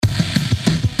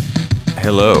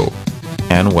Hello,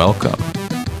 and welcome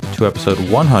to episode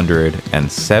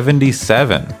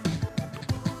 177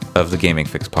 of the Gaming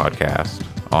Fix podcast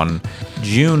on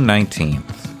June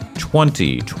 19th,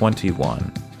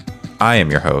 2021. I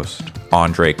am your host,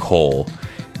 Andre Cole,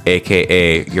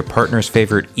 aka your partner's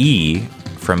favorite E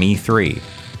from E3.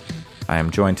 I am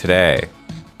joined today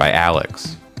by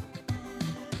Alex.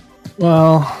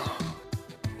 Well,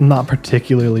 not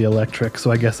particularly electric,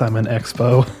 so I guess I'm an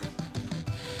expo.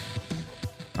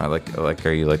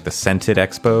 Are you like the scented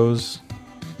expos?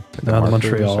 The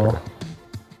Montreal.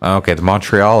 Okay, the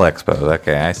Montreal Expos.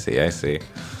 Okay, I see.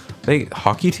 They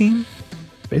hockey team?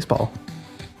 Baseball.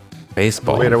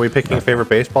 Wait, are we picking favorite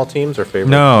baseball teams or favorite?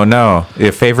 No.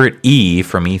 Your favorite E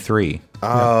from E3.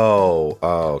 Oh,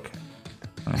 okay.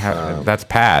 That's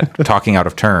Pat talking out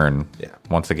of turn. Yeah.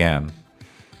 Once again.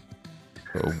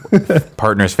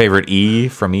 Partner's favorite E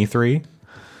from E3.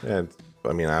 Yeah,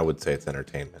 I mean, I would say it's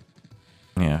entertainment.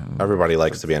 Yeah, Everybody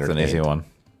likes to be it's entertained. an easy one.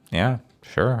 Yeah,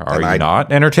 sure. Are And you I-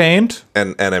 not entertained?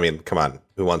 And I mean, come on,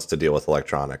 who wants to deal with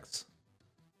electronics?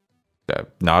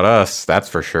 Not us. That's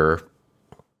for sure.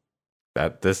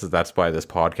 That's why this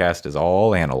podcast is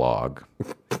all analog,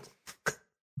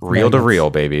 real to real,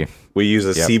 baby. We use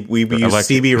we use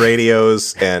Electric- CB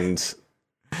radios and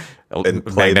play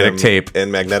Magnetic them tape.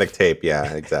 and magnetic tape.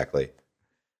 Yeah, exactly.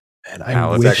 And I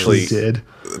Alex, wish actually- we did.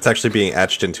 It's actually being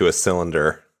etched into a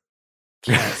cylinder.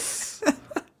 Yes.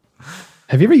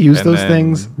 Have you ever used And those then-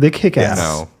 things? They kick ass.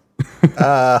 No.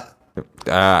 Uh,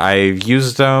 I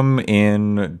used them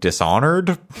in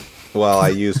Dishonored. well, I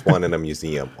used one in a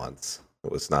museum once.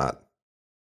 It was not.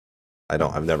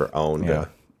 I've never owned Yeah.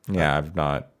 a. Yeah, I've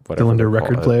not. Whatever Cylinder they call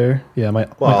record it. player. Yeah, my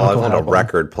Well, my I've uncle owned had a one.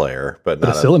 record player, but But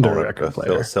not a cylinder phone- record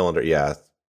player. Cylinder, yeah.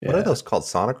 What are Yeah. those called?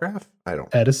 Sonograph? I don't.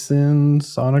 Edison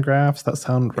sonographs. That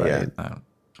sound right. Yeah.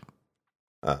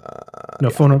 No it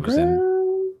was phonograph.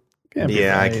 Can't be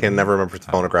Yeah, I right. can never remember if it's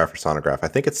phonograph or sonograph. I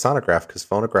think it's sonograph because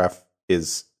phonograph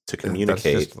is to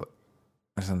communicate. That's just-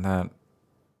 isn't that?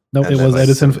 No, and it then was like-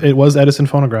 Edison. It was Edison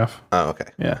phonograph. Oh, okay.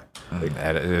 Yeah.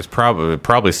 It's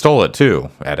probably stole it too,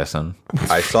 Edison.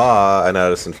 I saw an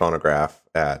Edison phonograph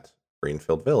at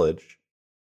Greenfield Village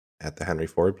at the Henry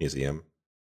Ford Museum.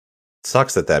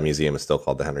 Sucks that museum is still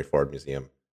called the Henry Ford Museum.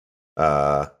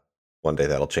 One day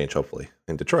that'll change, hopefully,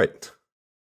 in Detroit.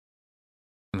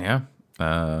 Yeah.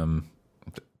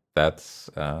 That's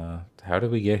how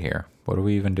did we get here? What do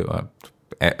we even do?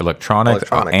 Electronics.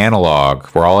 Analog.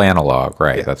 We're all analog,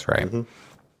 right? Yeah. That's right. Mhm.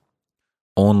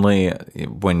 Only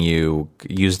when you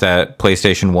use that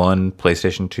PlayStation 1,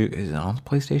 PlayStation 2, is it on the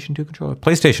PlayStation 2 controller?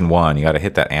 PlayStation 1, you got to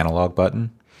hit that analog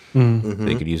button Mm. so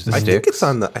you could use the I sticks. think it's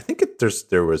on the. I think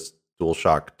there was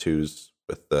DualShock 2s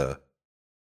with the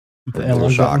The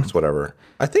analog DualShocks, button. whatever.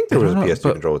 I think there I was a don't know, PS2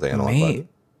 but controller with the analog button.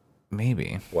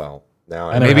 Maybe. Well, now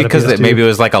I never Maybe had a because PS2. maybe it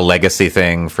was like a legacy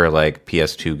thing for like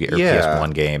PS2 or Yeah.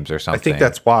 PS1 games or I something. think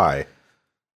that's why.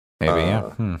 maybe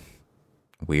yeah.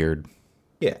 Weird,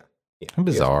 Yeah.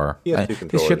 bizarre. PS2 They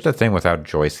controllers. shipped that thing without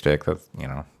joystick. That's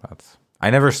that's. I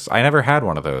never had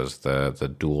one of those.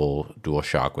 The dual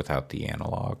shock without the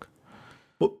analog.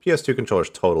 Well, PS2 controllers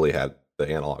totally had the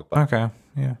analog button. Okay,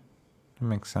 yeah, that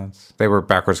makes sense. They were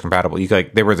backwards compatible.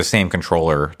 They were the same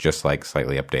controller, just like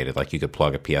slightly updated. Like you could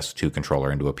plug a PS2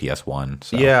 controller into a PS1.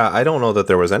 So. Yeah, I don't know that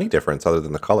there was any difference other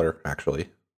than the color, actually.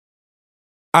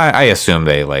 I assume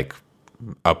they like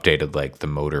updated like the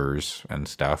motors and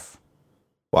stuff.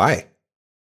 Why?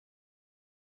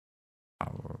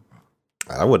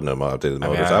 I wouldn't have updated the I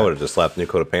mean, motors. I would have just slapped a new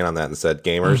coat of paint on that and said,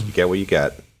 gamers, you get what you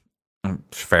get.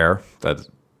 Fair. That's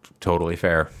totally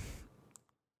fair.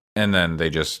 And then they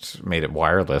just made it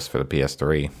wireless for the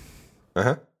PS3.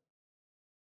 Uh-huh.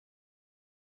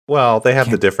 Well, they have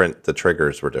the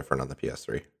triggers were different on the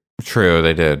PS3. True,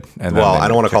 they did. And then Well, they I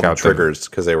don't want to took call them out the- triggers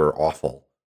because they were awful.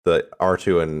 The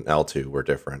R2 and L2 were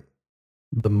different.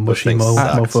 The Those mushy things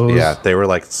sucked. mofos. Yeah, they were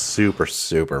like super,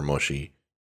 super mushy.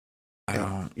 I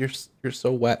don't- You're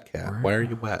so wet, Cat. Why are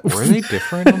you wet? Were they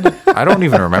different? On the, I don't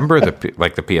even remember the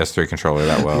PS3 controller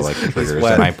that well, like the triggers,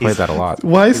 wet. and I played that a lot.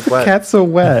 Why is He's the wet. cat so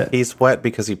wet? He's wet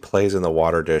because he plays in the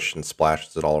water dish and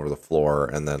splashes it all over the floor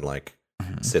and then like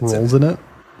sits Rolls in it. in it.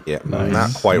 Yeah, Nice.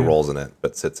 not quite Yeah. rolls in it,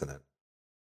 but sits in it.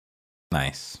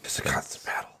 Nice. It's a constant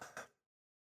battle.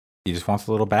 He just wants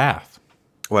a little bath.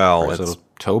 Well, Or his little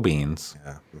toe beans.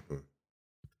 yeah. Mhm.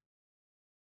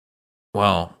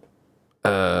 Well,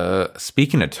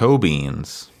 speaking of toe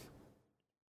beans,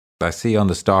 I see on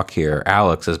the stock here,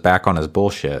 Alex is back on his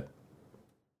bullshit.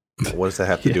 What does that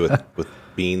have to do with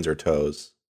beans or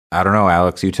toes? I don't know,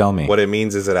 Alex. You tell me. What it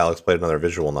means is that Alex played another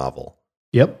visual novel.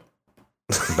 Yep.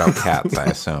 About cats, I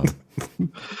assume.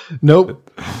 Nope.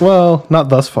 Well, not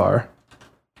thus far.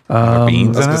 Are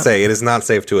beans I was in going it? to say, it is not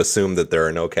safe to assume that there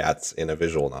are no cats in a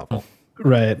visual novel.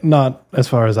 Right, not as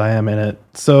far as I am in it.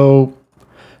 So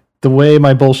the way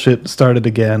my bullshit started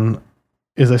again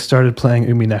is I started playing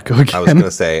Umineko again. I was going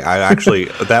to say, I actually,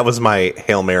 that was my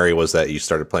Hail Mary, was that you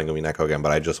started playing Umineko again,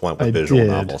 but I just went with I visual did.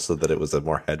 novel so that it was a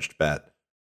more hedged bet.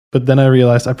 But then I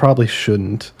realized I probably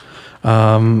shouldn't.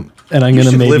 And I'm You going to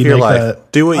should maybe live your make life.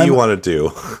 that. Do what you want to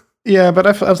do. Yeah, but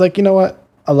I was like, you know what?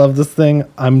 I love this thing.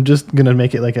 I'm just going to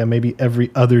make it like a maybe every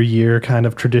other year kind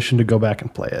of tradition to go back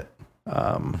and play it.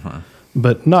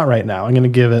 But not right now. I'm going to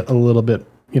give it a little bit,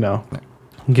 give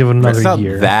it another It's not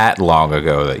year. that long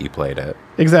ago that you played it.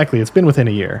 Exactly. It's been within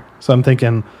a year. So I'm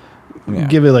thinking, Yeah.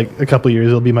 give it like a couple years.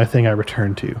 It'll be my thing I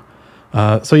return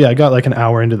to. So yeah, I got like an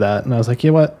hour into that and I was like,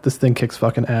 you know what? This thing kicks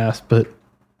fucking ass, but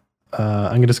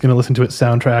I'm just going to listen to its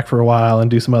soundtrack for a while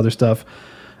and do some other stuff.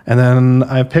 And then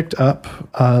I picked up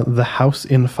The House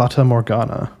in Fata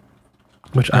Morgana,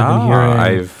 which I've been hearing.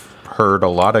 I've heard a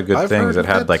lot of good I've things. heard It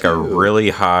had that like a too. really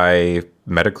high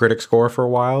Metacritic score for a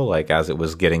while, like as it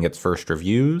was getting its first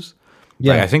reviews.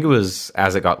 Yeah. Like, I think it was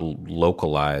as it got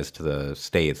localized to the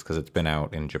States because it's been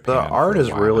out in The Japan. for art a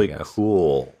is while, really I guess.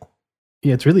 cool.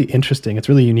 Yeah, it's really interesting. It's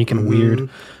really unique and weird.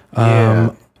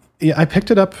 Yeah. Yeah, I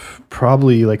picked it up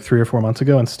probably like 3 or 4 months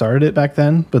ago and started it back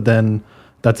then, but then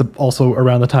that's also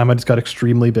around the time I just got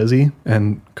extremely busy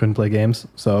and couldn't play games.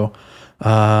 So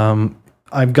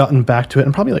I've gotten back to it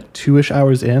and probably like 2-ish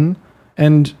hours in.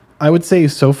 And I would say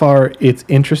so far it's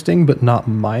interesting, but not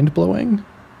mind blowing.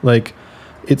 Like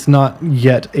it's not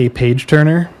yet a page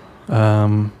turner,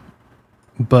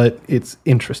 but it's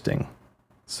interesting.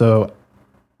 So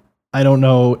I don't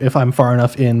know if I'm far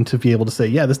enough in to be able to say,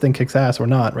 yeah, this thing kicks ass or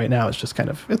not. Right now, it's just kind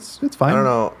of, it's fine. I don't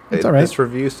know. It's all right. This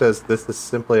review says this is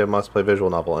simply a must-play visual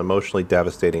novel, emotionally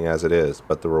devastating as it is,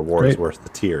 but the reward is Great. worth the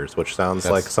tears, which sounds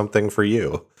like something for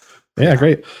you. Yeah,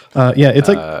 great. Yeah, it's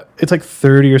like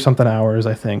 30 or something hours,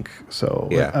 I think. So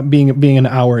Yeah. being an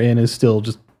hour in is still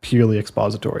just purely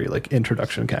expository, like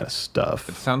introduction kind of It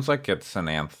stuff. sounds like it's an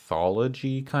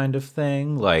anthology kind of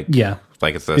thing. Like, Yeah.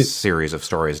 like it's a series of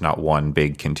stories, not one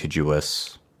big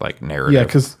contiguous like narrative. Yeah,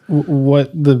 because what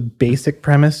the basic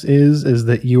premise is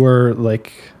that you are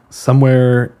like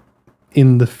somewhere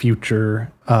in the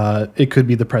future. It could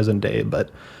be the present day, but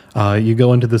you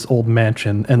go into this old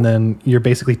mansion, and then you're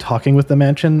basically talking with the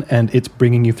mansion, and it's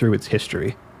bringing you through its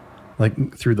history,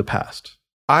 like through the past.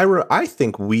 I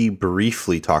think we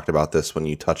briefly talked about this when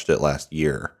you touched it last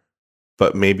year,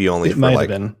 but maybe only It for might like,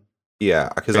 have been. yeah,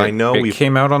 because I know it we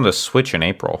came out on the Switch in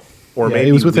April. or Yeah, maybe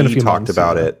it was within a we few talked months,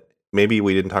 about yeah. it. Maybe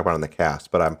we didn't talk about it on the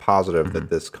cast, but I'm positive that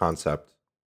this concept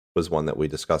was one that we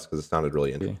discussed because it sounded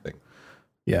really interesting.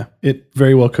 Yeah, it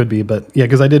very well could be, but yeah,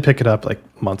 because I did pick it up like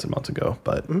months and months ago,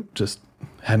 but just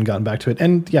hadn't gotten back to it.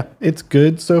 And yeah, it's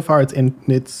good so far.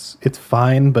 It's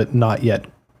fine, but not yet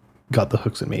got the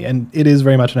hooks in me. And it is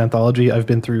very much an anthology. I've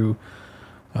been through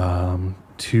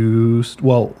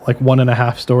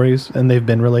 1.5 stories, and they've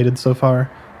been related so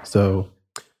far. So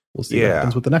we'll see what Yeah.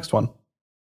 happens with the next one.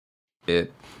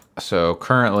 So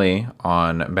currently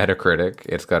on Metacritic,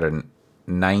 it's got a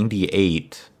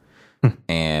 98,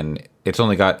 and it's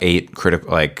only got 8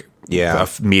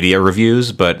 media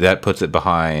reviews, but that puts it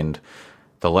behind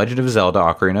The Legend of Zelda: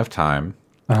 Ocarina of Time,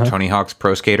 Tony Hawk's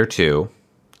Pro Skater 2,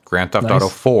 Grand Theft Auto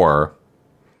 4,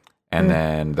 and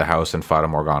then The House in Fata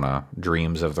Morgana: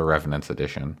 Dreams of the Revenants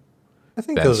Edition. I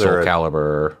think Then those Soul are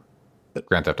Calibur,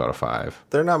 Grand Theft Auto 5.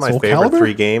 they're not my Soul favorite Calibur?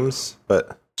 3 games,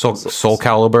 but Soul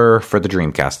Calibur for the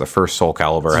Dreamcast. The first Soul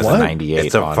Calibur has a What? 98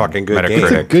 It's a on fucking good game.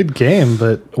 It's a Metacritic. good game,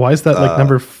 but why is that like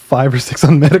number 5 or 6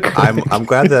 on Metacritic? I'm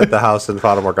glad that The House in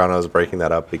Fata Morgana is breaking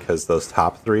that up because those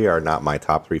top 3 are not my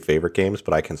top 3 favorite games,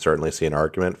 but I can certainly see an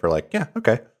argument for like, yeah,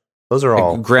 okay. Those are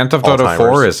all Grand Theft Auto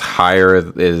all-timers. 4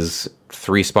 is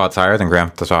 3 spots higher than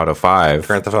Grand Theft Auto 5.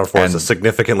 Grand Theft Auto 4 is a And-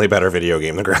 significantly better video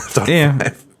game than Grand Theft Auto Yeah.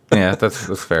 5. Yeah,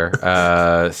 that's fair.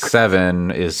 7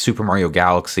 is Super Mario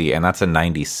Galaxy, and that's a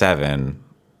 97.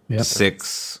 Yep.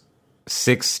 6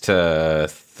 to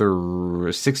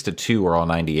 2 are all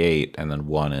 98, and then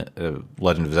 1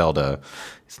 Legend of Zelda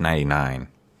is 99.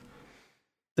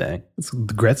 Dang, it's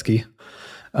the Gretzky.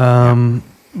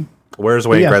 Where's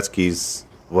Wayne Yeah. Gretzky's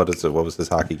what was his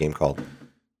hockey game called?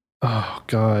 Oh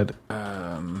God,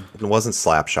 It wasn't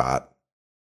Slapshot.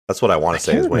 That's what I want to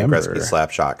say can't is Wayne remember. Gretzky's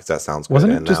Slapshot because that sounds good.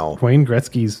 wasn't it And just now Wayne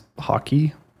Gretzky's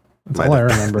hockey? That's Might all I have-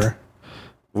 remember.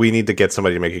 we need to get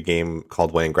somebody to make a game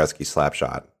called Wayne Gretzky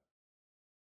Slapshot.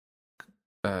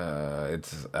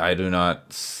 I do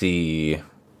not see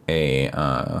a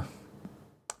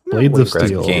Blades Wayne of Gretzky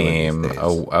Steel. game, these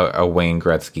days. a Wayne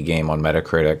Gretzky game on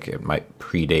Metacritic. It might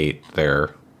predate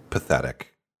their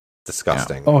pathetic,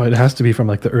 disgusting. Oh, it has to be from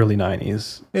like the early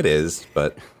 90s. It is,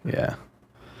 but Yeah.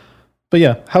 But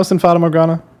yeah, House and Fata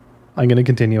Morgana, I'm going to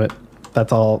continue it.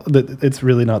 That's all. It's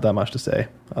really not that much to say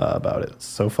about it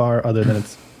so far, other than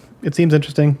it seems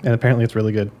interesting, and apparently it's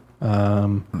really good.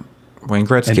 Wayne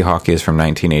Gretzky hockey is from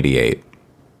 1988.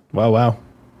 Wow.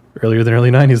 Earlier than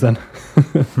early 90s then.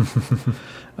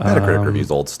 Metacritic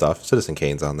reviews old stuff. Citizen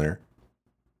Kane's on there.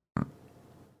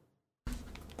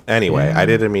 Anyway, I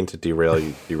didn't mean to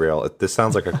derail. This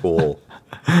sounds like a cool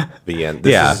VN.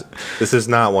 This is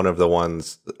not one of the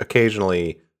ones.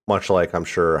 Occasionally, much like I'm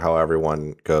sure how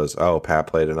everyone goes, oh, Pat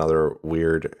played another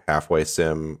weird halfway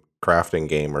sim crafting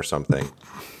game or something.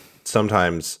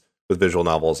 Sometimes with visual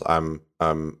novels, I'm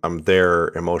there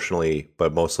emotionally,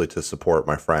 but mostly to support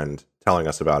my friend telling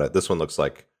us about it. This one looks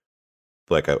like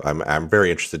I'm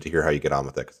very interested to hear how you get on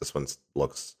with it, because this one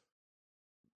looks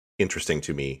interesting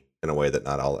to me in a way that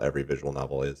not every visual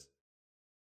novel is.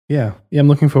 Yeah, I'm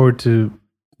looking forward to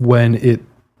when it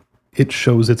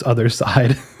shows its other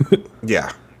side.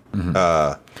 Yeah.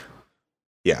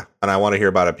 Yeah, and I want to hear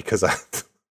about it because I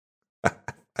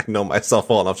know myself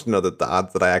well enough to know that the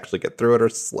odds that I actually get through it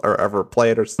or ever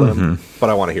play it are slim, but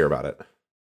I want to hear about it.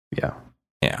 Yeah.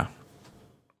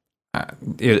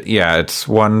 It's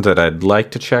one that I'd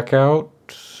like to check out,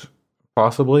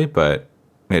 possibly, but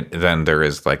then there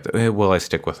is like, will I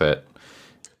stick with it?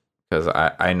 Because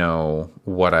I know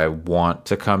what I want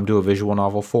to come to a visual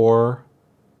novel for.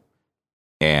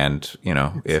 And,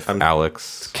 if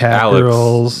Alex...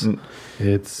 Girls.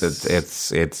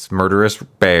 It's murderous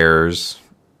bears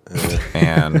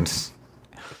and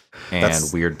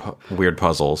weird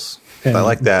puzzles. And I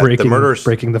like that.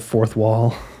 Breaking the fourth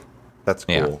wall. That's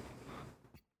cool. Yeah.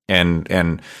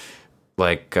 And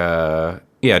like,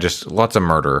 just lots of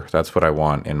murder. That's what I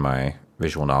want in my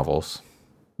visual novels.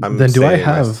 Then do I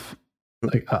have...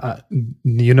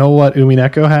 you know what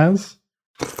Umineko has?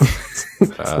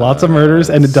 Lots of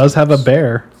murders, and it does have a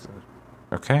bear.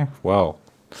 Okay, well,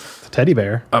 it's a teddy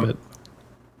bear.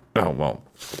 Oh well,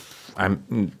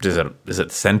 is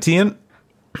it sentient?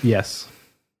 Yes.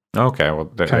 Okay, well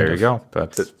there you go.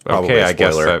 That's okay. I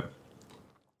guess that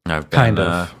I've been, kind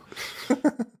of.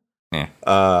 Yeah.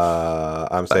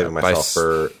 I'm saving myself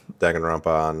for Danganronpa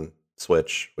on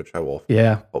Switch, which I will.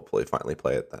 Hopefully finally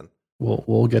play it then.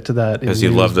 We'll get to that because you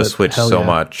love the Switch so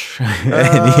much.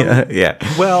 Yeah.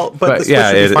 Well, but the Switch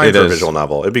would be fine for a visual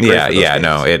novel. It'd be great.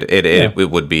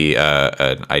 It would be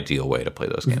an ideal way to play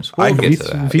those games. We'll get to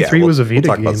that. V3 was a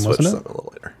Vita game, wasn't it? A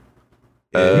little later.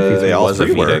 They all was a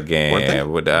three Vita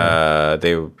were, game.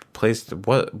 They placed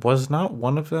was not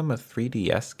one of them a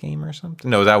 3DS game or something?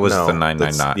 No, that was the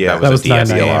 999. Yeah, that was a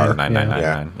DSLR.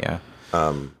 9999. Yeah.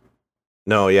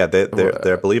 No, yeah, they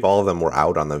I believe all of them were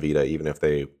out on the Vita, even if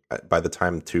they, by the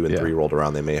time 2 and 3 rolled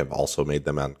around, they may have also made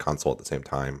them on console at the same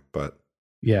time. But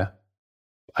yeah,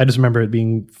 I just remember it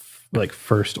being like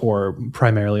first or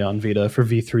primarily on Vita for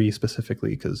V3 specifically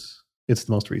because it's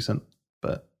the most recent.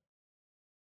 But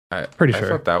pretty sure I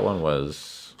thought that one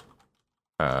was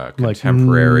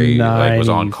contemporary, like was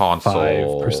on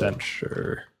console. 5%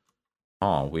 sure.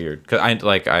 Oh, weird. Because I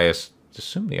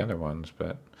assumed the other ones,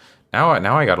 but.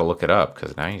 Now I got to look it up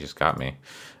because now you just got me.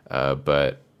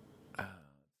 But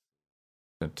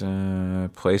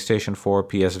PlayStation 4,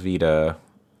 PS Vita,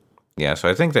 yeah. So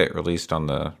I think they released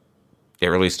on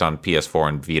PS4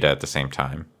 and Vita at the same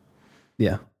time.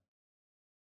 Yeah.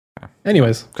 Okay.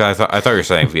 Anyways, because I thought you were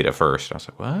saying Vita first. I was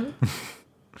like, what?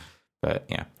 But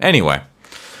yeah. Anyway,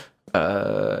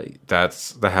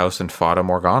 that's the House and Fata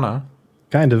Morgana.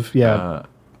 Kind of, yeah.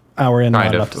 Hour in,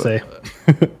 not enough to say.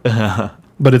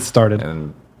 But it started,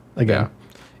 and again.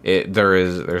 Yeah,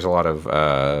 there's a lot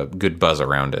of good buzz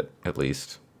around it, at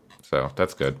least. So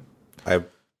that's good. I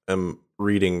am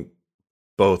reading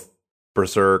both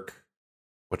Berserk,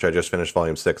 which I just finished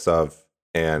volume 6 of,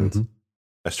 and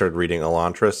I started reading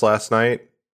Elantris last night.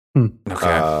 Okay,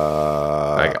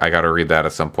 I got to read that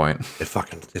at some point. It's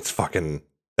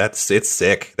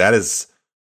sick.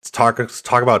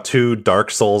 Talk about 2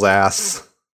 Dark Souls ass.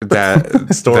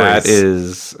 That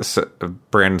is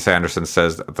Brandon Sanderson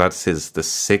says that's the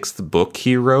 6th book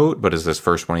he wrote, but is this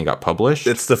first one he got published?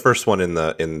 It's the first one in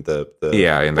the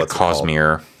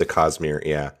Cosmere. The Cosmere,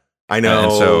 yeah. I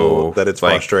know that it's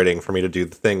frustrating for me to do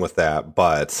the thing with that,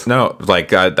 but no,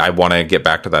 I want to get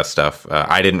back to that stuff.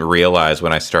 I didn't realize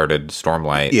when I started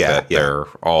Stormlight that they're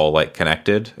all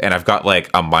connected, and I've got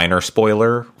a minor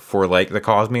spoiler for the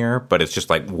Cosmere, but it's just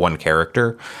one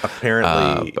character.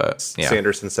 Apparently,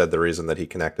 Sanderson said the reason that he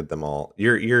connected them all.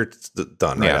 You're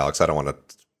done, right, Alex? I don't want to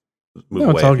move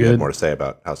away. If you have more to say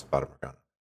about House of Fata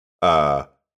Morgana.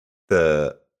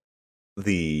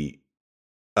 the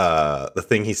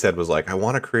thing he said was like,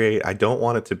 I don't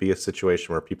want it to be a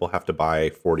situation where people have to buy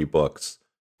 40 books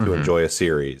to enjoy a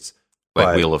series. Like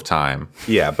But- Wheel of Time.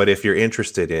 Yeah, but if you're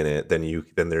interested in it,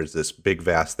 then there's this big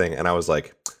vast thing. And I was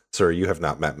like, sir, you have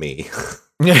not met me.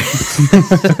 If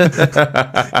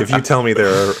you tell me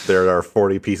there are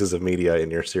 40 pieces of media in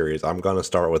your series, I'm gonna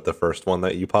start with the first one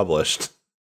that you published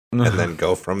and then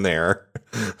go from there.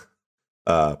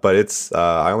 But it's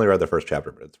I only read the first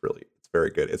chapter, but it's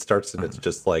very good. It starts and it's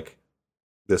just like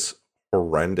this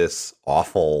horrendous,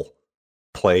 awful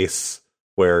place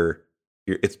where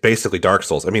it's basically Dark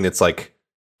Souls. I mean, it's like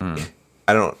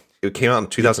it came out in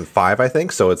 2005, I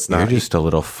think, so it's not. You're just a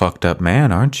little fucked up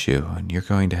man, aren't you? And you're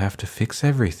going to have to fix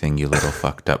everything, you little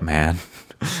fucked up man.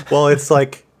 Well, it's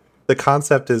like the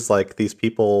concept is like these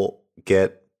people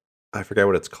get, I forget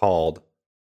what it's called,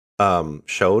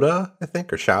 Shoda, I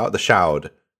think, or the Shoud,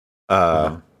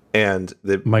 and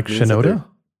the Mike means that they're Shinoda?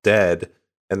 dead,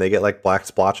 and they get like black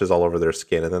splotches all over their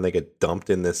skin, and then they get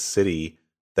dumped in this city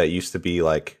that used to be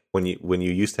like when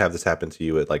you used to have this happen to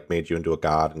you, it like made you into a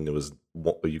god, and you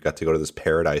got to go to this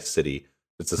paradise city.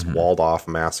 It's this walled off,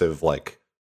 massive like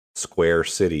square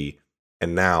city,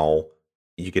 and now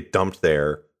you get dumped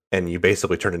there, and you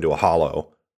basically turn into a hollow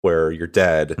where you're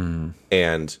dead,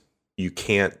 and you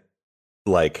can't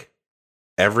like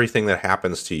everything that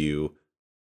happens to you.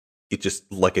 It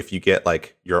just like if you get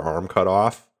like your arm cut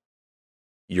off,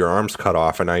 your arm's cut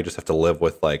off, and now you just have to live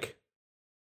with like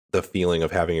the feeling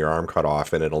of having your arm cut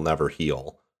off, and it'll never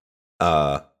heal.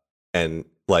 And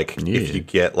like if you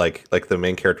get like the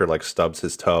main character like stubs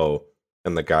his toe,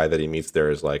 and the guy that he meets there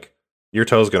is like, your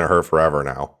toe's gonna hurt forever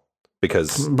now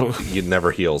because it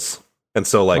never heals. And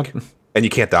so like, and you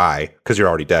can't die because you're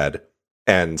already dead.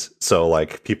 And so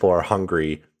like people are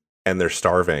hungry and they're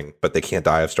starving, but they can't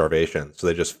die of starvation. So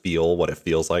they just feel what it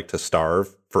feels like to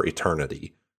starve for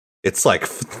eternity. It's like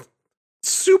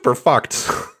super fucked.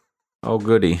 Oh,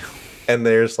 goody. And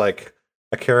there's like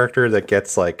a character that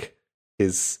gets like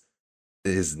his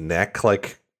neck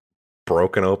like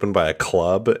broken open by a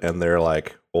club, and they're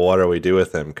like, well, what do we do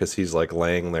with him? Because he's like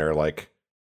laying there like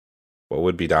what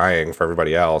would be dying for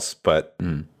everybody else, but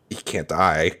he can't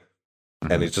die,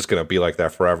 and he's just gonna be like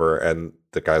that forever. And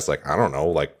the guy's like, I don't know,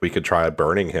 like we could try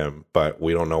burning him, but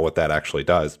we don't know what that actually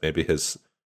does. Maybe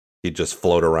he'd just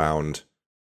float around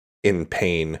in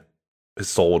pain. His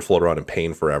soul would float around in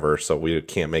pain forever, so we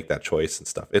can't make that choice and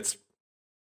stuff. It's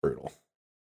brutal.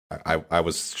 I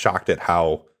was shocked at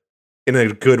how, in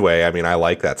a good way, I mean, I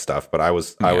like that stuff, but I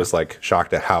was like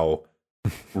shocked at how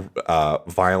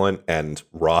violent and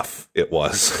rough it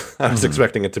was. I was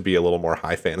expecting it to be a little more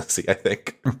high fantasy, I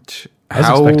think. I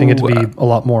was expecting it to be a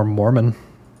lot more Mormon.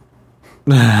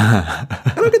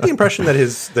 I don't get the impression that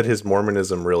his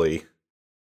Mormonism really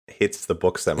hits the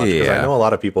books that much, because I know a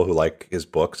lot of people who like his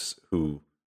books who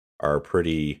are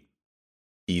pretty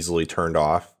easily turned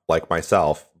off, like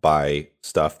myself, by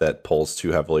stuff that pulls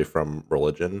too heavily from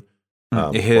religion,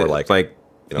 or like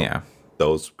you know,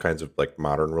 those kinds of like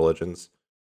modern religions.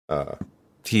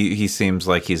 He seems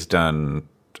like he's does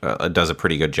a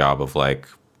pretty good job of like,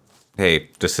 hey,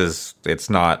 it's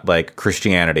not like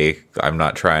Christianity. I'm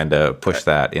not trying to push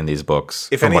that in these books.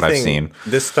 From what I've seen,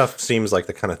 this stuff seems like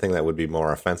the kind of thing that would be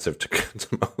more offensive to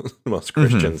most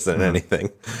Christians than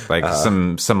anything. Like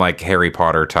some like Harry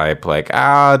Potter type, like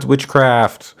it's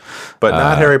witchcraft, but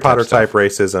not Harry Potter type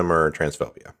racism or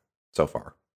transphobia so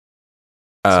far.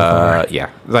 Yeah,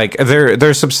 like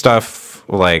there's some stuff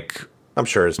like. I'm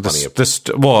sure there's plenty of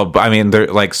well, I mean,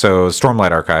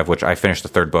 Stormlight Archive, which I finished the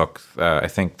third book. I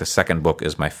think the second book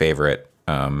is my favorite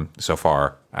so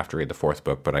far. I have to read the fourth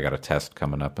book, but I got a test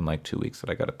coming up in like 2 weeks that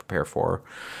I got to prepare for.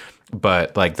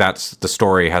 But like the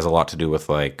story has a lot to do with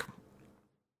like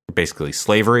basically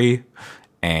slavery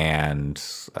and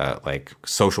like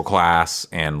social class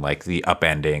and like the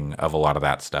upending of a lot of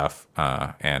that stuff.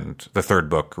 And the third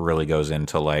book really goes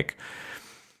into like,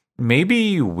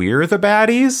 maybe we're the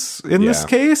baddies in this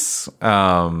case.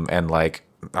 And like,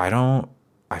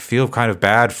 I feel kind of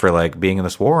bad for like being in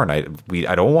this war, and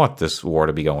I don't want this war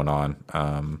to be going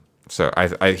on. So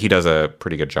he does a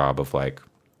pretty good job of like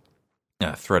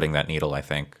threading that needle, I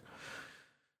think.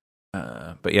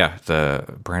 But yeah, the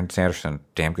Brandon Sanderson,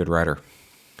 damn good writer.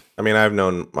 I mean, I've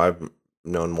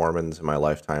known Mormons in my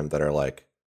lifetime that are like,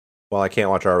 well, I can't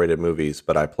watch R-rated movies,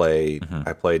 but I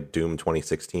played Doom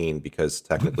 2016 because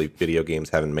technically video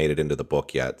games haven't made it into the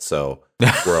book yet, so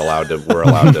we're allowed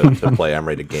to play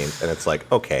M-rated games. And it's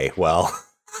like, okay, well,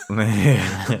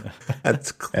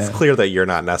 it's clear that you're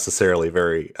not necessarily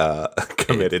very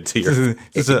committed to your.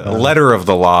 It's a letter of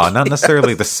the law, not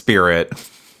necessarily the spirit.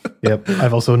 Yep.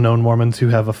 I've also known Mormons who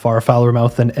have a far fouler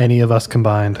mouth than any of us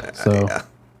combined. So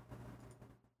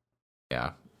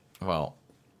Yeah. Well,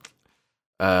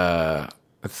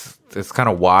 it's kind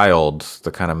of wild,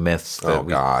 the kind of myths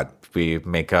that we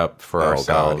make up for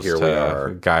ourselves here to we are.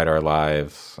 guide our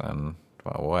lives. And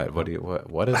what is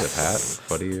it, Pat?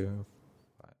 What do you?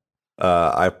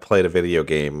 I played a video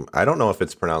game. I don't know if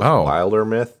it's pronounced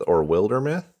Wildermyth or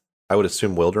Wildermyth. I would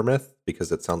assume Wildermyth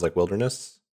because it sounds like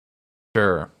wilderness.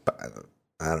 Sure. But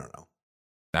I don't know.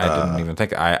 I didn't even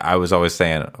think. I was always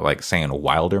saying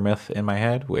Wildermyth in my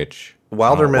head, which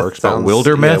Wildermyth works, sounds, but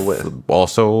Wildermyth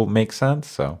also makes sense.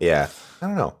 So yeah, I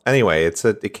don't know. Anyway,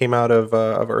 it came out of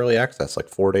early access like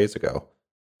 4 days ago,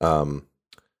 and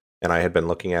I had been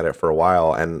looking at it for a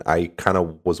while, and I kind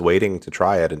of was waiting to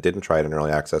try it and didn't try it in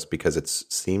early access because it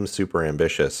seems super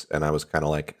ambitious, and I was kind of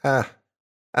like, I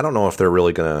don't know if they're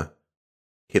really gonna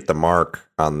hit the mark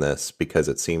on this because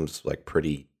it seems like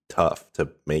pretty tough to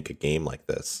make a game like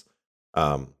this.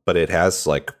 But it has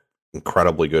like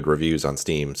incredibly good reviews on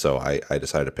Steam, so I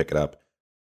decided to pick it up.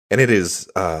 And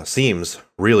it seems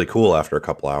really cool after a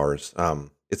couple hours.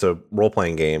 It's a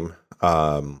role-playing game,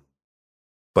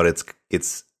 but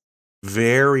it's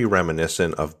very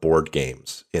reminiscent of board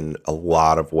games in a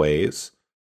lot of ways.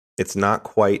 It's not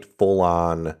quite full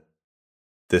on,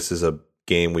 this is a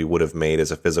game we would have made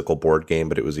as a physical board game,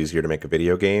 but it was easier to make a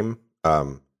video game.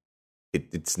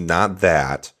 It's not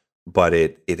that, but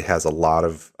it has a lot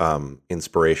of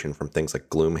inspiration from things like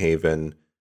Gloomhaven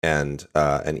and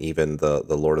even the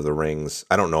Lord of the Rings.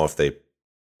 I don't know if they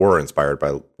were inspired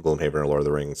by Gloomhaven or Lord of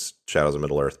the Rings, Shadows of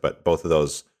Middle-earth, but both of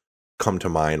those come to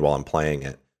mind while I'm playing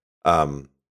it. So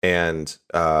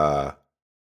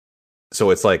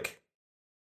it's like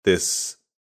this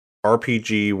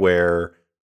RPG where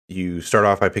you start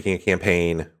off by picking a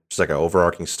campaign, which is like an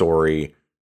overarching story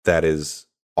that is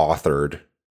authored,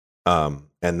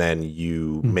 and then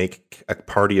you make a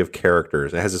party of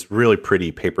characters. It has this really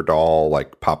pretty paper doll,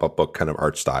 like pop-up book kind of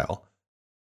art style.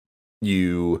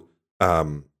 You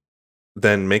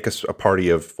then make a party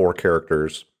of 4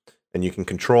 characters, and you can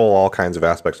control all kinds of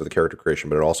aspects of the character creation,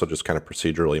 but it also just kind of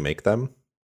procedurally make them.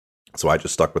 So I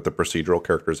just stuck with the procedural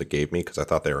characters it gave me because I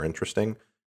thought they were interesting.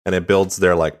 And it builds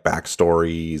their like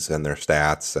backstories and their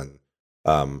stats and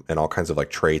all kinds of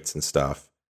like traits and stuff.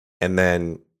 And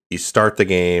then you start the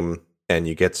game and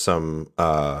you get some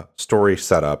story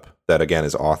setup that again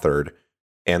is authored.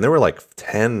 And there were like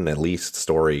 10 at least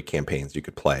story campaigns you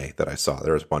could play that I saw.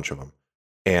 There was a bunch of them.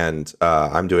 And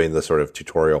I'm doing the sort of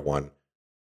tutorial one.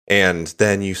 And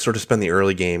then you sort of spend the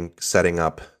early game setting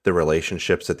up the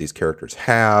relationships that these characters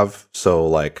have. So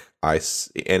like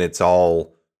and it's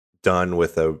all done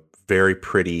with a very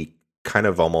pretty kind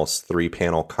of almost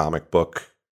 3-panel comic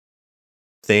book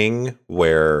thing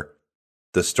where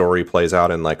the story plays out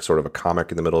in like sort of a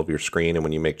comic in the middle of your screen. And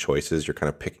when you make choices, you're kind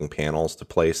of picking panels to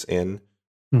place in.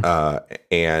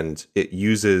 And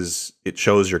it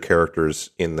shows your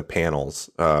characters in the panels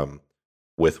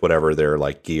with whatever their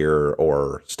like gear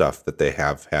or stuff that they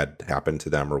have had happen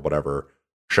to them or whatever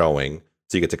showing.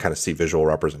 So you get to kind of see visual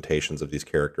representations of these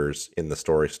characters in the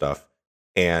story stuff.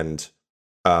 And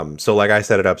so like I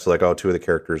set it up so like, 2 of the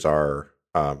characters are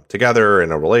together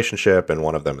in a relationship, and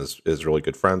one of them is really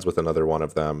good friends with another one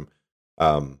of them.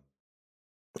 And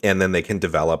then they can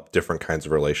develop different kinds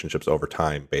of relationships over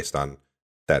time based on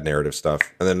that narrative stuff.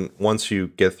 And then once you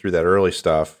get through that early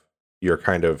stuff, you're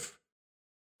kind of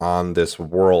on this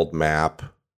world map,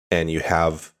 and you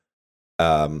have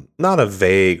not a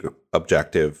vague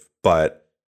objective, but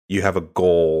you have a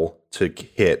goal to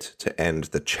hit to end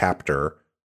the chapter.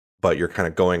 But you're kind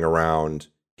of going around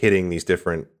hitting these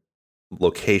different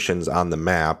locations on the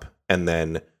map, and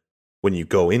then when you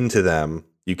go into them,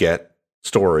 you get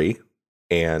story,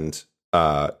 and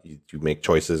you make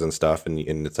choices and stuff, and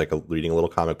it's like reading a little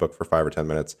comic book for 5 or 10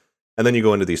 minutes. And then you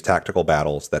go into these tactical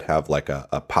battles that have like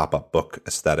a pop-up book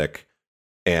aesthetic,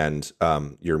 and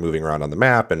you're moving around on the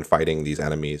map and fighting these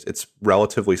enemies. It's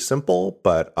relatively simple,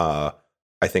 but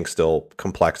I think still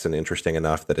complex and interesting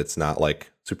enough that it's not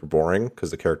like super boring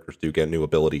because the characters do get new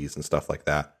abilities and stuff like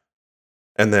that.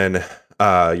 And then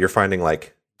you're finding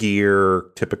like gear,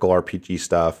 typical RPG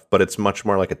stuff, but it's much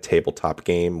more like a tabletop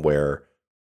game where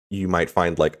you might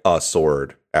find like a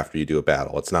sword after you do a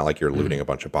battle. It's not like you're looting a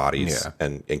bunch of bodies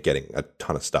and getting a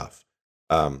ton of stuff.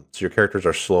 So your characters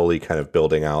are slowly kind of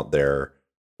building out their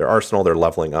arsenal. They're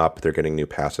leveling up. They're getting new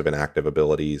passive and active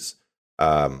abilities.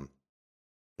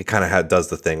 It kind of does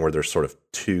the thing where there's sort of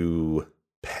 2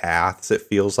 paths. It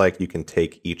feels like you can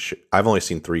take each. I've only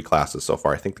seen 3 classes so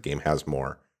far. I think the game has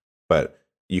more, but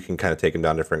you can kind of take them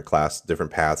down different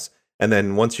paths. And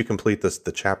then once you complete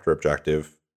the chapter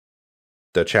objective,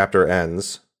 the chapter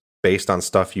ends based on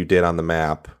stuff you did on the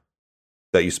map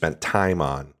that you spent time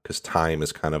on, because time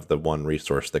is kind of the one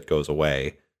resource that goes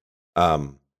away.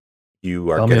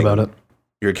 You are Tell getting, me about it.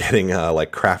 You're getting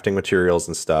like crafting materials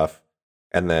and stuff,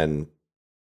 and then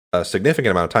a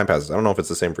significant amount of time passes. I don't know if it's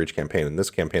the same for each campaign. In this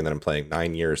campaign that I'm playing,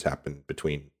 9 years happen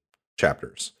between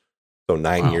chapters. So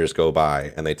 9 years go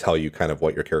by, and they tell you kind of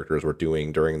what your characters were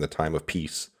doing during the time of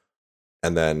peace.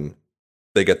 And then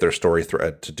they get their story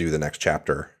thread to do the next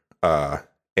chapter.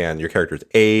 And your characters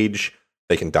age.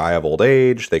 They can die of old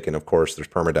age. They can, of course, there's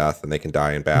permadeath, and they can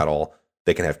die in battle.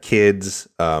 They can have kids.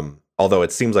 Although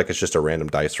it seems like it's just a random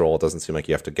dice roll. It doesn't seem like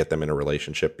you have to get them in a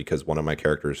relationship, because one of my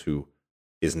characters who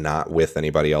is not with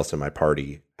anybody else in my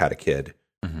party had a kid.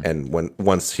 Mm-hmm. And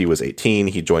once he was 18,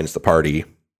 he joins the party.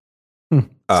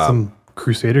 Some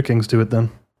Crusader Kings do it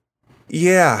then.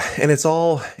 Yeah, and it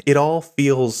all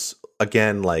feels,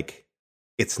 again, like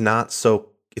it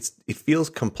feels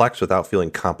complex without feeling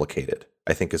complicated,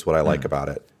 I think is what I like about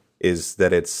it, is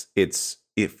that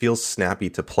it feels snappy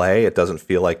to play. It doesn't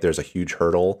feel like there's a huge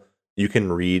hurdle. You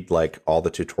can read like all the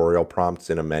tutorial prompts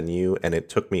in a menu, and it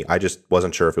took me, I just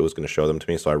wasn't sure if it was going to show them to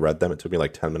me, so I read them. It took me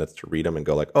like 10 minutes to read them and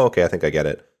go like, oh, okay, I think I get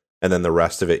it. And then the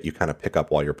rest of it you kind of pick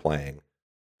up while you're playing,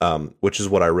 which is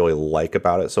what I really like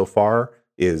about it so far,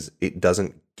 is it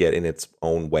doesn't get in its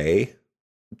own way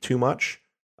too much.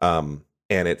 And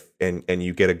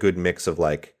you get a good mix of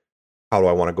like, how do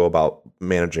I want to go about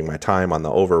managing my time on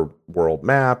the overworld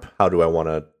map? How do I want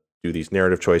to do these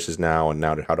narrative choices now? And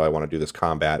now how do I want to do this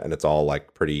combat? And it's all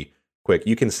like pretty quick.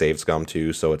 You can save scum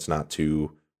too, so it's not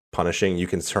too punishing. You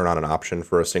can turn on an option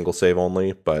for a single save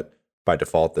only, but by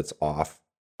default that's off.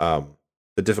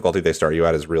 The difficulty they start you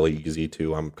at is really easy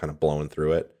too. I'm kind of blowing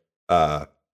through it. And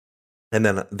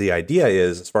then the idea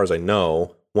is, as far as I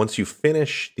know, once you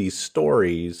finish these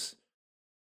stories,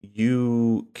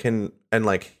 you can, and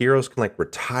like heroes can like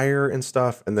retire and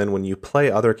stuff. And then when you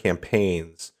play other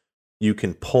campaigns, you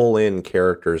can pull in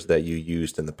characters that you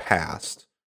used in the past.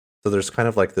 So there's kind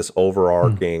of like this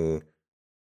overarching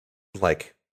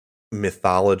like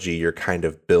mythology you're kind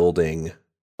of building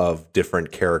of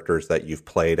different characters that you've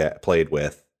played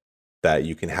with, that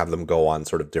you can have them go on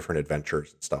sort of different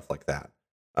adventures and stuff like that.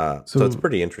 So it's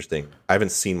pretty interesting. I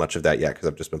haven't seen much of that yet because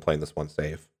I've just been playing this one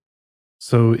save.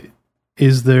 So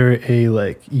is there a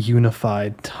like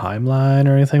unified timeline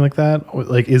or anything like that? Or,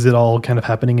 like, is it all kind of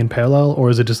happening in parallel, or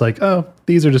is it just like, oh,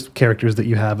 these are just characters that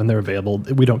you have and they're available?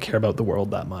 We don't care about the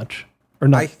world that much, or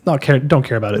don't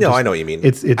care about it. No, just, I know what you mean.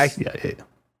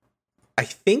 I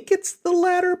think it's the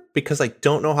latter, because I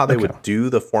don't know how they would do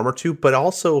the former two, but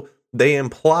also they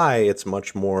imply it's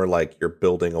much more like you're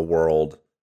building a world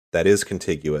that is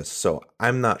contiguous. So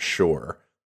I'm not sure.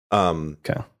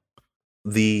 Okay.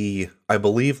 I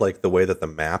believe like the way that the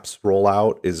maps roll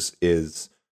out is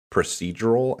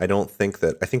procedural. I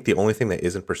think the only thing that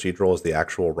isn't procedural is the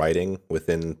actual writing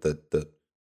within the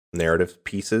narrative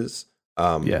pieces.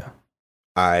 I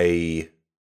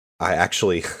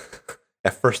actually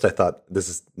at first I thought this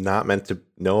is not meant to,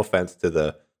 no offense to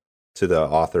the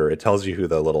author. It tells you who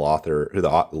the author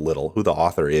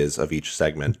is of each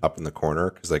segment up in the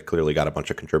corner, because they clearly got a bunch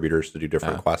of contributors to do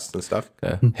different quests and stuff.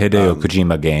 Hideo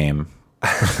Kojima game.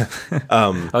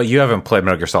 You haven't played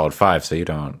Metal Gear Solid 5, so you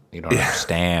don't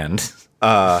understand.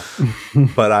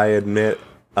 But I admit,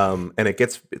 and it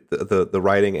gets the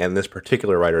writing, and this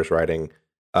particular writer's writing,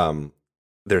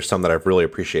 there's some that I've really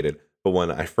appreciated. But when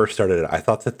I first started it, I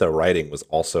thought that the writing was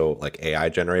also like AI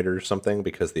generated or something,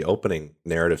 because the opening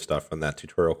narrative stuff from that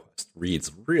tutorial quest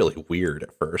reads really weird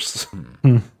at first.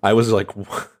 I was like,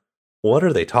 what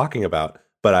are they talking about?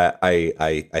 But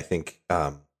I think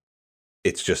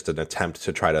it's just an attempt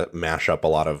to try to mash up a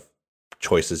lot of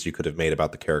choices you could have made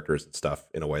about the characters and stuff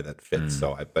in a way that fits.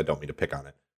 So I don't mean to pick on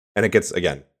it. And it gets,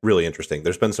 again, really interesting.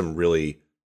 There's been some really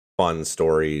fun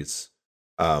stories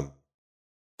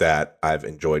that I've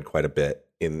enjoyed quite a bit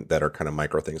that are kind of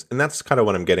micro things. And that's kind of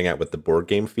what I'm getting at with the board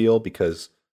game feel, because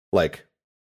like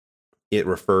it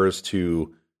refers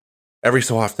to every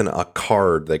so often a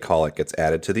card, they call it, gets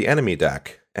added to the enemy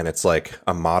deck. And it's like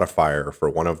a modifier for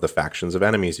one of the factions of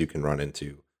enemies you can run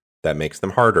into that makes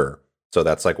them harder. So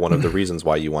that's like one of the reasons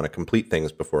why you want to complete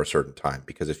things before a certain time,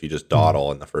 because if you just dawdle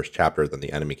in the first chapter, then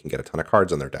the enemy can get a ton of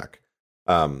cards on their deck.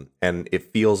 And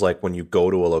it feels like when you go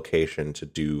to a location to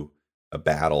do a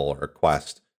battle or a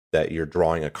quest, that you're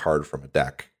drawing a card from a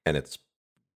deck and it's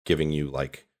giving you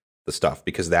like the stuff,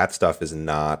 because that stuff is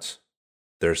not,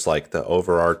 there's like the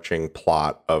overarching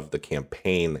plot of the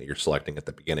campaign that you're selecting at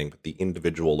the beginning, but the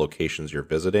individual locations you're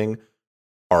visiting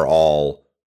are all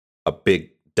a big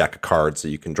deck of cards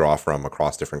that you can draw from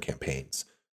across different campaigns.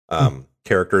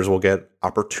 characters will get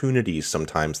opportunities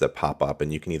sometimes that pop up,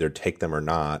 and you can either take them or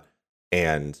not.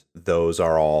 And those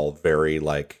are all very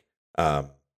like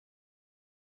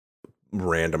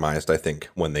randomized, I think,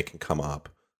 when they can come up.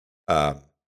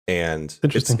 And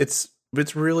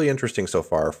it's really interesting so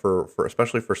far for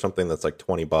especially for something that's like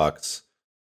 $20.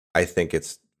 I think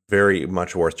it's very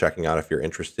much worth checking out if you're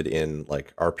interested in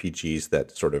like RPGs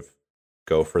that sort of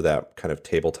go for that kind of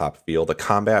tabletop feel. The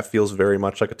combat feels very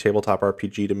much like a tabletop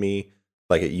RPG to me.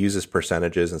 Like it uses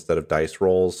percentages instead of dice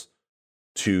rolls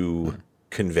to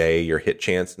convey your hit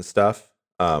chance and stuff.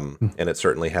 And it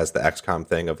certainly has the XCOM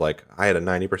thing of like, I had a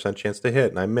 90% chance to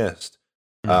hit and I missed.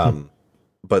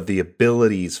 But the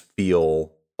abilities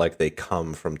feel like they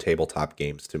come from tabletop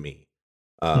games to me.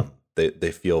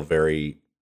 They feel very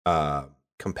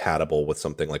compatible with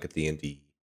something like a D&D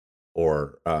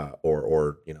or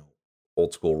you know,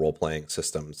 old school role playing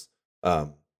systems.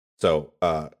 So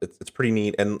it's pretty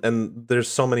neat, and there's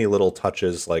so many little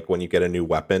touches. Like when you get a new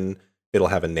weapon, it'll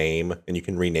have a name, and you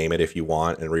can rename it if you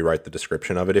want, and rewrite the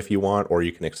description of it if you want, or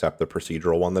you can accept the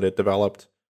procedural one that it developed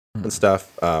and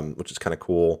stuff, which is kind of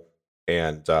cool.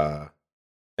 And yeah,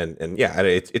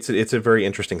 it's a very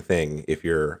interesting thing.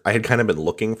 I had kind of been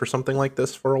looking for something like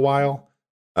this for a while,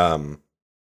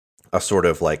 a sort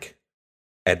of like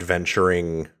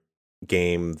adventuring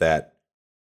game that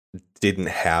didn't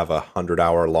have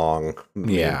 100-hour long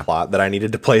main plot that I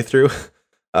needed to play through.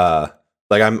 Like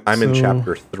I'm in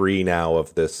chapter 3 now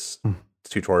of this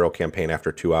tutorial campaign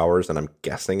after 2 hours, and I'm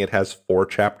guessing it has 4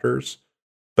 chapters.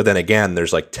 But then again,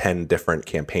 there's like 10 different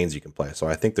campaigns you can play. So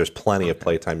I think there's plenty of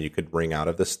playtime you could wring out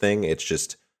of this thing. It's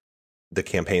just the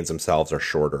campaigns themselves are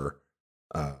shorter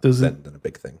than a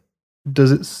big thing.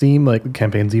 Does it seem like the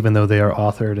campaigns, even though they are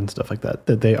authored and stuff like that,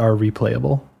 that they are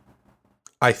replayable?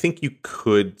 I think you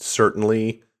could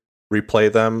certainly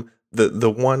replay them. The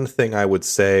one thing I would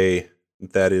say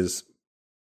that is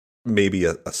maybe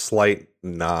a slight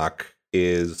knock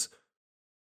is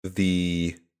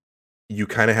you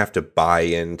kind of have to buy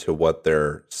into what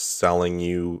they're selling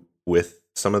you with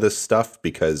some of this stuff,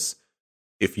 because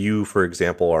if you, for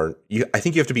example, I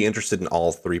think you have to be interested in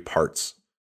all 3 parts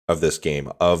of this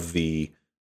game, of the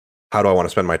how do I want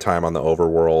to spend my time on the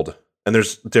overworld, and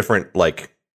there's different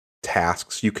like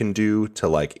tasks you can do to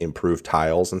like improve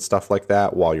tiles and stuff like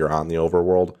that while you're on the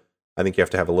overworld. I think you have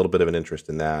to have a little bit of an interest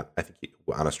in that. I think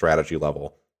on a strategy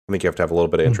level, I think you have to have a little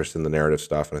bit of interest in the narrative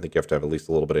stuff, and I think you have to have at least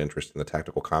a little bit of interest in the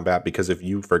tactical combat, because if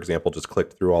you, for example, just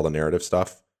clicked through all the narrative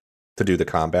stuff to do the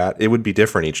combat, it would be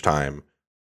different each time,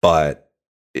 but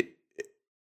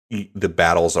the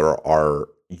battles are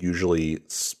usually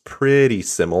pretty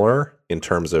similar in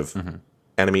terms of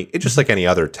enemy. It's just like any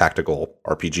other tactical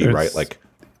RPG, right? Like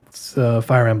it's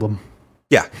Fire Emblem.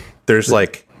 Yeah, there's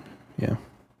like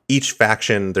each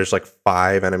faction. There's like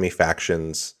 5 enemy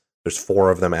factions. There's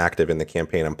 4 of them active in the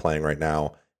campaign I'm playing right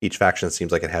now. Each faction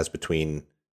seems like it has between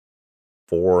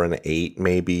 4 and 8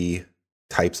 maybe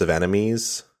types of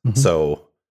enemies. So,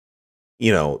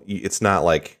 you know, it's not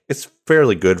like, it's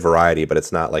fairly good variety, but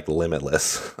it's not like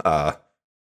limitless. But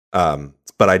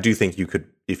I do think you could,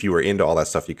 if you were into all that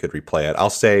stuff, you could replay it.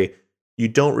 I'll say you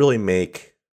don't really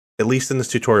make, at least in this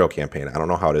tutorial campaign, I don't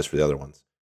know how it is for the other ones,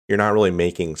 you're not really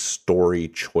making story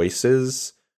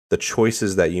choices. The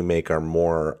choices that you make are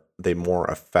more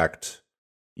affect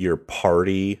your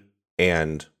party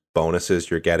and bonuses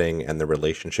you're getting and the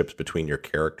relationships between your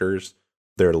characters.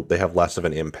 They have less of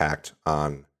an impact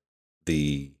on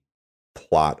the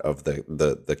plot of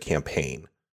the campaign.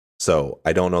 So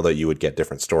I don't know that you would get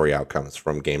different story outcomes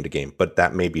from game to game, but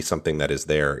that may be something that is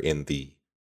there in the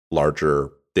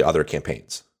other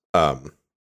campaigns.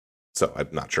 So I'm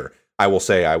not sure. I will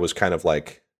say I was kind of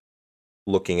like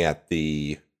looking at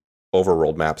the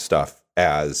overworld map stuff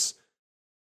as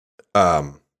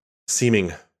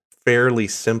seeming fairly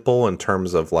simple in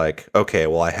terms of like, okay,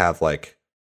 well, I have like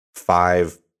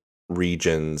 5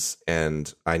 regions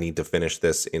and I need to finish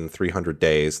this in 300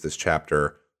 days, this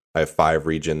chapter. I have 5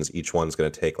 regions. Each one's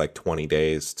going to take like 20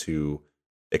 days to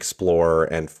explore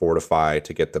and fortify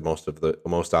to get the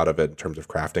most out of it in terms of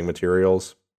crafting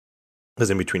materials. Because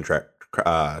in between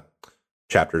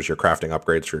chapters, you're crafting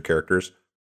upgrades for your characters.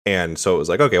 And so it was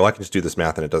like, okay, well, I can just do this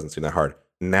math and it doesn't seem that hard.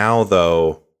 Now,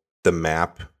 though, the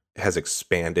map has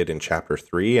expanded in chapter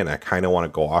 3 and I kind of want to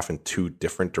go off in 2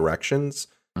 different directions.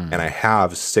 And I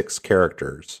have 6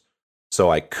 characters.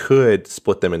 So I could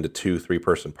split them into 2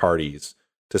 3-person parties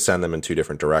to send them in 2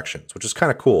 different directions, which is kind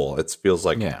of cool. It feels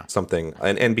like something.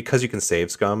 And because you can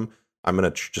save scum, I'm going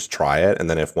to just try it. And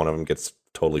then if one of them gets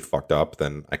totally fucked up,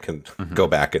 then I can go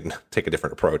back and take a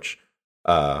different approach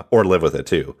or live with it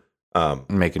too.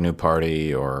 Make a new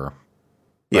party or...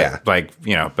 Yeah. Like,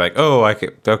 oh,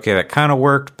 okay, that kind of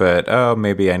worked, but oh,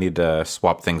 maybe I need to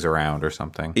swap things around or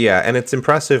something. Yeah, and it's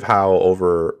impressive how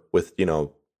with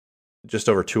just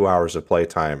over 2 hours of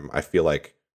playtime, I feel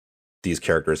like these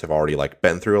characters have already like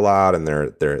been through a lot, and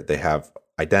they have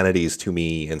identities to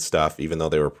me and stuff, even though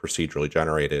they were procedurally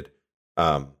generated.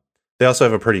 They also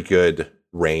have a pretty good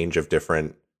range of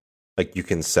different, like you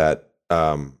can set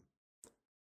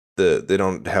they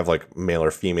don't have like male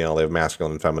or female, they have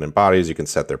masculine and feminine bodies. You can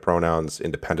set their pronouns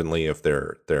independently of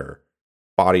their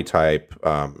body type,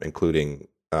 including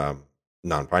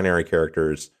non-binary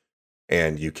characters,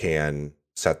 and you can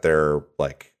set their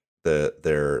like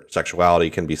their sexuality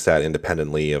can be set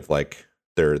independently of like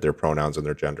their pronouns and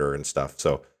their gender and stuff.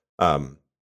 So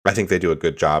I think they do a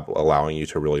good job allowing you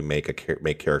to really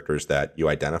make characters that you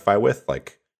identify with,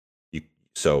 like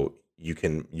you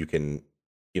can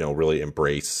really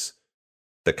embrace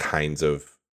the kinds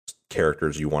of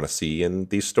characters you want to see in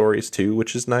these stories too,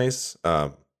 which is nice.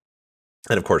 And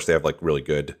of course they have like really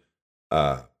good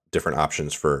different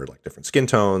options for like different skin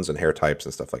tones and hair types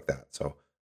and stuff like that. So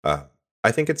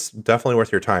I think it's definitely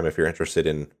worth your time if you're interested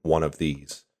in one of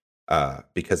these,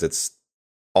 because it's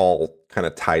all kind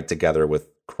of tied together with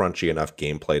crunchy enough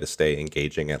gameplay to stay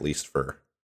engaging at least for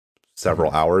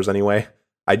several hours anyway.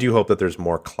 I do hope that there's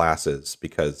more classes,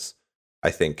 because I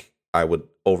think I would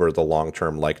over the long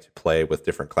term like to play with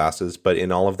different classes, but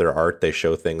in all of their art they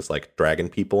show things like dragon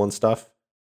people and stuff,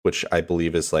 which I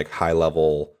believe is like high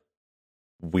level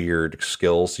weird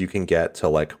skills you can get to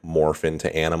like morph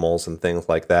into animals and things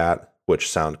like that, which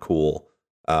sound cool,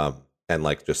 and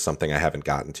like just something I haven't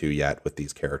gotten to yet with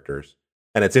these characters.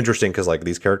 And it's interesting because like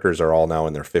these characters are all now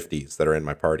in their 50s that are in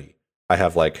my party. I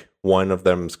have like one of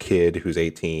them's kid who's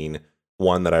 18,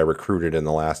 one that I recruited in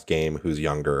the last game who's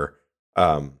younger,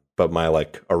 but my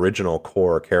like original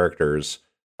core characters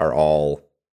are all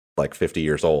like 50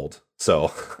 years old.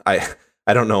 So I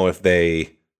don't know if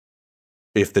the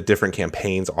different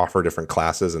campaigns offer different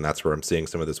classes, and that's where I'm seeing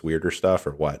some of this weirder stuff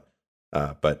or what.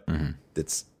 But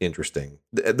it's interesting.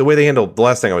 The way they handle, the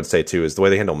last thing I would say too is the way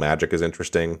they handle magic is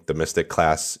interesting. The Mystic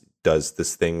class does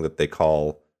this thing that they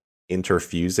call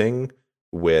interfusing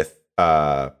with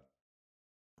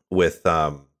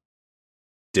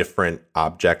different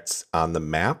objects on the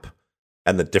map,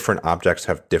 and the different objects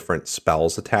have different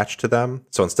spells attached to them.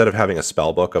 So instead of having a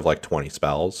spell book of like 20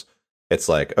 spells, it's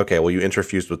like, okay, well, you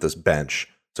interfused with this bench,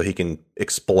 so he can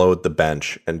explode the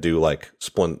bench and do like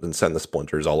splint and send the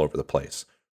splinters all over the place.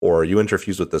 Or you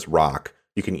interfuse with this rock,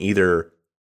 you can either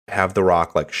have the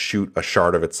rock like shoot a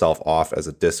shard of itself off as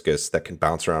a discus that can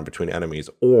bounce around between enemies,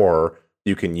 or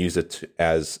you can use it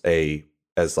as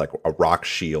like a rock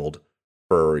shield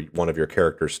for one of your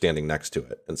characters standing next to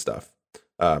it and stuff.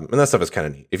 And that stuff is kind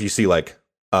of neat. If you see like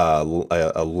a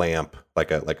lamp,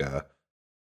 like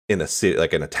in a city,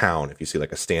 like in a town, if you see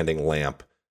like a standing lamp,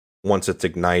 once it's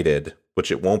ignited, which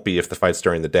it won't be if the fight's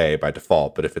during the day by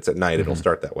default, but if it's at night, it'll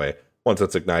start that way. Once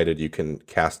it's ignited, you can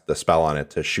cast the spell on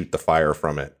it to shoot the fire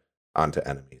from it onto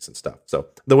enemies and stuff. So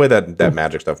the way that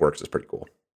magic stuff works is pretty cool.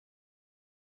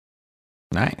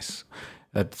 Nice.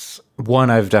 That's one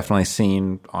I've definitely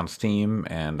seen on Steam,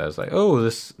 and I was like, oh,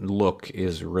 this look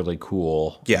is really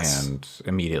cool. Yes. And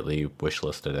immediately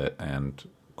wishlisted it, and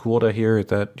cool to hear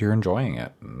that you're enjoying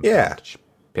it. And yeah.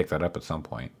 Pick that up at some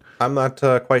point. I'm not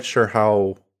quite sure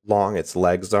how long its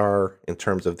legs are in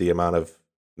terms of the amount of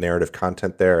narrative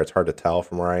content there. It's hard to tell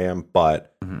from where I am,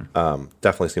 but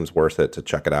definitely seems worth it to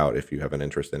check it out if you have an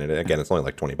interest in it. Again, it's only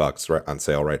like $20 right on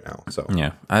sale right now. So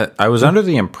yeah, I was under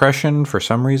the impression for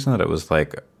some reason that it was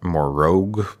like more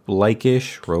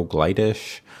roguelite-ish,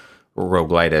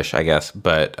 I guess.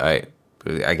 But I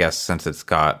guess since it's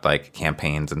got like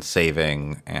campaigns and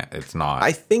saving, it's not.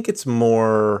 I think it's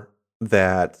more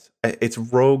that it's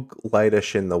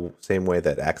roguelite-ish in the same way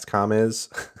that XCOM is.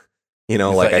 You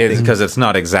know, like I think because it's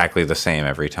not exactly the same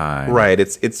every time, right?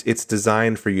 It's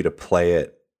designed for you to play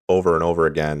it over and over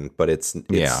again, but it's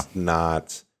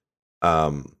not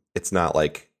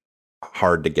like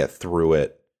hard to get through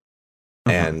it,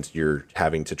 and you're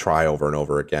having to try over and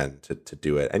over again to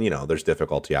do it. And you know, there's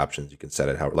difficulty options. You can set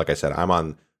it how, like I said,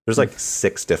 there's like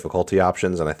 6 difficulty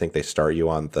options, and I think they start you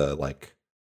on the like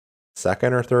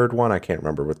second or third one. I can't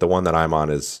remember, but the one that I'm on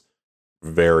is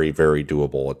very, very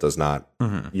doable. It does not,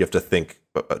 you have to think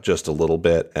just a little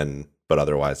bit, but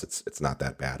otherwise it's not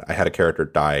that bad. I had a character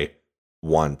die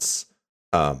once,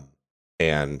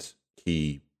 and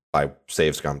I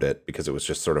save scummed it because it was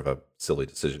just sort of a silly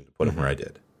decision to put him where I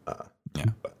did.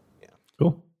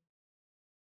 Cool.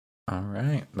 All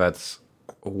right. That's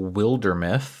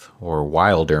Wildermyth or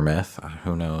Wildermyth.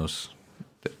 Who knows?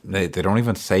 They don't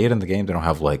even say it in the game. They don't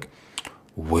have like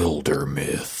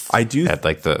Wildermyth. I do. At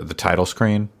like the title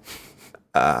screen.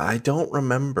 I don't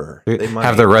remember. They might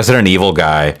Have the Resident Evil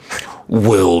guy.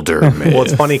 Wildermyth. Well,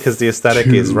 it's funny because the aesthetic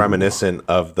is reminiscent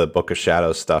of the Book of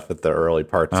Shadows stuff at the early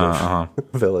parts of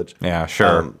Village. Yeah,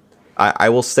 sure. I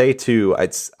will say too,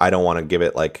 I don't want to give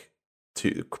it like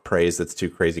too praise that's too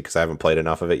crazy because I haven't played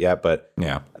enough of it yet. But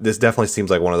Yeah. this definitely seems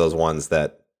like one of those ones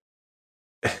that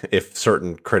if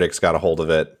certain critics got a hold of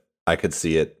it, I could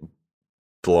see it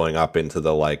blowing up into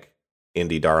the like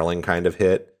indie darling kind of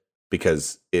hit.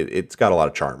 Because it's got a lot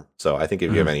of charm, so I think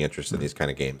if you have any interest in these kind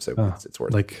of games, it's worth it's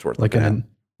worth like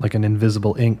looking an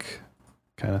Invisible Ink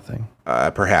kind of thing.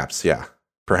 Perhaps, yeah,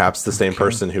 perhaps the same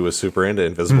person who was super into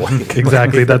Invisible Ink.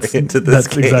 Exactly, that's into this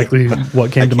that's game. exactly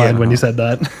what came to mind when you said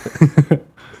that.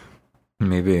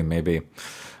 Maybe.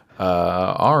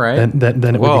 All right.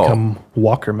 Then it would become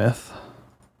Walker Myth.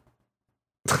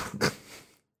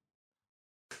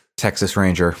 Texas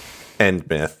Ranger. End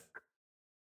myth.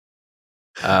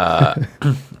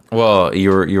 Well,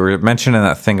 you were mentioning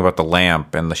that thing about the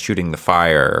lamp and the shooting the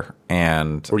fire,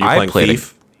 and Were you playing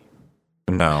Thief?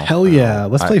 No. Hell yeah,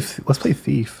 let's play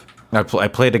Thief. I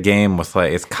played a game with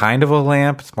like it's kind of a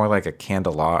lamp. It's more like a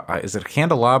candelabra. Is it a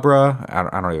candelabra?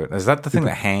 I don't even. Is that the thing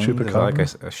that hangs? Is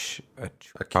it like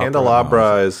a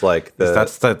candelabra is like the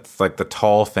that's like the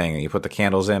tall thing that you put the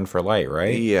candles in for light,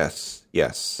 right? Yes.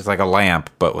 It's like a lamp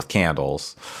but with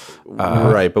candles,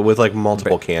 right? But with like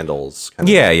multiple candles.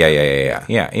 Yeah.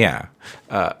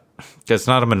 It's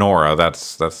not a menorah.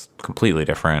 That's completely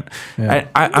different. Yeah.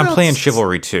 I'm playing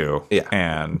Chivalry 2. Yeah.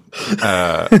 And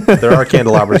there are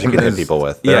candelabras you can hit people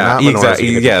with. There are not menorahs exactly.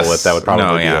 you can hit people with. That would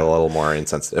probably be a little more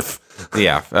insensitive.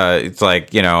 Yeah. It's like,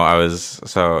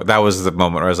 that was the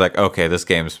moment where I was like, okay, this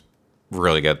game's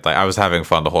really good. Like I was having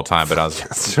fun the whole time, but I was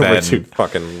Chivalry 2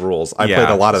 fucking rules. I played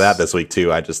a lot of that this week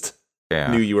too. I just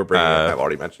knew you were bringing it up. I've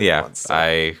already mentioned it once. So.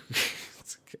 I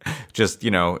just,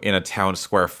 in a town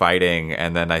square fighting,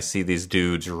 and then I see these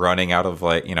dudes running out of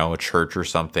like, a church or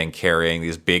something carrying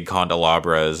these big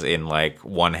candelabras in like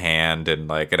one hand and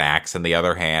like an axe in the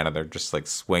other hand, and they're just like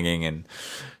swinging and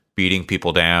beating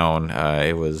people down.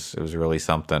 It was really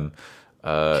something.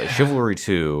 Chivalry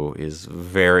 2 is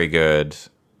very good.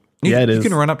 It is. You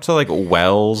can run up to like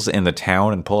wells in the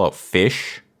town and pull out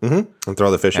fish. Mm-hmm. And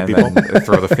throw the fish at people.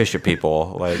 Throw the fish at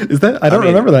people. Like, is that? I don't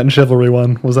remember that in Chivalry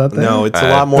 1. Was that there? No, it's a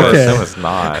lot more. Okay. No, it's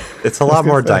not. It's a lot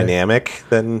more dynamic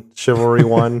than Chivalry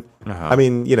 1. I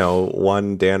mean,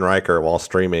 one Dan Riker while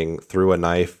streaming threw a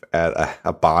knife at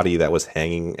a body that was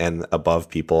hanging and above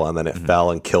people, and then it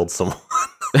fell and killed someone.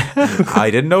 I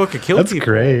didn't know it could kill That's people.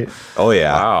 great. Oh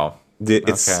yeah. Wow.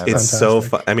 It's so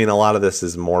fun. I mean, a lot of this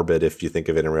is morbid if you think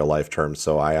of it in real life terms,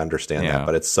 so I understand that.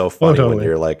 But it's so funny when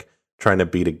you're like trying to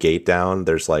beat a gate down.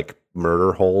 There's like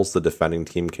murder holes the defending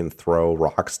team can throw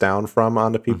rocks down from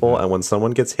onto people, and when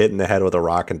someone gets hit in the head with a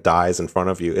rock and dies in front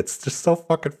of you, it's just so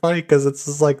fucking funny because it's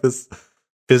just like this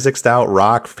physicsed out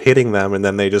rock hitting them, and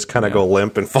then they just kind of go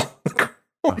limp and fall.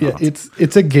 Yeah,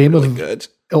 it's a game really of good.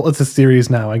 Well, it's a series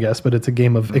now, I guess, but it's a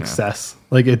game of excess.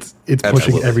 Like it's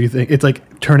pushing everything. It's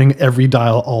like turning every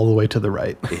dial all the way to the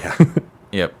right. Yeah.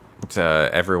 Yep. It's,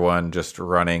 everyone just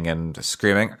running and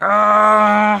screaming.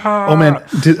 Ah! Oh man.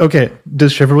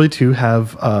 Does Chivalry 2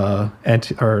 have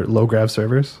low grav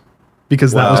servers?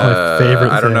 Because that was my favorite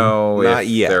thing. I don't know Not if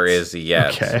yet. there is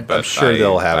yet. Okay. But I'm sure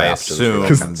they'll have I options assume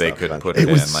for they that could stuff put It it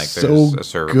in. was Like so there's a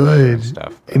server good and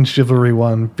stuff. in Chivalry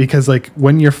 1 because like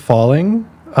when you're falling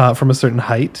from a certain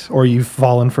height or you've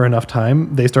fallen for enough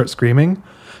time, they start screaming.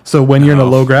 So when you're in a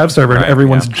low grav server and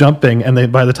everyone's jumping,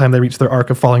 and by the time they reach their arc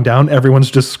of falling down,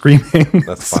 everyone's just screaming.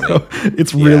 That's funny.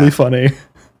 It's really funny.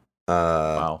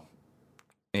 Wow.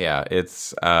 Yeah,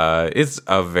 it's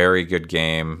a very good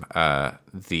game. I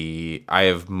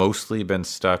have mostly been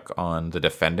stuck on the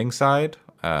defending side,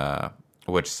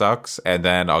 which sucks, and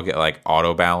then I'll get like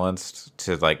auto balanced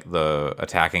to like the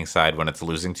attacking side when it's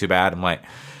losing too bad. I'm like,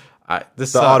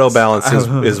 this sucks. Auto balance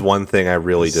is one thing I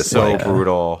really dislike. So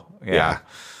brutal. Yeah.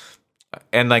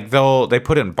 And like they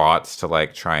put in bots to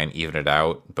like try and even it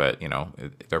out, but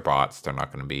they're bots. They're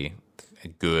not going to be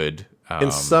good.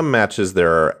 In some matches,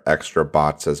 there are extra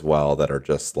bots as well that are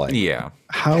just like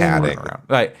padding.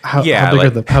 Like How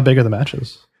big are the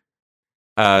matches?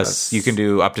 You can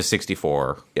do up to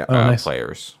 64 nice.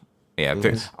 players. Yeah,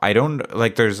 I don't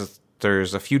like.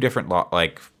 There's a few different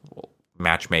like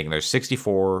matchmaking. There's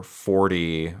 64,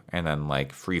 40, and then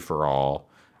like free for all.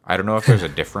 I don't know if there's a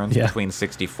difference between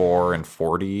 64 and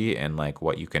 40 and like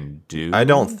what you can do. I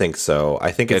don't think so.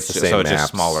 I think it's the same. So it's maps.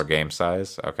 just smaller game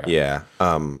size. Okay. Yeah.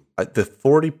 The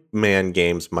 40-man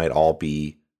games might all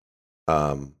be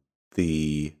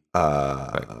the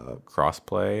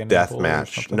crossplay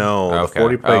deathmatch. No, the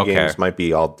 40 player games might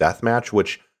be all deathmatch,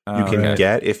 which you can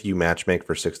get if you matchmake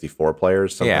for 64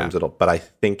 players. Sometimes but I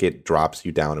think it drops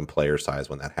you down in player size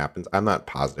when that happens. I'm not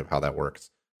positive how that works.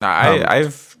 I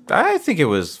think it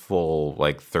was full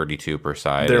like 32 per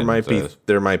side. There might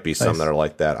be some that are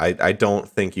like that. I don't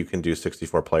think you can do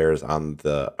 64 players on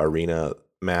the arena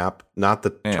map, not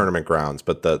the tournament grounds,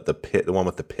 but the pit, the one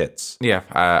with the pits. Yeah,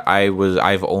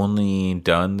 I've only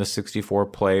done the 64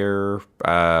 player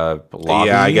lobby.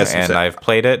 Yeah, I guess, and I've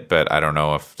played it, but I don't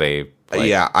know if they.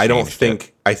 I don't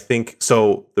think. I think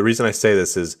so. The reason I say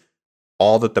this is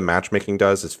all that the matchmaking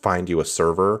does is find you a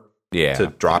server.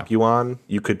 To drop you on.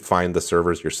 You could find the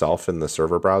servers yourself in the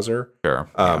server browser. Sure.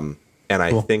 And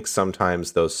I think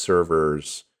sometimes those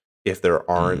servers, if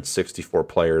there aren't 64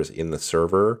 players in the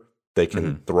server, they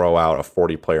can throw out a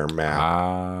 40 player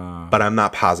map. But I'm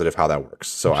not positive how that works.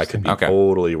 So I could be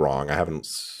totally wrong. I haven't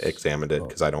examined it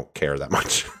because I don't care that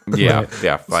much. Yeah.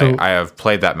 So, I have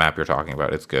played that map you're talking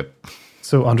about. It's good.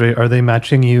 So, Andre, are they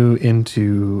matching you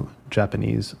into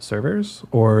Japanese servers,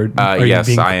 or are yes,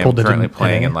 you being I am pulled currently into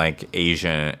playing NA? in like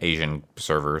Asian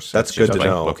servers. That's It's good just, to like,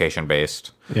 know. Location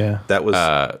based. Yeah, That was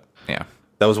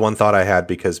That was one thought I had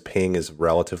because ping is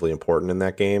relatively important in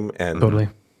that game. And totally.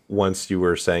 once you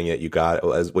were saying it,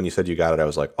 when you said you got it, I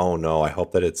was like, oh no, I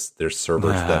hope that there's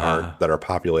servers that are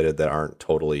populated that aren't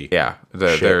totally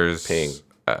there's ping.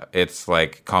 It's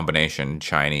like combination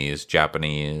Chinese,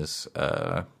 Japanese,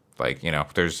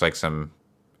 there's like some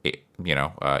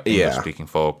English speaking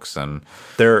folks, and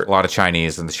There a lot of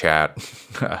Chinese in the chat.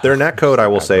 Their netcode, I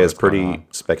will say, is what's going pretty on.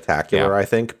 spectacular. Yeah. I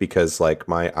think because like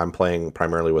I'm playing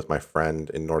primarily with my friend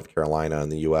in North Carolina in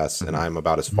the U.S. and I'm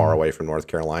about as far away from North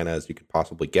Carolina as you could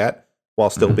possibly get, while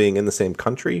still being in the same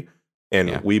country.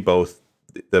 And we both,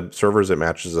 the servers it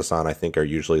matches us on, I think, are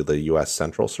usually the U.S.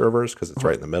 Central servers because it's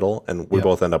right in the middle, and we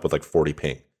both end up with like 40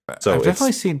 ping. So I've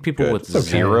definitely seen people good. with It's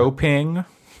okay. 0 ping,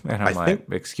 and I'm I like,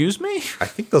 think- excuse me? I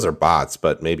think those are bots,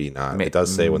 but maybe not. It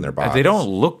does say when they're bots. They don't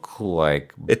look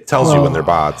like. It tells you when they're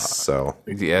bots. So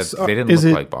Yeah, So, they didn't is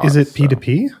look it like bots. is it so.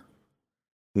 P2P?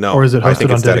 no, Or is it I think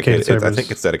hosted it's on dedicated I servers?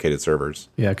 think it's dedicated servers.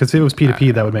 Yeah, because if it was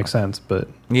P2P, that would make sense. But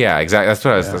Yeah, exactly. That's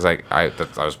what I was like. I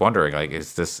was wondering, like,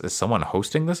 is someone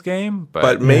hosting this game?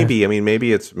 But maybe, I mean,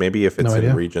 maybe if it's No in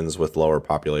idea. regions with lower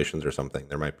populations or something,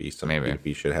 there might be some Maybe.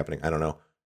 P2P shit happening. I don't know.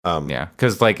 Yeah,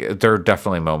 because like there are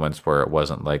definitely moments where it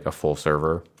wasn't like a full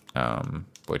server,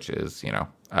 which is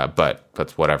but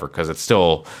that's whatever because it's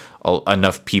still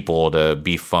enough people to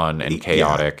be fun and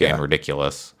chaotic and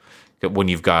ridiculous. When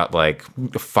you've got like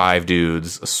 5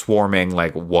 dudes swarming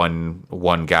like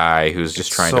one guy who's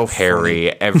just trying so to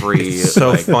parry every. It's so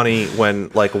like, funny when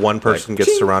like one person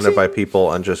gets surrounded by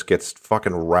people and just gets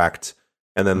fucking wrecked,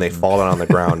 and then they fall down on the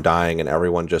ground dying, and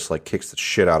everyone just like kicks the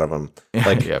shit out of them.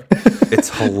 Like it's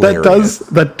hilarious.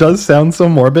 that does sound so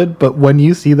morbid. But when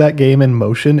you see that game in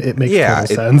motion, it makes total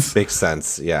sense. Makes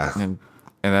sense. Yeah. And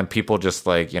then people just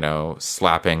like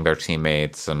slapping their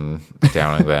teammates and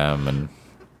downing them, and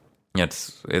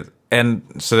and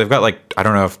so they've got like I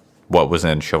don't know what was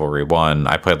in Chivalry 1.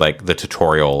 I played like the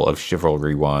tutorial of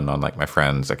Chivalry 1 on like my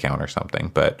friend's account or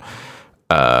something, but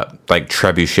like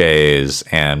trebuchets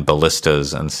and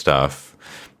ballistas and stuff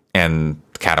and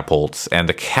catapults, and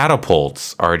the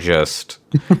catapults are just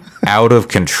out of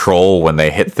control when they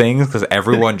hit things because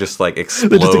everyone just like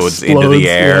explodes into the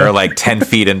air like 10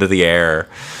 feet into the air.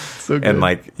 So good. And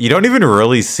like you don't even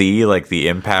really see like the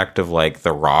impact of like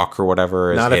the rock or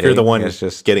whatever. Not if you're the one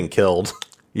just getting killed.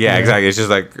 Yeah, exactly. It's just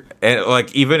like, and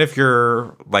like even if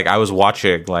you're like, I was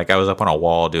watching, like I was up on a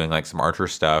wall doing like some archer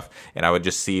stuff, and I would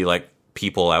just see like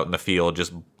people out in the field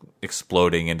just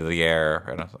exploding into the air,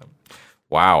 and I was like,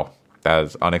 wow, that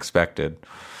is unexpected.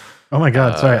 Oh my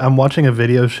god! Sorry, I'm watching a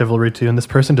video of Chivalry 2, and this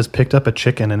person just picked up a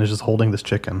chicken and is just holding this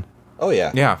chicken. Oh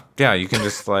yeah. Yeah. You can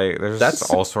just like there's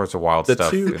just all sorts of wild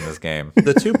stuff in this game.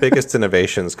 The two biggest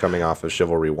innovations coming off of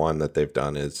Chivalry 1 that they've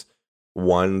done is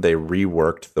one, they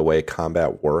reworked the way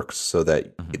combat works so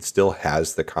that it still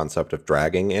has the concept of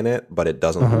dragging in it, but it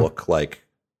doesn't look like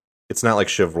it's not like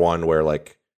Chiv 1 where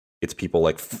like it's people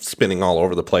like spinning all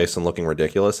over the place and looking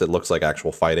ridiculous. It looks like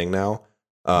actual fighting now,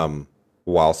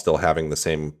 while still having the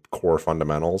same core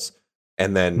fundamentals.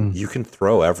 And then you can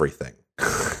throw everything.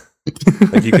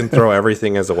 Like you can throw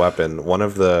everything as a weapon. One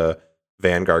of the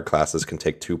Vanguard classes can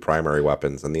take 2 primary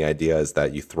weapons, and the idea is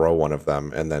that you throw one of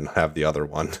them and then have the other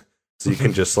one. So you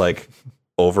can just like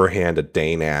overhand a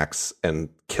Dane axe and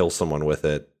kill someone with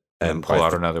it, And pull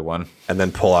out another one. and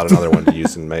then pull out another one to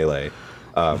use in melee.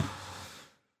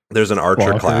 There's an archer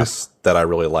Walkers. class that I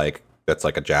really like that's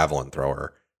like a javelin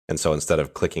thrower, And so instead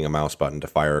of clicking a mouse button to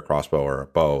fire a crossbow or a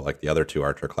bow like the other two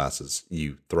archer classes,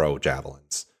 you throw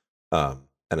javelins. And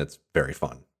it's very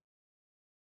fun.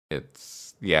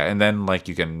 And then like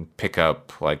you can pick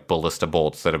up like ballista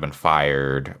bolts that have been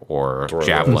fired or Throw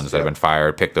javelins those, that have been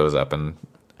fired, pick those up and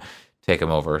take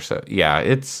them over. So yeah,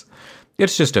 it's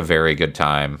just a very good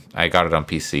time. I got it on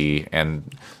PC,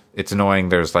 and it's annoying.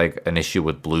 There's like an issue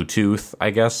with Bluetooth, I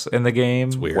guess, in the game.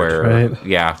 It's weird. Where Right.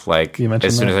 yeah, like You mentioned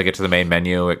as soon that. as I get to the main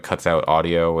menu, it cuts out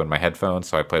audio in my headphones,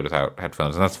 so I played without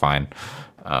headphones, and that's fine.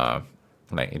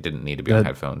 It didn't need to be on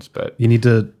headphones, but You need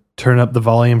to turn up the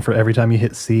volume for every time you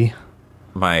hit C.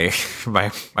 my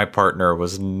partner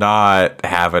was not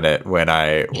having it when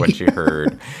she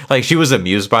heard, like, she was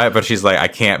amused by it, but she's like, I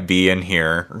can't be in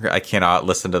here, I cannot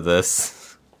listen to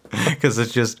this, because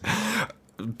it's just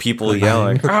people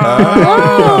yelling.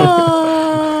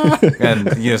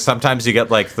 And sometimes you get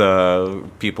like the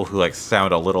people who like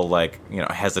sound a little like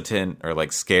hesitant or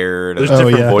like scared. There's Oh,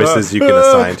 different yeah. voices you can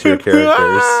assign to your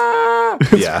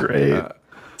characters. Yeah, Great.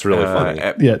 it's really funny.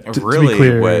 Yeah, to really, be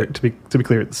clear, what- to be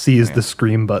clear, C is the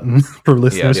scream button for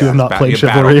listeners who yeah. have not played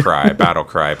battle Chivalry.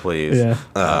 cry, please. Yeah.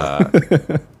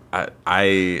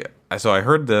 So I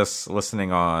heard this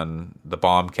listening on the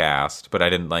Bombcast, but I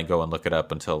didn't like go and look it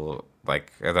up until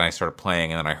like, and then I started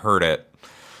playing, and then I heard it.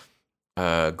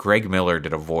 Greg Miller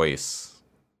did a voice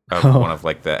of one of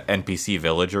like the NPC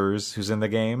villagers who's in the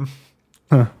game,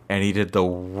 and he did the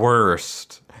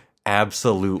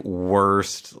absolute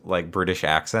worst like British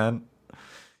accent.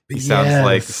 He sounds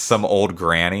like Yes. some old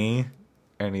granny,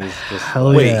 and he's just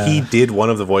Hell Wait, yeah. he did one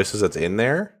of the voices that's in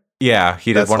there? yeah,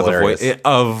 he did That's one hilarious.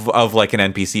 of the voice of like an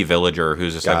NPC villager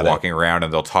who's just Got like it. walking around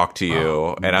and they'll talk to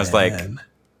you, and I was like,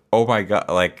 oh my god,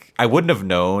 like I wouldn't have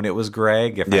known it was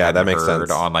Greg if I Yeah, hadn't that makes heard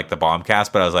sense. on like the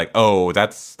Bombcast, but I was like, oh,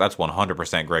 that's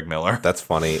 100% Greg Miller. That's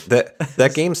funny.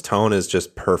 That game's tone is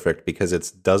just perfect because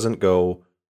it's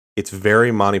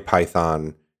very Monty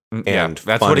Python and yeah,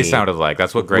 that's what he funny, sounded like.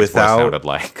 That's what Greg's voice without- sounded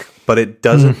like. but it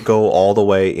doesn't go all the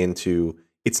way into,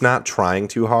 it's not trying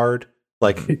too hard.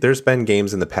 Like there's been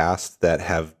games in the past that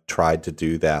have tried to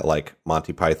do that like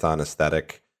Monty Python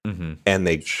aesthetic, Mm-hmm. and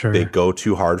they Sure. go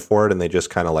too hard for it, and they just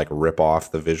kind of like rip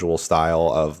off the visual style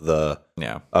of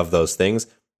those things.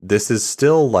 This is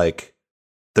still like,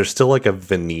 there's still like a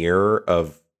veneer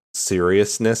of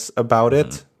seriousness about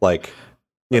it. Like,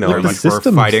 We're, the like, we're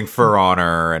systems- fighting for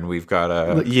honor, and we've got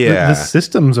a Like, yeah. the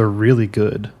systems are really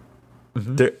good.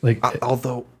 there, Like,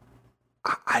 although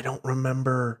I don't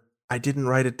remember, I didn't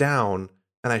write it down,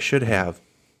 and I should have.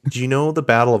 Do you know the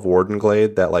Battle of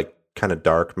Wardenglade, that like kind of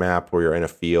dark map where you're in a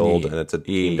field and it's a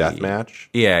team deathmatch?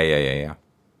 yeah.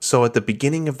 So at the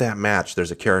beginning of that match,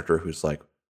 there's a character who's like,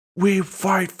 "We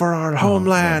fight for our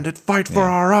homeland and fight for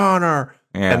our honor."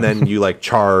 Yeah. And then you like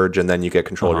charge, and then you get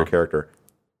control of your character.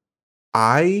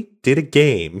 I did a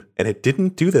game, and it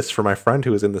didn't do this for my friend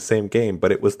who was in the same game,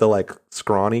 but it was the like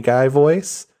scrawny guy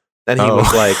voice, and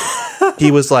he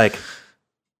was like,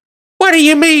 "What do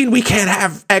you mean we can't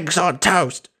have eggs on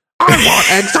toast? I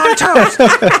want eggs on toast.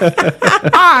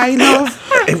 I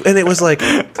love," and it was like,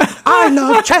 "I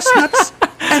love chestnuts,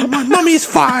 and my mummy's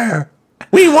fire.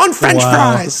 We want French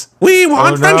Wow. fries. We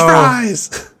want French no.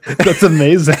 fries." that's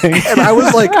amazing. And I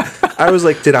was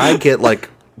like, did I get like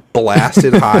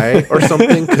blasted high or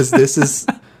something? Because this is,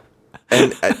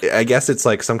 and I guess it's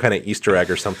like some kind of Easter egg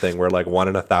or something where like 1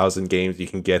 in 1,000 games you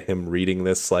can get him reading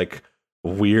this like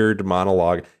weird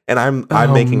monologue. And I'm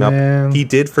making man. up. He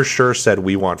did for sure said,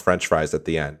 "We want French fries" at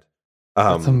the end.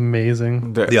 That's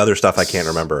amazing. The other stuff I can't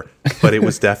remember, but it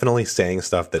was definitely saying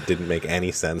stuff that didn't make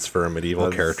any sense for a medieval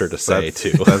character to say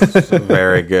too. That's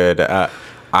very good.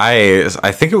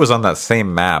 I think it was on that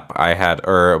same map I had,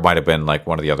 or it might have been like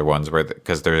one of the other ones where,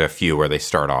 because there's a few where they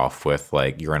start off with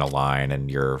like you're in a line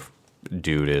and your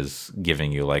dude is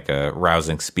giving you like a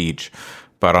rousing speech,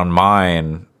 but on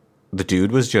mine the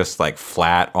dude was just like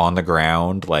flat on the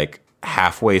ground, like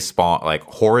halfway spawn, like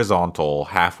horizontal,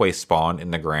 halfway spawn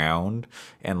in the ground,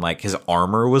 and like his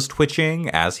armor was twitching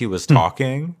as he was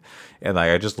talking, and like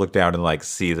I just looked down and like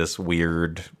see this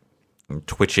weird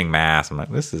twitching mass. I'm like,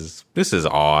 this is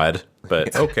odd,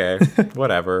 but okay,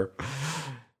 whatever.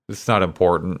 It's not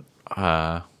important.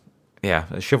 Yeah,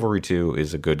 Chivalry 2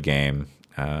 is a good game.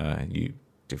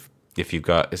 If you've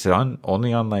got, is it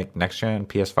only on like next gen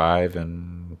PS5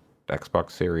 and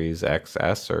Xbox Series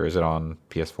XS, or is it on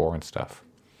PS4 and stuff?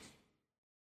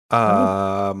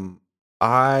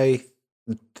 I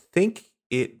think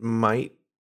it might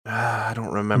I don't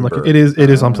I'm remember. looking, it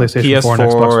is on PlayStation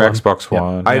 4 and Xbox One.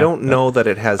 One. I Yeah. don't know that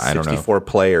it has I don't know. 64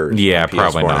 players. Yeah, on PS4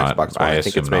 probably and not. Xbox One. I I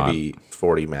think it's assume not. maybe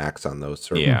 40 max on those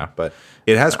servers. Yeah. But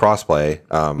it has crossplay.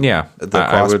 Yeah, the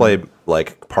I would- crossplay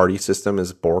like party system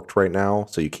is borked right now,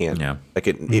 so you can't. Yeah. Like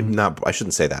it not. I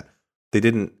shouldn't say that. They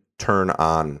didn't turn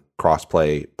on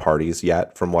crossplay parties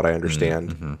yet, from what I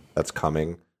understand. Mm-hmm. That's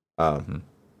coming.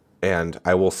 And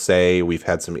I will say we've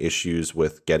had some issues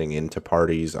with getting into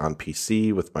parties on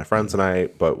PC with my friends and I,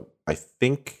 but I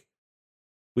think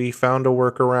we found a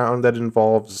workaround that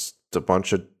involves a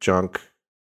bunch of junk.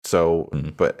 So,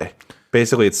 but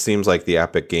basically, it seems like the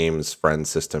Epic Games friend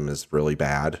system is really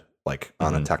bad, like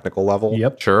on a technical level.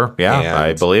 Yep. Sure. Yeah, And,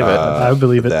 I believe it. I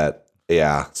believe it. That,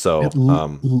 yeah. So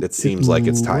it seems like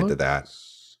it's tied to that.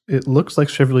 It looks like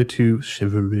Chivalry 2 on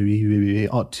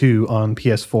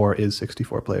PS4 is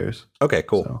 64 players. Okay,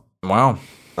 cool. So, Wow.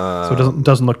 so it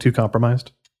doesn't look too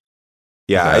compromised.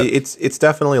 Yeah, That- it's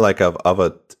definitely like of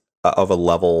a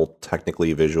level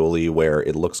technically visually where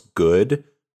it looks good,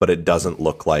 but it doesn't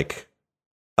look like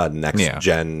a next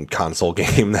gen console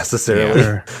game necessarily.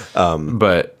 Sure.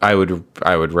 But I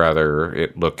would rather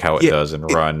it look how it does and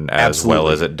run as well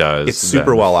absolutely. as it does. It's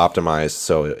super well optimized,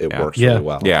 so it works Yeah. really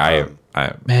well. Yeah,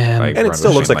 Man. like And it run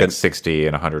still looks between, like a- 60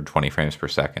 and 120 frames per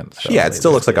second. So. yeah, it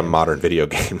still looks like a modern video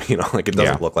game. You know, like it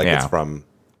doesn't Yeah, look like yeah. it's from.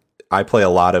 I play a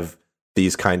lot of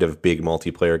these kind of big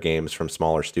multiplayer games from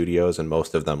smaller studios, and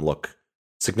most of them look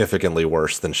significantly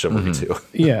worse than Chivalry 2.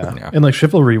 Yeah. Yeah. And like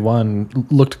Chivalry 1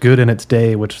 looked good in its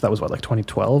day, which that was what, like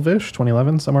 2012-ish,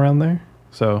 2011, somewhere around there.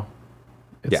 So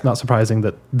it's not surprising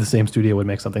that the same studio would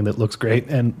make something that looks great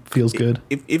and feels good.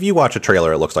 If you watch a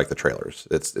trailer, it looks like the trailers.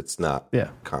 It's not. Yeah.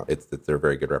 They're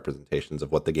very good representations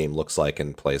of what the game looks like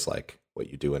and plays like, what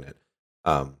you do in it.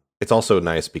 It's also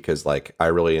nice because like I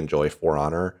really enjoy For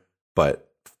Honor, but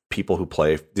people who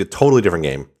play the totally different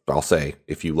game, I'll say,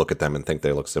 if you look at them and think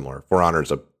they look similar. For Honor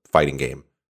is a fighting game.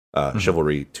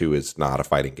 Chivalry 2 is not a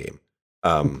fighting game.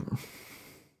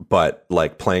 But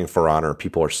like playing For Honor,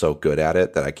 people are so good at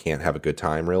it that I can't have a good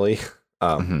time really,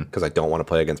 because I don't want to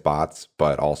play against bots,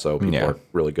 but also people are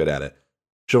really good at it.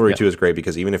 Chivalry 2 is great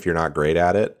because even if you're not great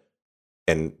at it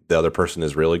and the other person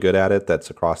is really good at it that's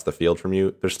across the field from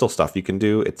you, there's still stuff you can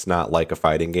do. It's not like a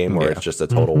fighting game where it's just a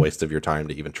total waste of your time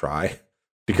to even try,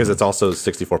 because it's also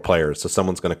 64 players, so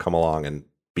someone's going to come along and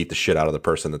beat the shit out of the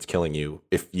person that's killing you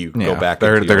if you go back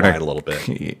into your line a little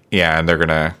bit. Yeah, and they're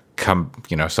gonna come.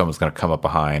 Someone's gonna come up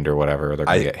behind or whatever. They're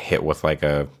gonna get hit with like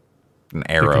an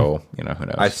arrow. Who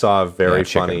knows? I saw a very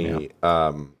chicken,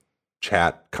 funny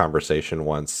chat conversation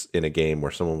once in a game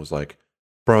where someone was like,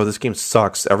 "Bro, this game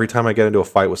sucks. Every time I get into a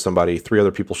fight with somebody, 3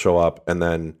 other people show up, and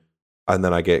then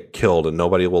I get killed, and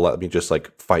nobody will let me just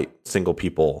like fight single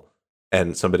people."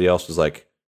 And somebody else was like,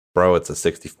 "Bro, it's a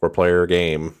 64 player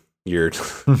game.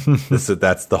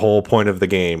 That's the whole point of the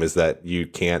game, is that you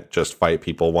can't just fight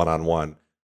people one on one."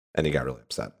 And he got really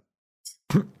upset.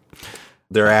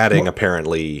 They're adding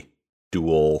apparently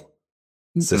dual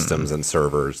systems and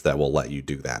servers that will let you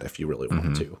do that if you really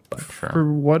want to. But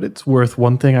For what it's worth,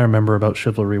 one thing I remember about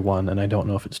Chivalry 1, and I don't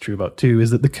know if it's true about 2,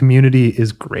 is that the community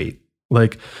is great.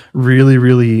 Like really,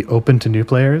 really open to new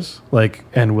players, like,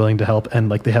 and willing to help, and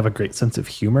like they have a great sense of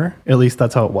humor. At least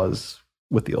that's how it was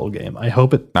with the old game. I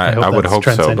hope it. I would that's hope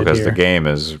so, transcended because here. the game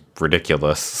is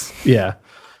ridiculous. Yeah.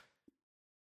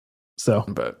 So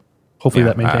But hopefully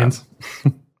yeah, that maintains.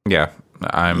 yeah,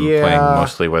 I'm playing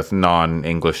mostly with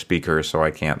non-English speakers, so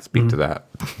I can't speak to that.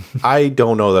 I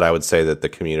don't know that I would say that the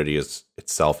community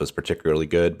itself is particularly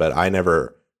good, but I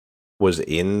never was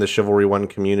in the Chivalry 1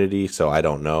 community, so I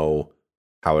don't know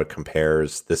how it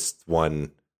compares. This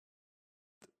one,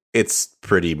 it's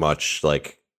pretty much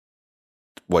like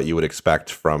what you would expect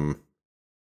from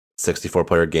 64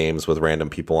 player games with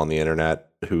random people on the internet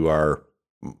who are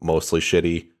mostly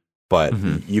shitty, but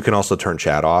you can also turn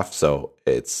chat off, so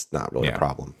it's not really a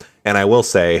problem. And I will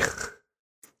say,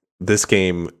 this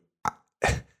game,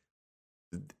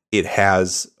 it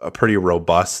has a pretty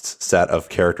robust set of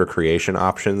character creation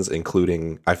options,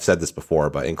 including, I've said this before,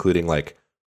 but including like,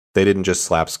 they didn't just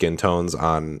slap skin tones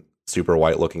on super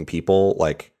white looking people.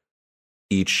 Like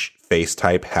each face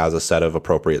type has a set of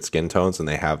appropriate skin tones, and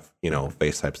they have,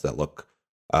 face types that look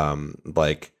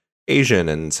like Asian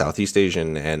and Southeast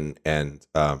Asian and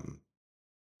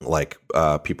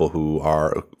people who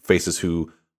are faces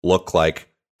who look like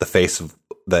the faces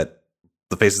that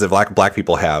black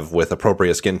people have, with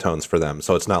appropriate skin tones for them.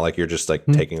 So it's not like you're just like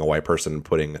taking a white person and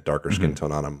putting a darker skin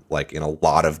tone on them, like in a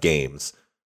lot of games.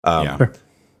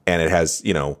 And it has,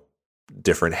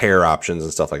 different hair options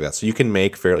and stuff like that. So you can you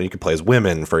can play as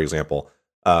women, for example.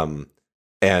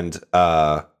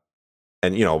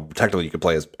 and technically you could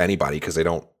play as anybody because they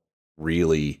don't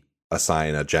really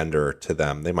assign a gender to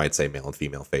them. They might say male and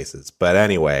female faces, but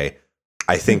anyway,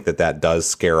 I think that does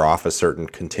scare off a certain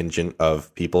contingent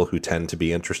of people who tend to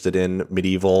be interested in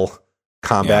medieval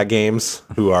combat games,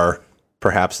 who are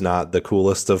perhaps not the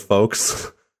coolest of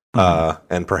folks.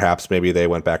 And perhaps maybe they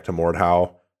went back to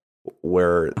Mordhau,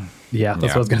 where that's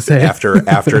what I was gonna say.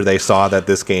 after they saw that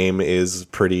this game is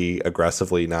pretty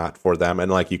aggressively not for them,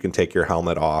 and like you can take your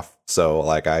helmet off. So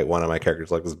like one of my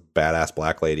characters, like this badass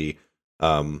black lady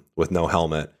with no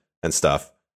helmet and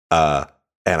stuff, and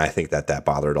I think that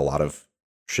bothered a lot of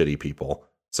shitty people.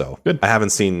 So Good. I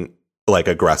haven't seen like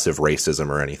aggressive racism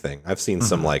or anything. I've seen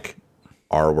some like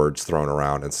R words thrown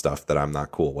around and stuff that I'm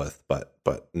not cool with, but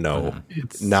no,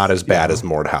 it's not as bad as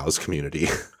Mordhau's community.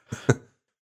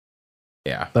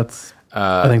 Yeah, that's.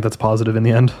 I think that's positive in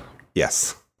the end.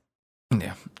 Yes.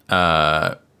 Yeah.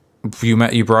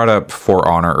 You brought up For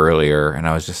Honor earlier, and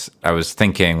I was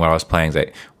thinking while I was playing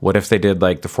that what if they did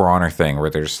like the For Honor thing where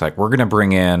they're just like we're gonna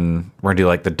do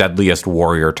like the deadliest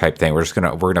warrior type thing. We're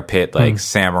gonna pit like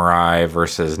samurai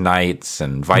versus knights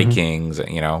and Vikings.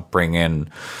 Bring in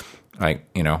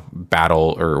like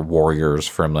battle or warriors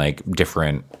from like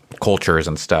different cultures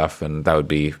and stuff, and that would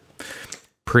be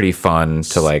pretty fun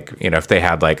to like if they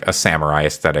had like a samurai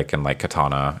aesthetic and like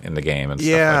katana in the game and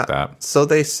stuff like that. So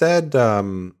they said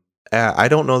I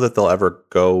don't know that they'll ever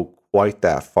go quite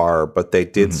that far, but they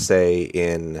did say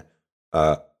in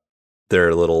the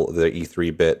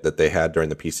E3 bit that they had during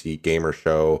the PC Gamer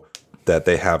Show that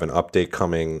they have an update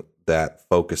coming that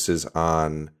focuses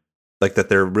on like that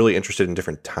they're really interested in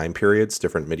different time periods,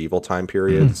 different medieval time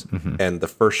periods. And the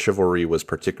first Chivalry was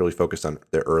particularly focused on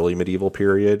the early medieval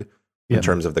period in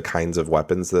terms of the kinds of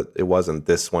weapons that it was. And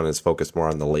this one is focused more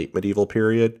on the late medieval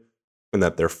period, and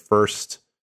that their first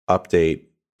update,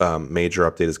 major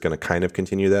update, is going to kind of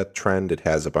continue that trend. It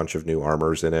has a bunch of new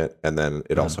armors in it. And then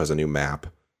it also has a new map,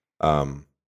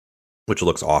 which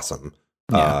looks awesome.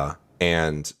 But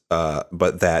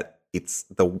that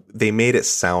they made it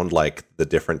sound like the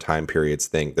different time periods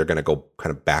thing. They're going to go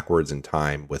kind of backwards in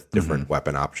time with different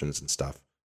weapon options and stuff.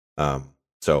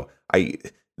 So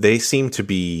they seem to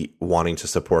be wanting to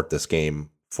support this game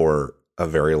for a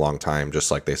very long time,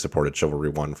 just like they supported Chivalry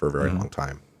 1 for a very long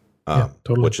time,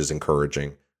 totally. Which is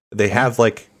encouraging. They have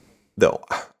like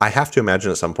I have to imagine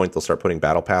at some point they'll start putting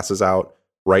battle passes out.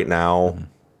 Right now,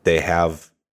 they have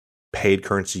paid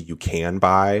currency you can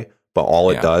buy, but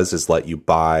all it does is let you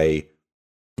buy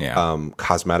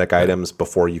cosmetic items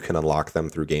before you can unlock them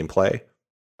through gameplay.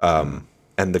 And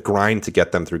the grind to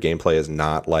get them through gameplay is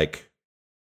not like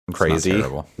crazy.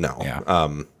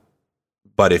 No.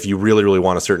 But if you really, really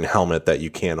want a certain helmet that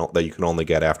you can only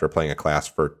get after playing a class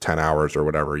for 10 hours or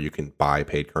whatever, you can buy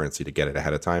paid currency to get it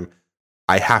ahead of time.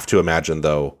 I have to imagine,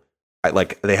 though,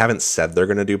 they haven't said they're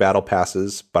going to do battle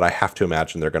passes, but I have to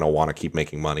imagine they're going to want to keep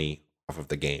making money off of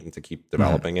the game to keep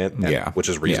developing it, which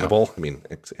is reasonable. I mean,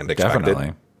 and expected.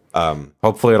 Definitely.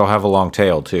 Hopefully it'll have a long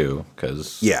tail, too,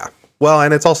 because... Yeah. Well,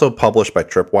 and it's also published by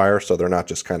Tripwire, so they're not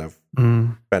just kind of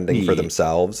spending for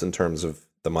themselves in terms of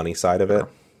the money side of it.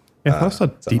 Yeah, I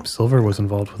thought Deep Silver was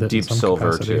involved with it. Deep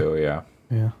Silver too, Yeah.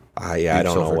 I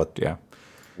don't know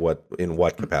what in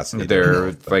what capacity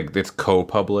they're like it's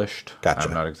co-published. Gotcha.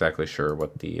 I'm not exactly sure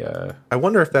what the. I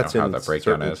wonder if that's how in that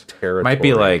breakdown is. Territories. Might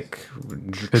be like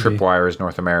Tripwire's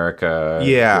North America.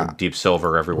 Yeah. Deep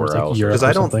Silver everywhere like else. Europe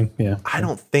or something. I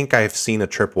don't think I've seen a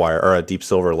Tripwire or a Deep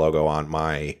Silver logo on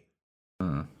my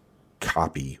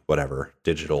copy, whatever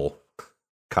digital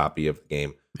copy of the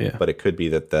game. Yeah. But it could be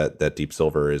that Deep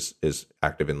Silver is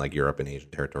active in like Europe and Asian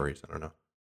territories. I don't know.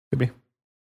 Could be.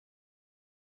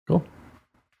 Cool.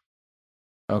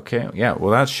 Okay. Yeah.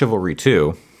 Well, that's Chivalry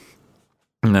 2.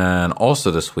 And then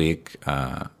also this week,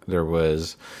 there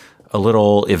was a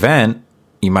little event.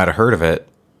 You might have heard of it.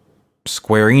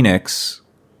 Square Enix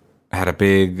had a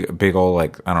big old,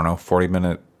 like, I don't know,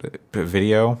 40-minute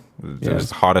video. It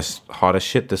was hottest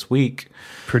shit this week.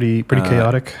 Pretty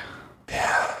chaotic.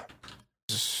 Yeah.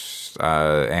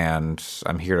 And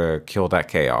I'm here to kill that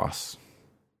chaos.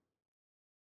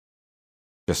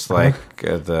 Just like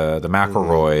the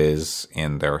McElroys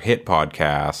in their hit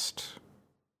podcast,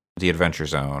 The Adventure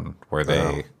Zone, where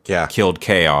they killed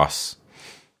chaos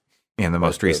in the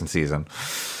most recent season.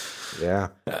 Yeah,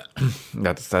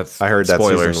 that's. I heard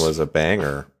spoilers. That season was a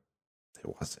banger.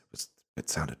 It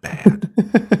sounded bad.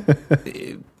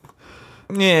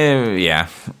 Yeah.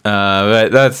 But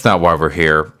that's not why we're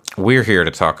here. We're here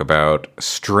to talk about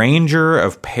Stranger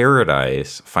of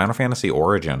Paradise, Final Fantasy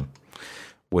Origin,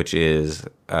 which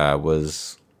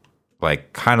was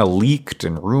like kind of leaked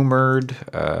and rumored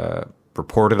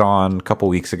reported on a couple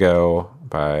weeks ago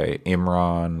by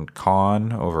Imran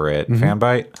Khan over at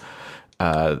Fanbyte.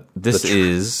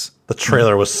 The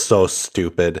trailer was so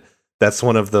stupid. That's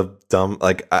one of the dumb,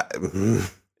 like,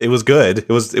 it was good. It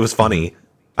was funny.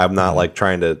 I'm not like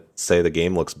trying to say the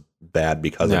game looks bad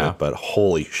because of it, but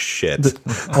holy shit.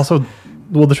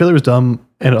 The trailer was dumb,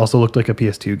 and it also looked like a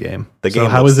PS2 game. The game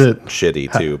how is it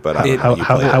shitty too, but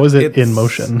how is it in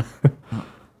motion?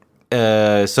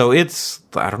 So it's,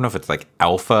 I don't know if it's like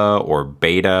alpha or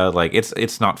beta. Like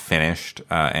it's not finished,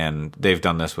 and they've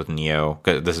done this with Neo.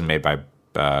 This is made by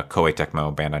Koei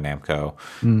Tecmo, Bandai Namco,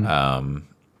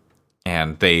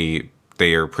 and they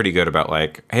are pretty good about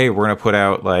like, hey, we're gonna put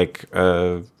out like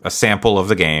a sample of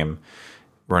the game.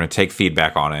 We're gonna take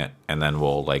feedback on it, and then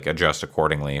we'll like adjust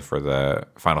accordingly for the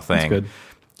final thing. That's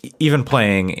good. Even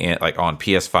playing it like on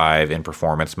PS5 in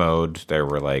performance mode,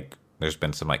 there's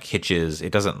been some like hitches.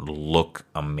 It doesn't look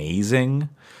amazing,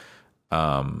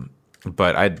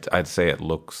 but I'd say it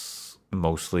looks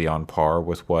mostly on par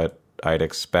with what I'd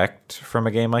expect from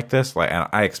a game like this. Like, and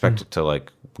I expect it to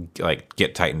like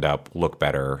get tightened up, look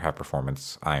better, have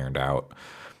performance ironed out.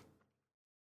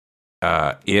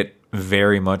 It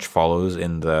very much follows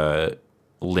in the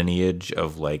lineage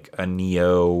of like a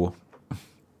Neo,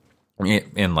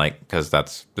 in like, because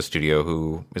that's the studio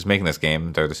who is making this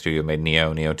game. They're the studio who made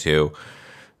Neo 2,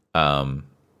 but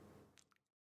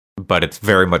it's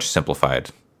very much simplified.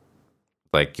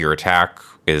 Like your attack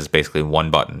is basically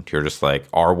one button. You're just like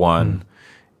R1,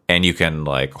 and you can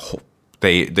like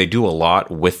they do a lot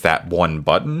with that one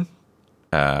button.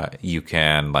 You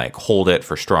can like hold it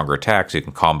for stronger attacks. You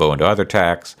can combo into other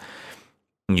attacks.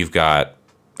 And you've got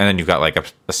like a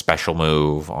special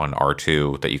move on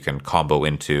R2 that you can combo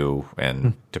into,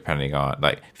 and depending on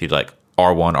like if you'd like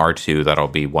R1 R2, that'll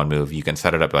be one move. You can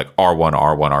set it up like R1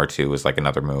 R2 is like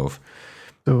another move.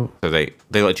 So they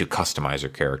let you customize your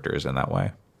characters in that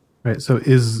way. Right. So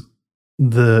is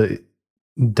the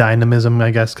dynamism,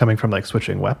 I guess, coming from like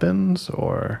switching weapons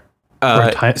or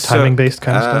timing based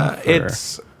kind of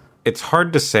stuff? It's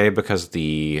hard to say because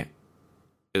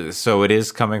so it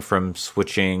is coming from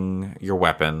switching your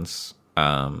weapons,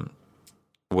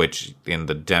 which in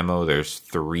the demo there's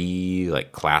 3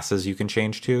 like classes you can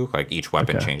change to. Like each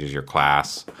weapon changes your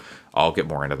class. I'll get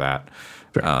more into that.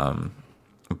 Sure.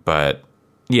 But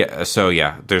yeah, so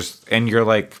yeah, and you're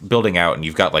like building out, and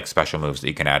you've got like special moves that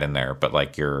you can add in there. But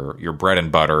like your bread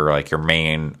and butter, like your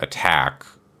main attack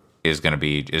is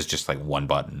just like one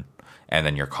button, and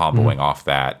then you're comboing off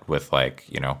that with like,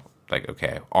 you know, like,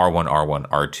 okay, R1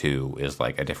 R2 is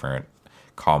like a different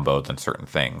combo than certain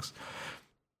things.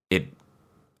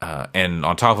 And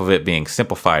on top of it being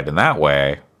simplified in that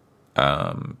way,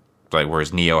 like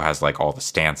whereas Neo has like all the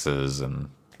stances and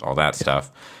all that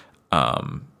stuff,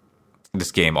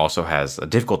 this game also has a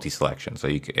difficulty selection. So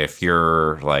if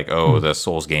you're like, the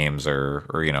Souls games or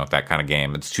you know, that kind of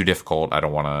game, it's too difficult, I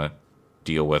don't want to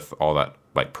deal with all that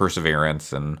like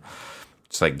perseverance and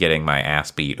just like getting my ass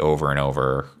beat over and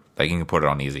over, like you can put it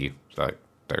on easy. So like,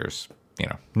 there's, you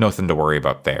know, nothing to worry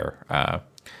about there.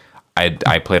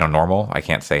 I played on normal. I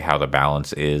can't say how the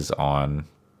balance is on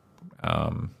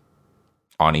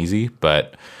easy,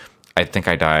 but I think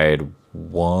I died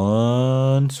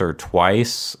once or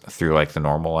twice through like the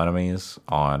normal enemies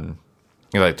on,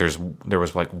 you know, like there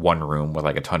was like one room with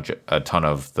like a ton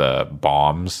of the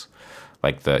bombs,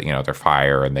 like the, you know, they're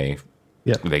fire and they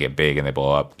get big and they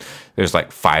blow up. There's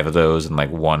like 5 of those in like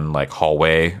one like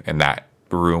hallway, and that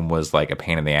room was like a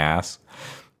pain in the ass.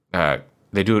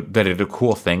 They did a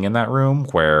cool thing in that room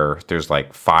where there's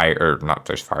like fire, or not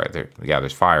there's fire.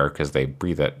 There's fire because they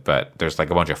breathe it, but there's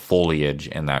like a bunch of foliage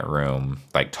in that room,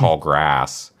 like tall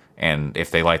grass, and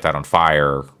if they light that on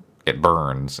fire, it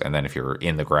burns, and then if you're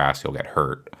in the grass, you'll get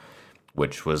hurt,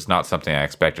 which was not something I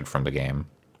expected from the game.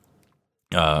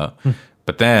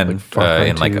 But then like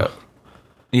in like a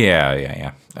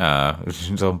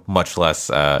it's a much less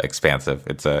expansive.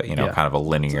 It's a kind of a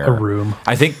linear room.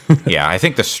 I think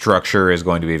the structure is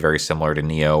going to be very similar to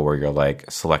Neo, where you're like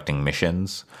selecting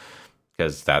missions,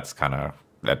 because that's kind of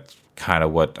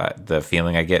what the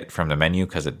feeling I get from the menu,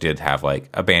 because it did have like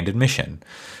abandoned mission,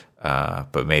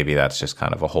 but maybe that's just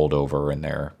kind of a holdover in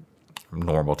their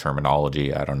normal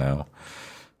terminology. I don't know.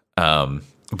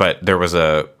 But there was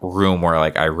a room where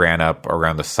like I ran up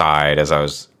around the side as I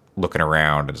was looking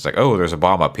around, and it's like, oh, there's a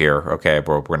bomb up here. Okay,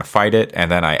 we're gonna fight it.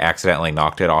 And then I accidentally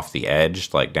knocked it off the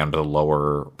edge, like down to the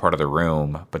lower part of the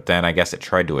room. But then I guess it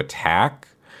tried to attack,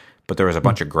 but there was a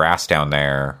bunch of grass down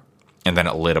there, and then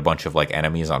it lit a bunch of like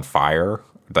enemies on fire,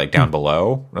 like down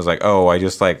below. I was like, oh, I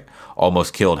just like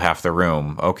almost killed half the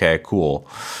room. Okay, cool.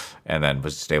 and then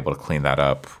was just able to clean that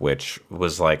up, which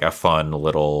was like a fun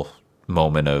little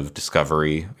moment of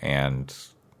discovery and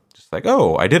just like,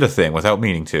 oh, I did a thing without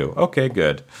meaning to. Okay,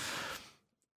 good.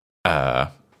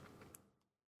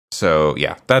 So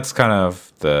yeah, that's kind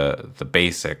of the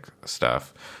basic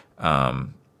stuff.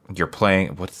 You're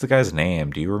playing. What's the guy's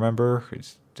name? Do you remember?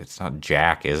 It's not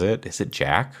Jack, is it? Is it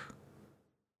Jack?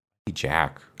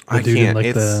 Jack. The dude in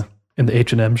like in the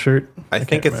H&M shirt. I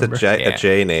think it's a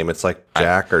J name. It's like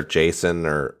Jack or Jason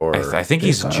or I think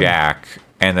he's Jack.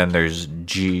 And then there's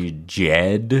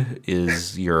Jed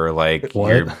is your like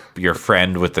your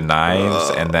friend with the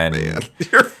knives, and then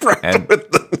your friend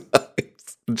with the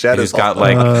knives. Jed has got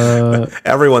like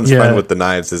everyone's friend with the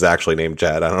knives is actually named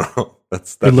Jed. I don't know.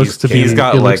 It looks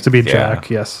to be Jack.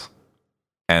 Yes.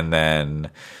 And then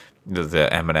the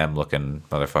Eminem looking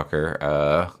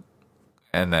motherfucker.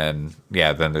 And then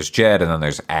then there's Jed, and then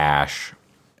there's Ash.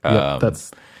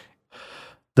 That's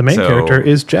the main character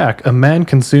is Jack, a man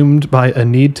consumed by a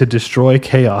need to destroy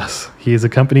chaos. He is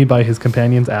accompanied by his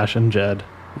companions Ash and Jed.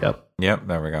 Yep.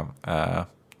 There we go.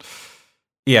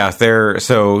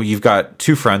 So you've got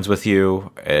two friends with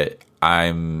you.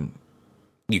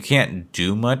 You can't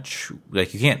do much.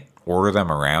 Like, you can't order them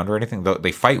around or anything.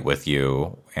 They fight with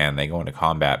you and they go into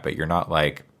combat, but you're not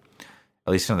like,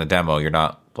 at least in the demo, you're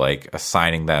not like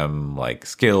assigning them like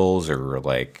skills or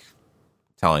like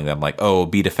telling them like, oh,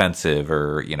 be defensive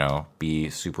or, be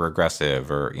super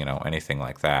aggressive or, anything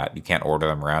like that. You can't order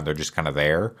them around. They're just kind of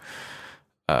there.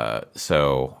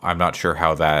 So I'm not sure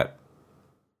how that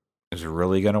is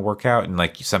really going to work out. And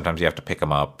like, sometimes you have to pick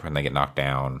them up and they get knocked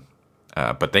down.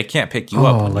 But they can't pick you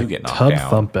up when like you get knocked tub down.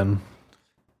 Thumping.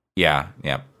 Yeah.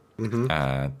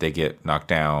 Mm-hmm. They get knocked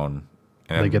down.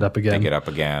 And they get up again. They get up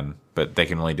again, but they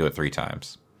can only do it 3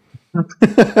 times.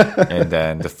 And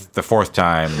then the 4th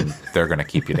time, they're going to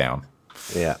keep you down.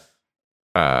 Yeah.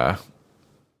 Hell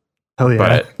yeah.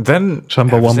 But then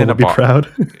Chumbawamba will be proud.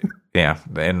 Yeah.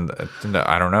 And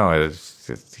I don't know.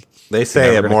 They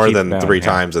say it more than 3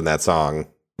 times in that song.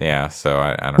 Yeah, so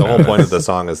I don't know. The whole point of the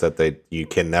song is that you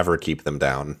can never keep them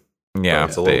down. Yeah. So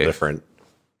it's a little different.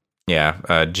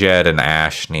 Yeah. Jed and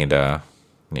Ash need to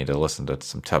listen to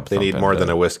some tub thumping. They need more than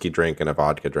a whiskey drink and a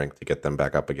vodka drink to get them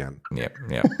back up again. Yep.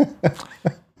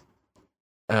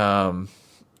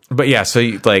 But yeah, so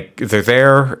they're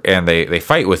there and they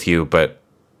fight with you, but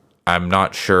I'm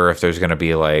not sure if there's going to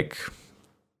be like,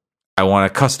 I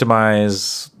want to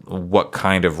customize what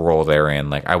kind of role they're in.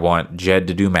 Like, I want Jed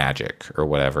to do magic or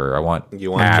whatever.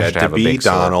 You want Ash Jed to be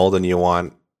Donald, and you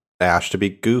want Ash to be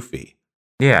Goofy.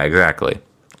 Yeah, exactly.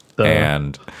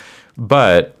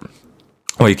 But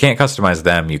you can't customize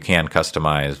them. You can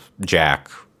customize Jack,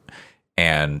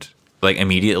 and like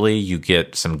immediately you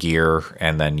get some gear,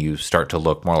 and then you start to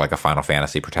look more like a Final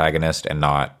Fantasy protagonist and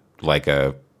not like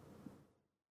I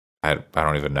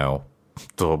don't even know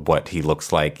what he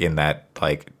looks like in that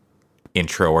like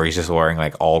intro where he's just wearing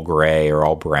like all gray or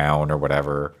all brown or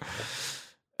whatever.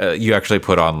 You actually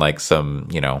put on like some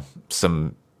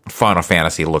Final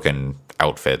Fantasy looking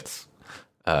outfits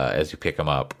as you pick them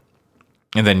up.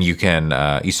 And then you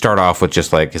can you start off with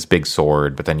just like his big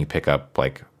sword, but then you pick up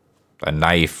like a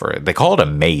knife, or they call it a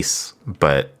mace,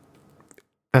 but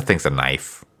that thing's a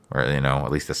knife, or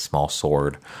at least a small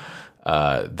sword.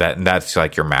 That's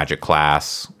like your magic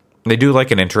class. They do like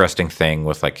an interesting thing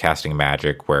with like casting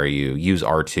magic where you use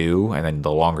R2, and then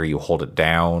the longer you hold it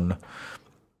down,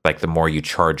 like the more you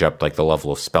charge up like the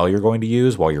level of spell you're going to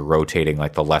use while you're rotating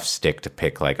like the left stick to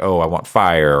pick like, oh, I want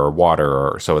fire or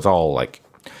water, so it's all like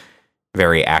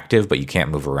very active, but you can't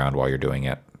move around while you're doing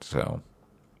it. So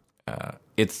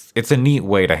it's a neat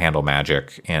way to handle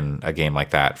magic in a game like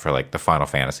that for like the Final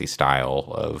Fantasy style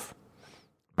of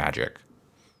magic.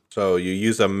 So you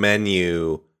use a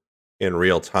menu in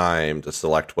real time to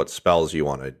select what spells you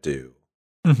want to do.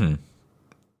 Mm-hmm.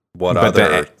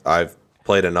 I've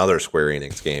played another Square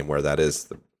Enix game where that is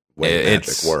the way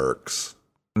magic works.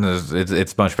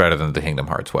 It's much better than the Kingdom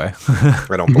Hearts way.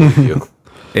 I don't believe you.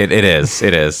 It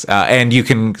is. And you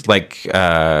can like,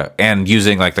 and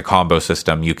using like the combo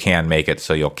system, you can make it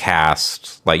so you'll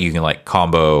cast, like you can like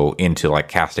combo into like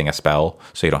casting a spell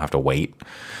so you don't have to wait.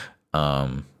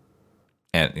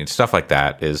 And stuff like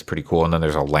that is pretty cool. And then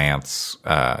there's a lance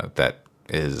that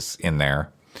is in there.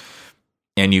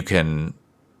 And you can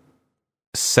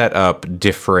set up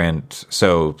different...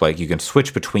 So, like, you can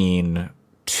switch between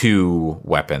 2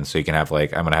 weapons. So you can have,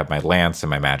 like, I'm going to have my lance and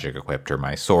my magic equipped, or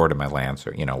my sword and my lance,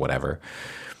 or, whatever.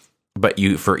 But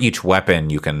for each weapon,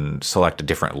 you can select a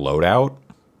different loadout.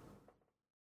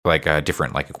 Like,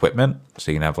 different, like, equipment.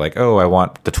 So you can have, like, oh, I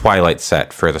want the Twilight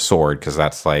set for the sword, because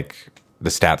that's, like... the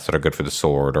stats that are good for the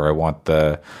sword, or I want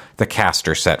the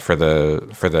caster set for the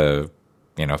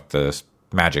the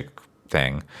magic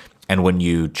thing. And when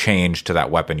you change to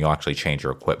that weapon, you'll actually change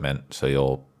your equipment. So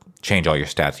you'll change all your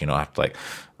stats. You don't have to like,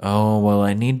 oh, well,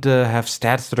 I need to have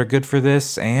stats that are good for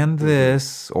this and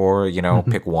this, or,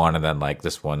 pick one and then like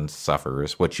this one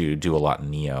suffers, which you do a lot in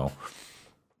Neo.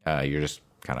 You're just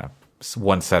kind of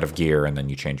one set of gear and then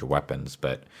you change your weapons.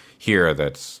 But here,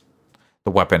 that's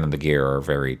the weapon and the gear are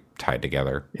very tied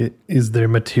together. Is there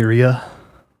materia?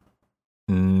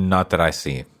 Not that I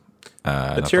see.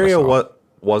 Materia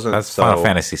wasn't that's Final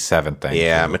Fantasy VII thing.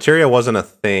 Yeah, too. materia wasn't a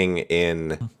thing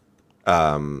in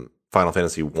Final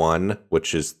Fantasy 1,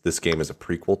 which is this game is a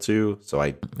prequel to, so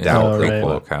I doubt right.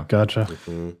 Okay. Gotcha.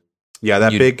 Mm-hmm. Yeah,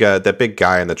 that big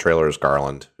guy in the trailer is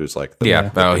Garland, who's like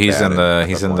he's in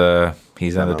the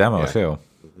demo yeah. too.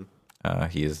 Mm-hmm.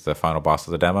 He is the final boss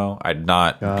of the demo. I did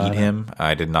not beat him.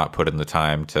 I did not put in the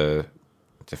time to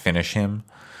finish him.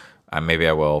 Maybe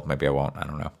I will. Maybe I won't. I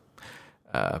don't know.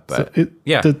 But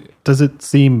does it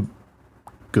seem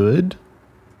good?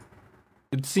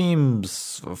 It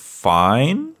seems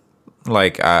fine.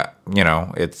 Like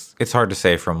it's hard to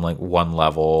say from like one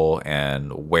level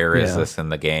and where is this in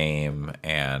the game,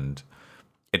 and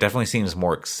it definitely seems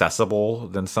more accessible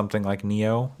than something like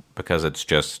Neo because it's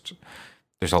just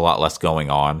there's a lot less going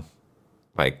on.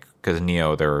 Like because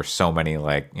Neo there are so many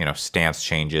like stance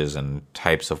changes and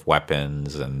types of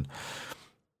weapons and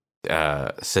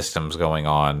systems going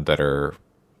on that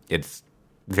it's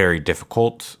very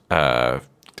difficult.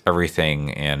 Everything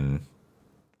in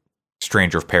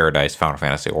Stranger of Paradise, Final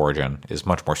Fantasy Origin is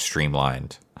much more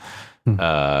streamlined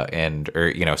and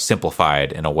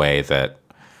simplified in a way that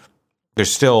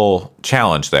there's still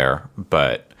challenge there,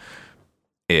 but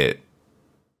it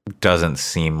doesn't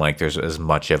seem like there's as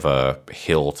much of a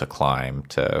hill to climb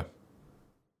to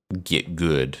get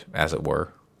good, as it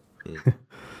were.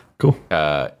 Cool.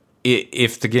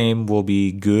 If the game will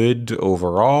be good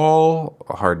overall,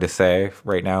 hard to say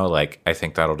right now. Like, I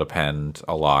think that'll depend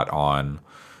a lot on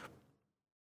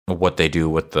what they do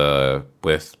with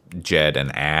Jed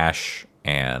and Ash,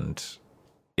 and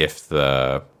if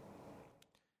how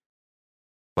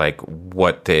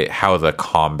the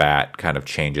combat kind of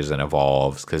changes and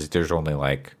evolves, because there's only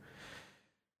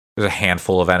there's a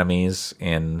handful of enemies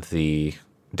in the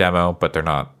demo, but they're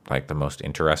not like the most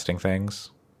interesting things.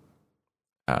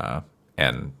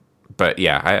 But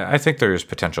yeah, I think there's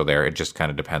potential there. It just kind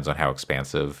of depends on how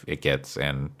expansive it gets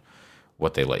and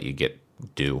what they let you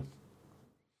do.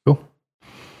 Cool.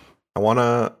 I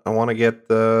wanna get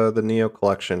the Neo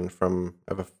collection from.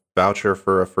 I have a voucher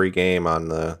for a free game on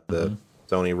the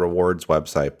Sony Rewards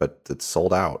website, but it's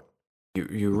sold out.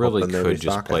 You really could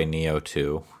just play Neo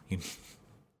 2. You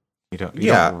don't.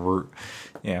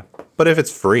 Yeah. But if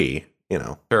it's free,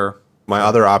 Sure. My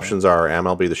other options are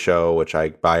MLB The Show, which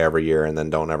I buy every year and then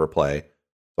don't ever play.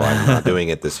 So I'm not doing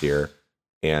it this year.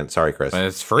 And sorry, Chris. And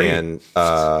it's free. And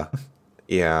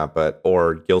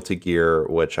or Guilty Gear,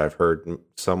 which I've heard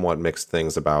somewhat mixed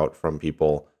things about from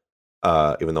people,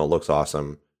 even though it looks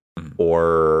awesome.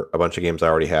 Or a bunch of games I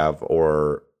already have,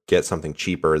 or get something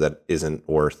cheaper that isn't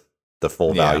worth the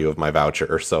full value of my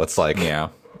voucher. So it's like,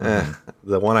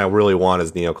 the one I really want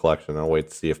is Neo Collection. I'll wait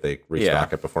to see if they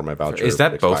restock it before my voucher Is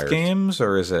that expires. both games,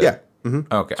 or is it? Yeah.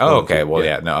 Mm-hmm. Okay. Oh, okay. Well,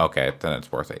 yeah. No, okay. Then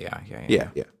it's worth it. Yeah.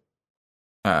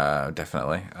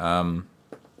 Definitely.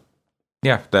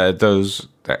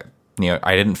 Neo.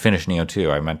 I didn't finish Neo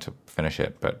 2. I meant to finish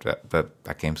it, but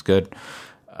that game's good.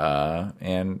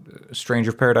 And Stranger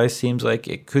of Paradise seems like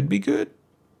it could be good.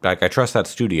 Like, I trust that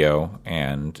studio,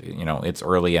 and it's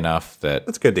early enough that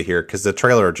that's good to hear, because the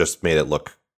trailer just made it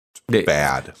look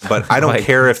bad. But I don't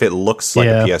care if it looks like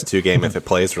a PS2 game if it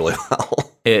plays really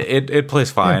well. It plays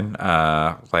fine.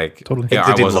 Totally.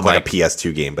 It didn't look like a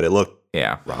PS2 game, but it looked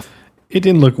rough. It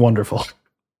didn't look wonderful.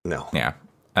 No. Yeah.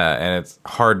 And it's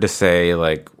hard to say,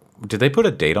 did they put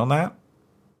a date on that?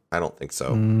 I don't think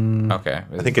so. Okay.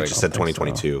 I think it just said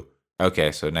 2022.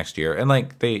 Okay, so next year. And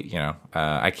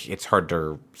it's hard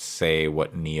to say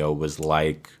what Neo was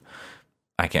like.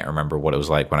 I can't remember what it was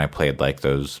like when I played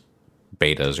those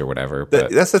betas or whatever.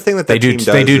 But that's the thing that they do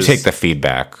take the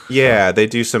feedback. Yeah,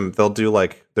 they'll do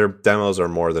their demos are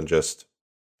more than just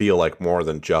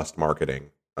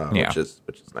marketing, which is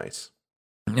nice.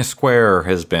 Square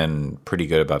has been pretty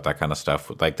good about that kind of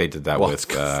stuff. Like they did that with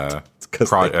the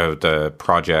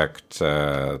project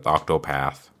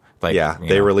Octopath.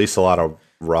 They release a lot of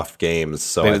rough games.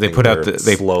 So they put out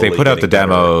the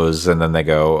demos, and then they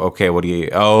go, okay, what do you?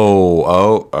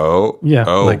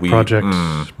 Project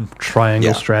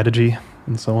Triangle Strategy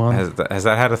and so on. Has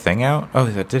that had a thing out? Oh,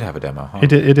 that did have a demo. Huh? It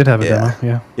did have a demo.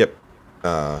 Yeah. Yep.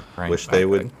 Wish they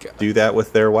would do that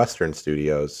with their Western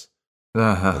studios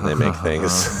when they make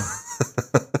things.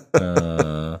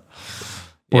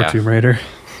 Or Tomb Raider.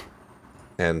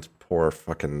 And poor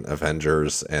fucking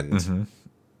Avengers. And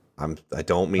I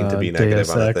don't mean to be Deus negative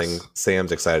on a Ex. thing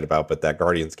Sam's excited about, but that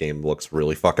Guardians game looks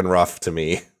really fucking rough to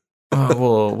me.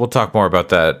 We'll talk more about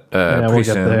that we'll pretty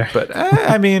get soon. there. But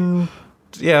I mean,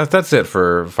 yeah, that's it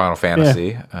for Final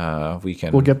Fantasy.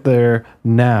 We'll get there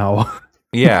now.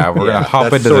 Yeah, we're gonna hop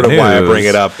That's into sort the of news. why I bring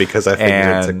it up, because I think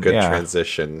it's a And, good yeah.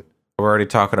 transition. We're already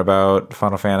talking about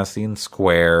Final Fantasy and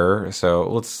Square, so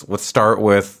let's start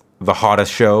with the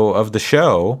hottest show of the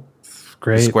show,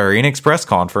 Great. Square Enix press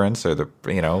conference, or the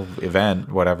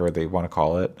event, whatever they want to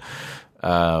call it.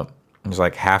 It was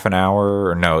like half an hour,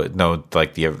 or no,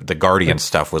 like the Guardian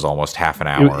stuff was almost half an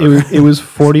hour. It was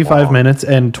 45 minutes,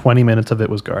 and 20 minutes of it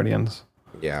was Guardians.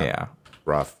 Yeah.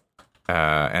 Rough.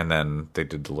 And then they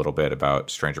did a little bit about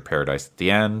Stranger Paradise at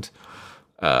the end.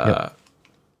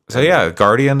 So yeah,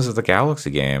 Guardians of the Galaxy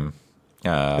game.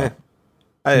 I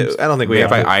don't think we Made have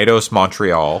by to, Eidos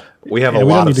Montreal. we have Yeah, a we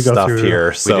don't lot need of to go stuff through- here,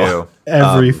 We so do.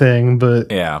 Everything,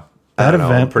 but Yeah. that don't know,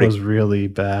 event pretty- was really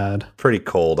bad. pretty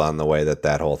cold on the way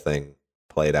that whole thing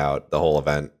played out, the whole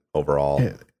event overall.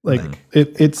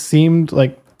 It seemed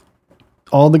like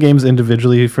all the games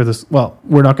individually for this. Well,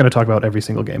 we're not going to talk about every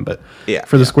single game, but Yeah,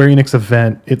 for the Square Enix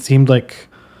event, it seemed like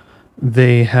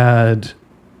they had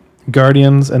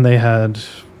Guardians and they had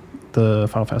the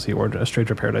Final Fantasy or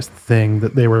Stranger Paradise thing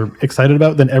that they were excited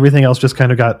about. Then everything else just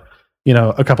kind of got,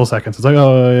 a couple seconds. It's like,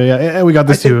 oh yeah, we got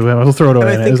this too. We'll throw it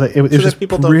away. And I And it was think like it was so that just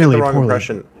people don't really get the wrong poorly,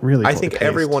 impression. Really, I poorly think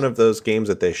every paced. one of those games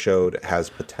that they showed has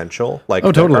potential. Like, Oh,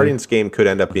 the totally. Guardians game could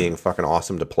end up being fucking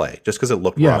awesome to play. Just because it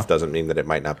looked Yeah. rough doesn't mean that it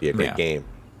might not be a great Yeah. game.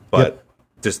 But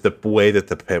just the way that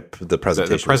the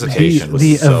presentation, presentation was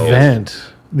the so event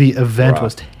rough.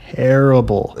 was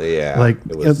terrible. Yeah, like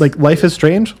it was- like Life is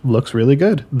Strange looks really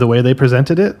good. The way they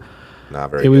presented it, not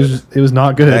very. it was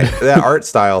not good. that art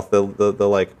style, the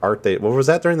like art. What was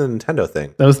that during the Nintendo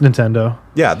thing? That was Nintendo.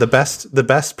 Yeah, the best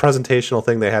presentational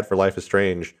thing they had for Life is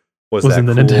Strange was Was that in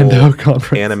the cool Nintendo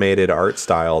conference. animated art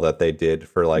style that they did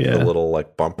for like Yeah. the little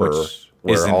like bumper. Which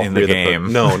where isn't all in three the of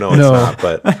game. No, it's No. not.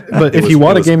 But But it if was- you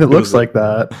want it a was- game that it looks was- like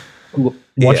that, watch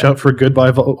Yeah. out for Goodbye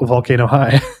Volcano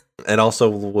High. and also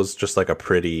was just like a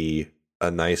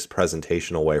nice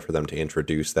presentational way for them to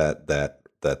introduce that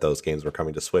those games were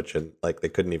coming to Switch, and like they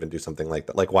couldn't even do something like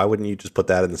that. Like, why wouldn't you just put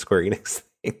that in the Square Enix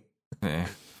thing? Eh.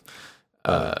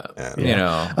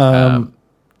 And-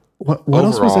 What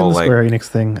else was in Overall, the like, Square Enix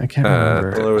thing? I can't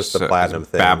remember. Well, there was the Platinum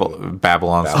thing.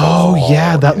 Babylon. Oh Oh,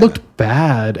 yeah, that yeah. looked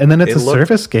bad. And then it's It a looked-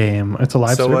 service game. It's a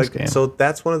live so service like game. so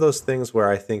that's one of those things where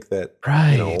I think that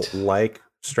Right. like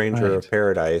Stranger Right.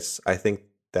 Paradise, I think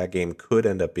that game could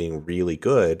end up being really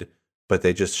good, but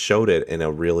they just showed it in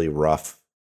a really rough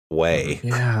way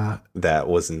Yeah. that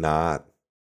was not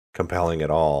compelling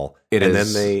at all. It and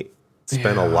is- then they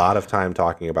spent a Yeah. lot of time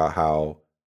talking about how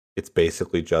it's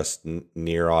basically just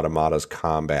Nier Automata's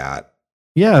combat.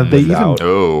 Yeah, they Without-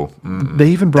 they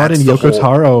even brought in That's the Yoko whole-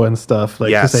 Taro and stuff.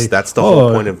 Like Yes, to say, that's the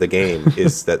whole point of the game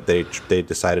is that they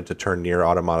decided to turn Nier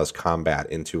Automata's combat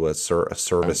into a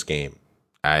service game.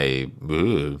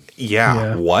 Ooh. Yeah.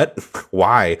 Yeah. What?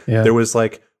 Why? Yeah. There was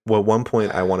like, well, one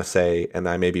point I want to say, and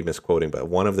I may be misquoting, but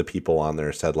one of the people on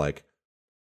there said like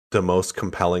the most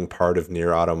compelling part of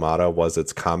Nier Automata was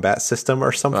its combat system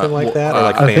or something like that. Or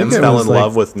like I think fans it fell was, in like-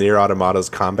 love with Nier Automata's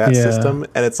combat Yeah. system.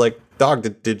 And it's like, dog,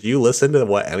 did you listen to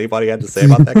what anybody had to say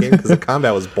about that game? Because the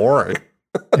combat was boring.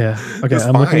 Yeah. It Okay. was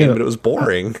I'm fine, looking but at it was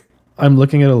boring. I'm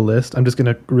looking at a list. I'm just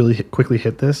gonna really quickly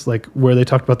hit this, like where they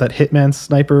talked about that Hitman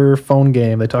Sniper phone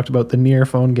game. They talked about the Nier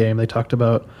phone game. They talked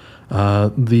about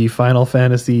the Final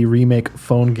Fantasy remake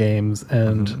phone games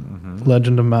and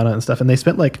Legend of Mana and stuff. And they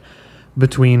spent like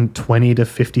between 20 to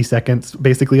 50 seconds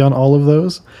basically on all of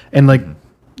those. And like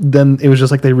then it was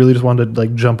just like they really just wanted to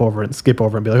like jump over and skip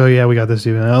over and be like, oh yeah, we got this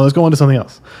too. Now let's go on to something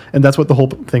else. And that's what the whole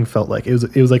thing felt like. It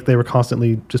was like they were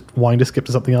constantly just wanting to skip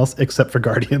to something else except for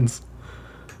Guardians.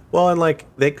 Well, and like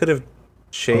they could have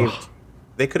shaved.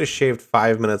 They could have shaved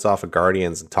 5 minutes off of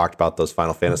Guardians and talked about those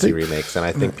Final Fantasy remakes, and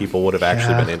I think people would have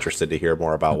actually Yeah. been interested to hear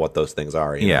more about what those things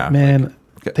are. you know? Yeah. Man,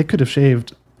 they could have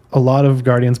shaved a lot of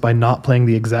Guardians by not playing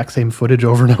the exact same footage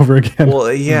over and over again.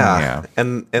 Well, yeah. Yeah.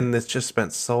 And it's just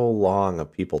spent so long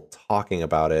of people talking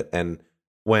about it, and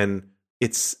when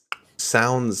it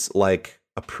sounds like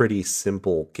a pretty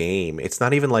simple game, it's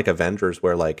not even like Avengers,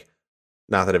 where like,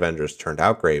 not that Avengers turned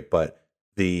out great, but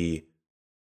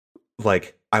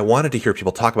I wanted to hear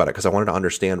people talk about it because I wanted to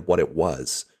understand what it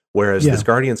was. Whereas Yeah. this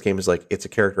Guardians game is like, it's a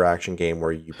character action game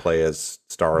where you play as One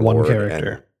Star-Lord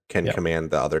character. can command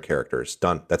the other characters.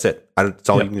 Done. That's it. That's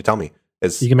all you need to tell me.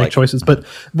 Is you can make choices. But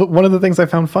one of the things I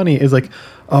found funny is like,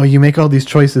 oh, you make all these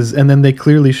choices, and then they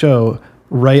clearly show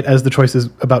right as the choice is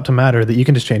about to matter that you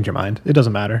can just change your mind. It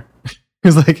doesn't matter.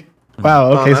 It's like,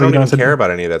 wow, okay. I So don't you don't even care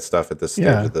about any of that stuff at this stage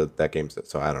of that game.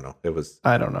 So I don't know.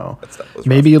 I don't know. Was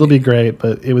Maybe it'll be great,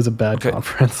 but it was a bad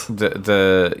conference.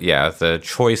 The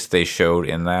choice they showed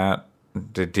in that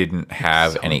didn't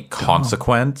have any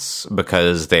consequence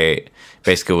because they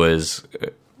basically was,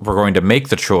 we're going to make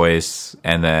the choice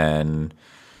and then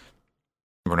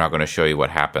we're not going to show you what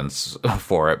happens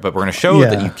for it, but we're going to show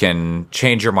that you can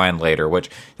change your mind later, which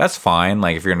that's fine.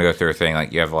 Like if you're going to go through a thing,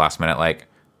 like you have a last minute, like,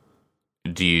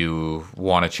 do you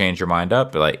want to change your mind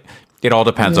up? Like it all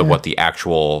depends on what the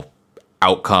actual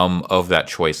outcome of that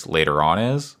choice later on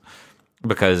is.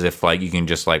 Because if like you can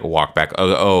just like walk back,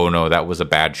 oh no, that was a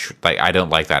bad, like I don't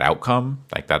like that outcome.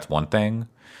 Like that's one thing.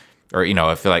 Or, you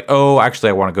know, if you're like, oh, actually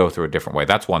I want to go through a different way.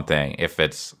 That's one thing. If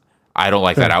it's, I don't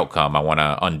like that outcome, I want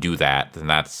to undo that. Then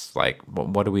that's like,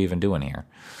 what are we even doing here?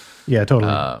 Yeah,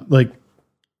 totally.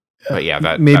 But yeah,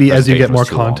 that maybe that as you get more presentation was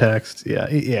too long. context.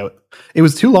 Yeah. It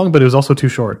was too long, but it was also too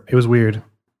short. It was weird.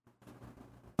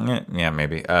 Yeah,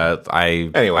 maybe. I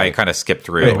Anyway. kind of skipped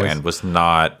through and was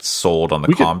not sold on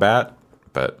the combat,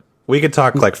 but We could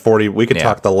talk like 40. We could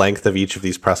talk the length of each of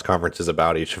these press conferences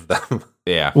about each of them.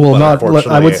 yeah. Well, But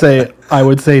I would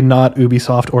say not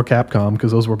Ubisoft or Capcom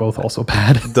because those were both also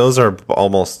bad. Those are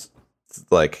almost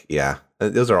like,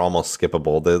 those are almost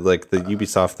skippable. The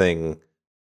Ubisoft thing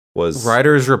was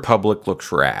Riders Republic looks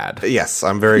rad. Yes,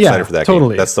 I'm very excited for that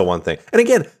totally. game. That's the one thing. And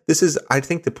again, I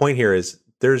think the point here is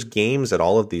there's games at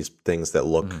all of these things that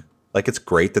look like it's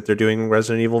great that they're doing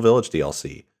Resident Evil Village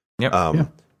DLC. Yep.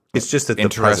 It's just that the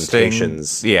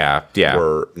presentations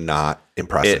were not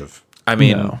impressive.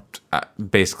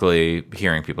 Basically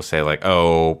hearing people say like,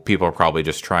 oh, people are probably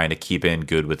just trying to keep in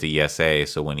good with the ESA,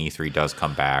 so when E3 does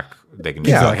come back, they can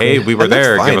just go, hey, we were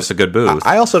there, give us a good boost.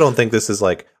 I also don't think this is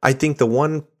like, I think the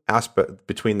one aspect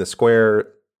between the Square,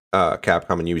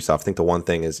 Capcom, and Ubisoft, I think the one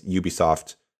thing is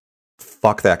Ubisoft,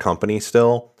 fuck that company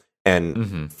still,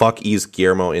 and fuck Yves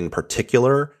Guillermo in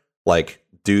particular. Like,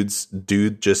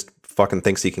 dude just fucking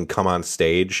thinks he can come on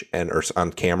stage or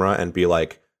on camera and be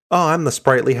like, oh, I'm the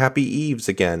sprightly happy Yves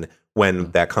again,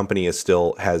 when that company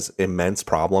still has immense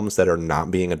problems that are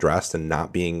not being addressed and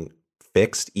not being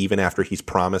fixed, even after he's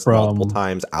promised multiple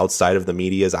times outside of the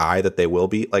media's eye that they will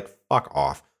be. Like, fuck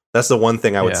off. That's the one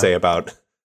thing I would say about,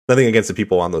 nothing against the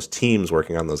people on those teams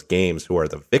working on those games who are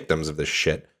the victims of this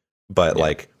shit. But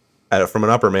like, from an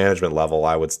upper management level,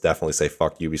 I would definitely say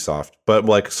fuck Ubisoft. But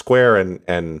like Square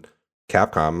and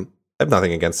Capcom, I have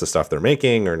nothing against the stuff they're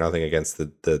making or nothing against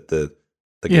the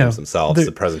games themselves.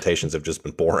 The presentations have just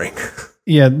been boring.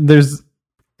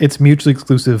 It's mutually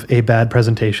exclusive, a bad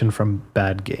presentation from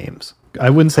bad games. I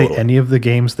wouldn't say any of the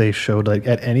games they showed like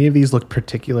at any of these looked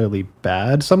particularly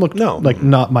bad. Some look like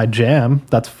not my jam.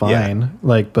 That's fine.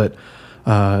 But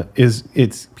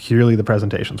it's purely the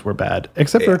presentations were bad,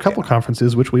 except for a couple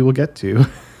conferences, which we will get to.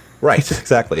 Right,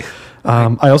 exactly.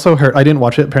 I also heard, I didn't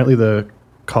watch it. Apparently the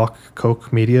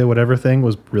Coke Media, whatever thing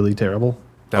was really terrible.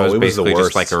 That was basically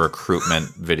just like a recruitment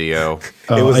video.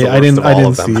 I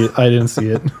didn't see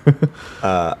it.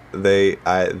 I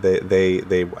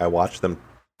watched them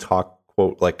talk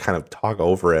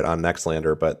over it on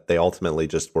Nextlander, but they ultimately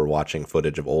just were watching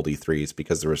footage of old E3s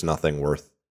because there was nothing worth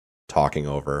talking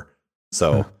over.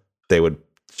 So they would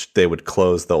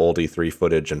close the old E3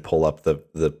 footage and pull up the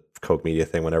Coke Media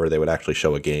thing whenever they would actually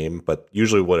show a game. But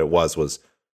usually what it was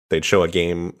they'd show a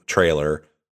game trailer,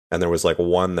 and there was like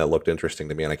one that looked interesting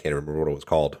to me, and I can't remember what it was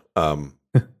called.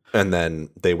 And then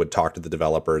they would talk to the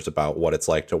developers about what it's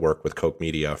like to work with Coke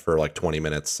Media for like 20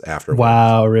 minutes afterwards.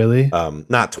 Wow, really?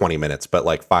 Not 20 minutes, but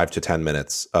like 5 to 10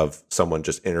 minutes of someone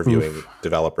just interviewing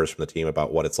developers from the team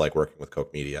about what it's like working with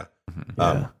Coke Media.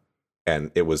 And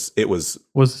it was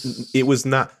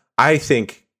not, I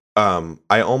think,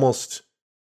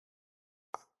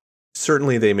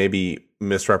 certainly they maybe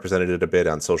misrepresented it a bit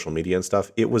on social media and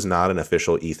stuff. It was not an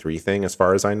official E3 thing as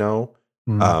far as I know.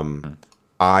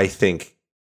 I think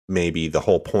maybe the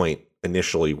whole point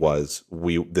initially was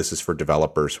this is for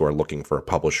developers who are looking for a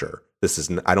publisher.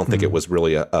 I don't think it was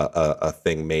really a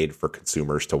thing made for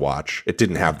consumers to watch. It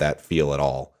didn't have that feel at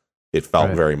all. It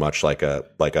felt very much like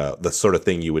the sort of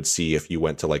thing you would see if you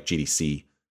went to like GDC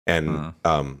and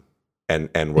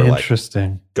were like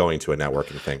going to a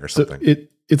networking thing or something. So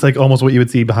it's like almost what you would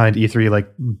see behind E3, like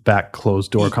back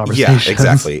closed door conversations. Yeah,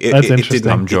 exactly. That's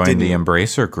interesting. I'm joining the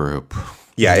Embracer group.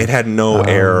 Yeah, it had no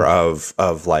air of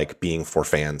like being for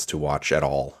fans to watch at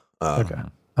all.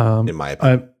 In my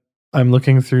opinion. I'm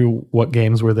looking through what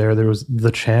games were there. There was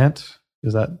The Chant.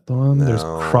 Is that the one? No. There's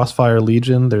Crossfire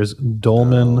Legion. There's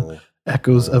Dolmen, No.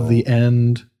 Echoes of the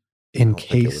End, I don't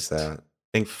think it was Encased, that. I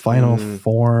think Final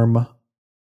Form, Final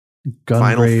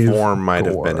Gungrave Form might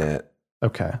have Gore. been it.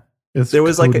 Okay. It's There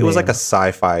was like it was like a code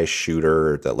sci-fi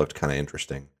shooter that looked kind of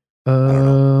interesting. name.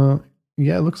 don't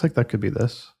Yeah, it looks like that could be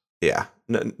this. Yeah,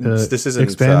 no, Uh, this isn't.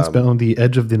 expands beyond the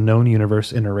edge of the known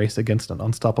universe in a race against an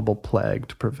unstoppable plague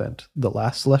to prevent the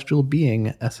last celestial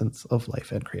being, essence of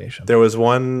life and creation. There was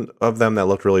one of them that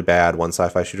looked really bad. One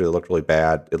sci-fi shooter that looked really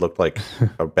bad. It looked like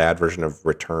a bad version of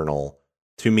Returnal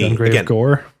to me. Gungrave Again,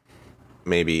 Gore.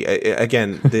 maybe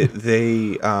again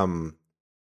they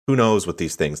who knows with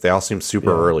these things. They all seem super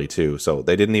Yeah. early too, so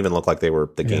they didn't even look like they were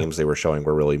the Yeah. games they were showing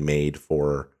were really made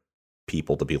for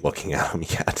people to be looking at them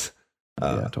yet.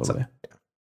 Yeah, So, totally.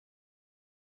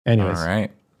 Anyways, All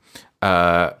right.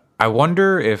 I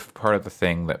wonder if part of the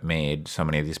thing that made so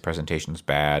many of these presentations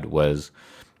bad was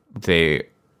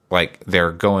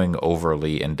they're going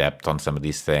overly in depth on some of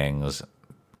these things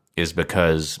is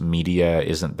because media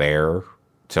isn't there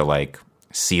to like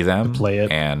see them, play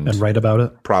it and write about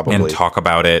it. probably and talk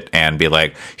about it and be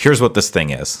like, here's what this thing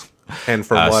is. and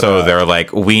from what So they're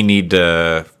like, we need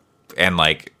to, and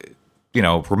like,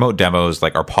 remote demos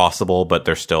like are possible, but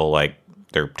they're still like,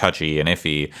 they're touchy and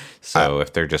iffy. So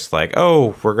if they're just like,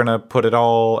 oh, we're going to put it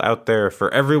all out there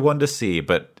for everyone to see,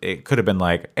 but it could have been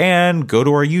like, and go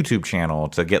to our YouTube channel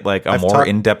to get like a more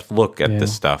in-depth look at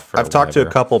this stuff. I've talked to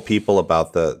a couple people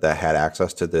about that had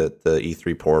access to the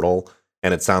E3 portal,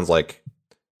 and it sounds like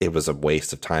it was a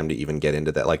waste of time to even get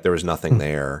into that. Like there was nothing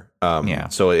there. Yeah.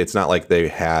 So it's not like they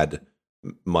had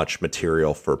much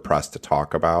material for press to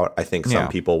talk about. I think some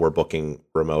people were booking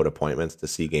remote appointments to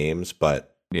see games, but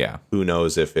yeah, who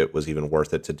knows if it was even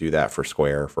worth it to do that for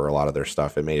Square for a lot of their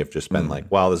stuff. It may have just been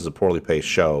like, wow, this is a poorly paced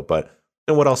show. But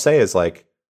and what I'll say is like,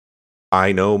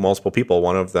 I know multiple people.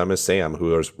 One of them is Sam,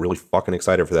 who is really fucking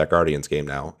excited for that Guardians game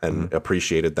now and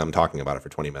appreciated them talking about it for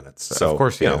 20 minutes. So of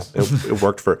course he is. It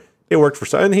worked for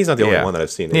some, and he's not the only one that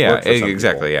I've seen. It worked for some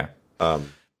exactly. people.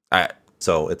 Yeah.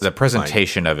 So it's The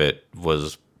presentation of it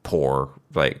was poor,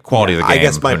 like quality of the game. I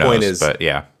guess my who point knows, is, but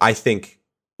yeah, I think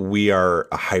we are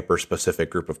a hyper specific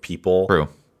group of people. true.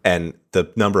 And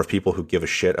the number of people who give a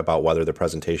shit about whether the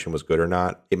presentation was good or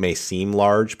not, it may seem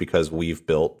large because we've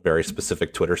built very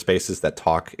specific Twitter spaces that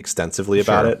talk extensively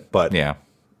about it. But Yeah,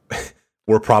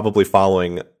 we're probably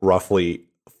following roughly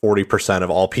 40% of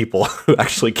all people who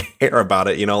actually care about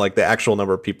it. Like the actual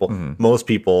number of people. Most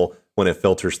people, when it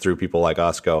filters through people like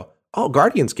us, go, oh,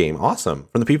 Guardians game, awesome.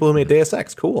 From the people who made Deus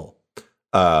Ex, cool.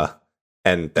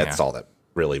 And that's all that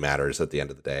really matters at the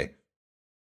end of the day.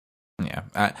 yeah.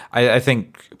 I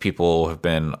think people have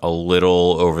been a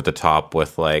little over the top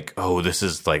with like, oh, this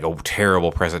is like a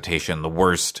terrible presentation, the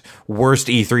worst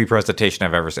E3 presentation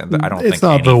I've ever seen. I don't It's think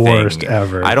not the anything- worst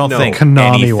ever. I don't No. think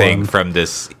Konami anything one. from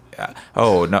this.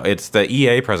 Oh no, it's the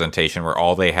EA presentation where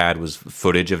all they had was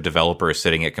footage of developers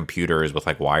sitting at computers with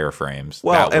like wireframes.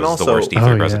 Well, that and was also- the worst E3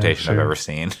 Oh, yeah, presentation I've sure. ever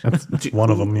seen. That's one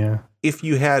of them, yeah. If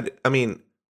you had,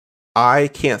 I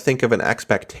can't think of an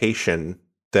expectation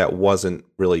that wasn't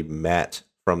really met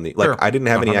from the, like, Sure. I didn't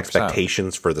have any 100%.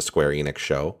 expectations for the Square Enix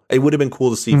show. It would have been cool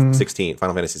to see Mhm. 16,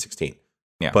 Final Fantasy 16.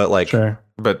 Yeah. But like, Sure.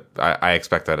 But I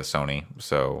expect that at Sony.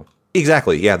 So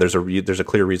exactly. Yeah. There's a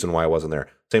clear reason why I wasn't there.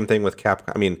 Same thing with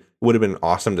Capcom. It would have been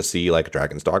awesome to see like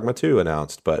Dragon's Dogma 2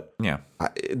 announced, but yeah.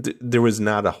 there was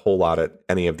not a whole lot at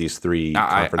any of these three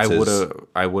conferences.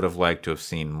 I would have liked to have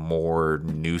seen more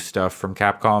new stuff from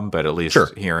Capcom, but at least Sure.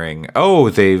 hearing, oh,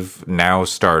 they've now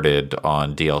started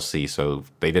on DLC, so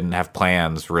they didn't have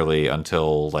plans really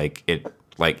until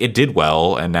it did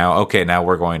well, and now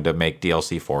we're going to make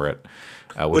DLC for it,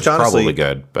 which is honestly, probably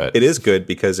good. But it is good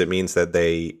because it means that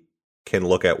they can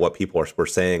look at what people were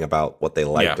saying about what they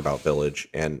liked about Village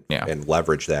and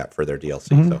leverage that for their DLC.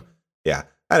 Mhm. So yeah,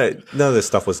 none of this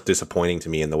stuff was disappointing to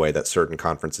me in the way that certain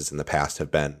conferences in the past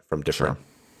have been from different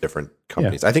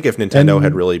companies. I think if Nintendo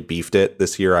had really beefed it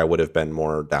this year, I would have been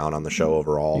more down on the show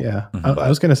overall. Yeah. Mhm. I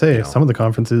was going to say, some of the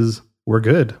conferences were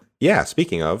good. Yeah,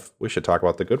 speaking of, we should talk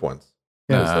about the good ones.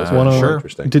 Yeah, Those one were of-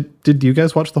 interesting. Did you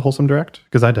guys watch the Wholesome Direct?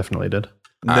 Because I definitely did.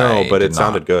 No, I but did it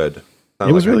sounded not. good.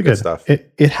 It was really good stuff.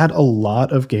 It had a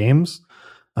lot of games.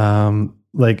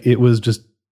 Like it was just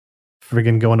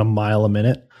friggin' going a mile a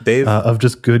minute They've of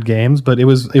just good games, but it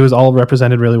was all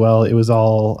represented really well. It was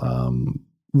all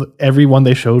every one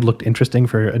they showed looked interesting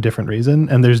for a different reason.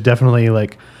 And there's definitely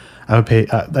like I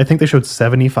think they showed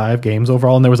 75 games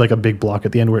overall, and there was like a big block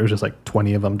at the end where it was just like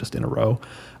 20 of them just in a row.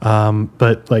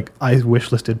 But like I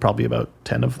wish listed probably about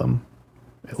 10 of them.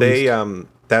 At least.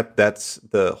 that's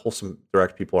the Wholesome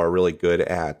Direct people are really good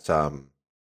at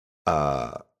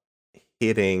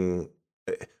hitting.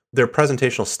 Their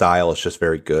presentational style is just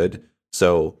very good.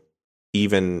 So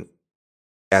even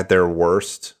at their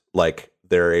worst, like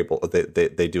they're able,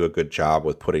 they do a good job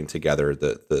with putting together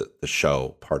the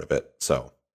show part of it.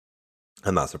 So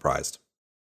I'm not surprised.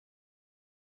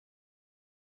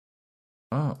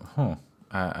 Oh,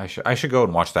 I should go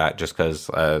and watch that just because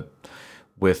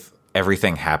with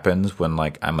everything happens when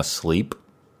like I'm asleep,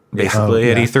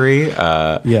 basically at E3. It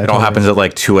all totally. happens at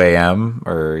like 2 a.m.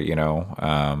 or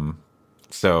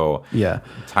so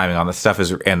timing on this stuff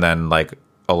is, and then like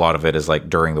a lot of it is like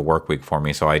during the work week for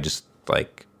me. So I just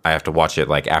like I have to watch it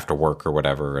like after work or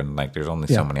whatever, and like there's only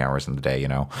so many hours in the day,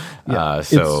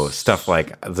 so stuff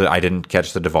like I didn't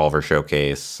catch the Devolver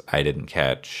Showcase. I didn't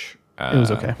catch. It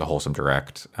was okay. The Wholesome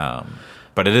Direct.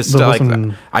 But it is still like,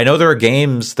 I know there are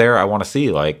games there I want to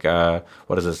see. Like,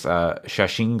 what is this?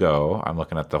 Shashingo. I'm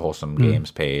looking at the Wholesome Games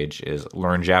page. Is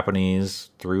learn Japanese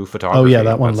through photography. Oh yeah,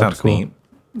 that one sounds cool. Neat.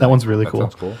 That one's really cool.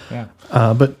 Sounds cool. Yeah.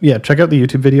 But yeah, check out the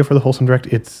YouTube video for the Wholesome Direct.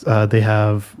 It's they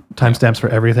have timestamps for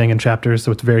everything in chapters,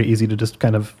 so it's very easy to just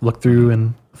kind of look through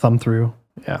and thumb through.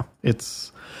 Yeah,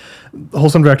 the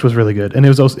Wholesome Direct was really good, and it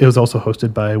was also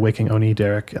hosted by Waking Oni,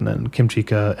 Derek, and then Kim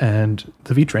Chica and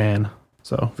the V-Tran,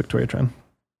 so Victoria Tran.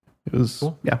 It was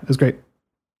cool. Yeah, it was great.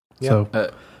 Yeah.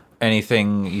 So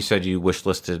anything you said you wish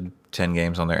listed 10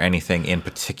 games on there? Anything in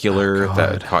particular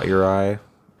that caught your eye?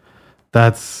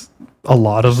 That's a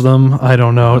lot of them. I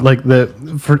don't know, like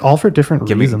for different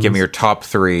reasons. Give me your top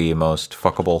 3 most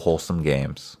fuckable wholesome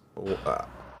games.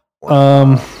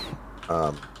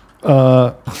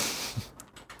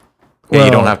 Yeah, you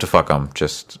don't have to fuck them.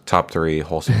 Just top 3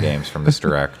 wholesome games from this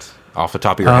direct off the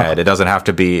top of your head. It doesn't have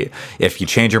to be. If you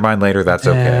change your mind later, that's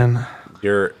okay.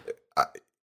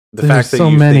 The fact that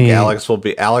you think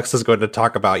Alex is going to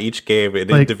talk about each game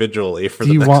individually for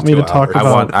the next 2 hours. Do you want me to talk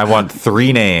about? I want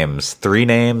 3 names. 3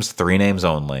 names. 3 names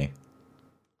only.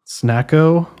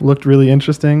 Snacko looked really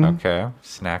interesting. Okay,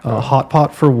 Snacko. Hot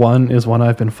Pot for One is one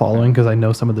I've been following because I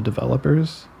know some of the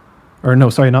developers. Or no,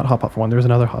 sorry, not Hot Pot for One. There's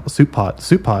another Soup Pot.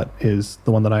 Soup Pot is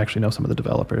the one that I actually know some of the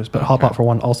developers. But Hot Pot for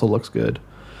One also looks good.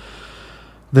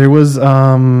 There was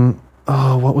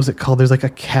what was it called? There's like a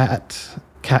cat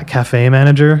cafe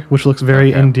manager, which looks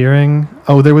very endearing.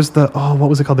 Oh, there was what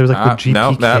was it called? There was like the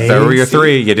GPK. No, there were your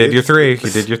 3. You did your 3. You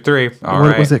did your 3.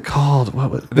 What was it called?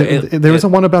 There was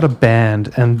one about a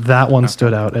band, and that one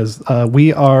stood out as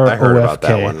We Are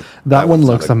OFK. That one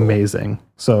looks amazing. Cool.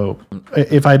 So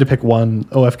if I had to pick one,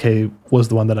 OFK was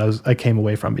the one that I came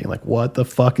away from being like, what the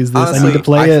fuck is this? Honestly, I need to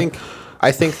play it.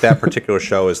 I think that particular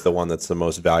show is the one that's the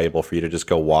most valuable for you to just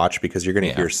go watch, because you're going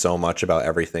to hear so much about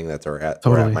everything that's at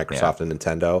Microsoft and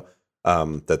Nintendo,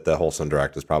 that the Wholesome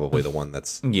Direct is probably the one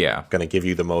that's going to give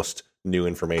you the most new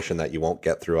information that you won't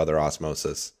get through other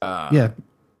osmosis.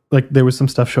 Like there was some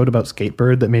stuff showed about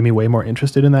Skatebird that made me way more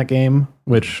interested in that game,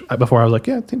 which before I was like,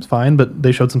 yeah, it seems fine. But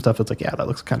they showed some stuff that's like, yeah, that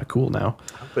looks kind of cool now.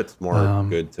 I hope it's more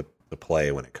good to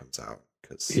play when it comes out.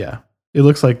 It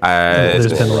looks like there's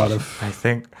been a lot of... I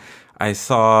think I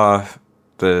saw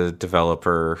the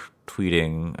developer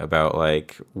tweeting about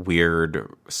like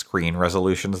weird screen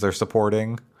resolutions they're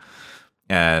supporting.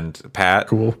 And Pat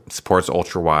supports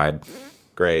ultra wide.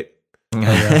 Great.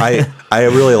 I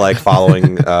really like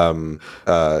following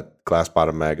Glass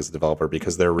Bottom Mag as a developer,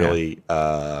 because they're really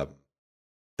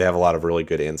they have a lot of really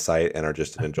good insight and are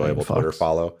just an enjoyable Twitter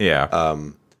follow.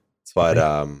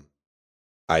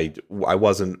 I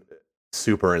wasn't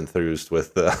super enthused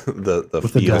with the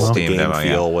game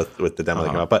feel with the demo that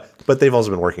came out, but they've also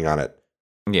been working on it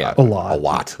a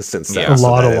lot since then. A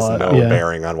lot. No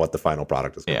bearing on what the final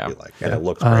product is going to be like, and it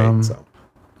looks great. So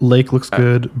Lake looks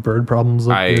good. Bird Problems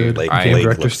look good. Game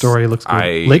Director Story looks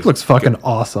good. Lake looks fucking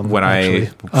awesome. When I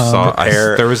saw,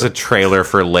 there was a trailer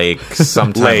for Lake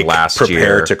sometime last year.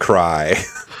 Prepare to cry.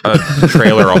 A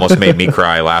trailer almost made me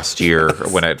cry last year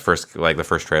when it first, like the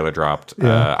first trailer dropped.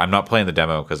 I'm not playing the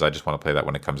demo because I just want to play that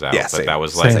when it comes out. But that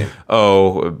was like,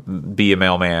 be a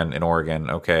mailman in Oregon.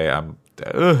 Okay, I'm.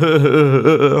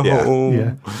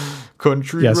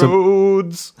 Country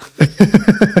roads.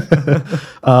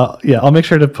 I'll make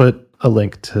sure to put a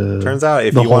link to. Turns out,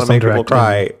 if you want to make people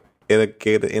cry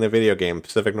in a video game,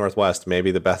 Pacific Northwest may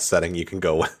be the best setting you can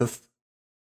go with.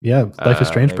 Yeah, Life is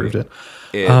Strange proved it.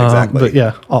 Exactly. But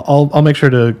yeah, I'll make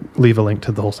sure to leave a link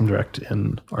to the Wholesome Direct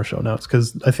in our show notes,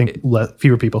 because I think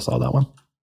fewer people saw that one.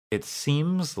 It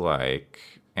seems like,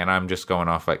 and I'm just going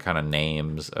off like kind of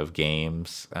names of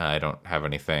games. I don't have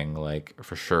anything like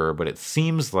for sure, but it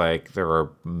seems like there are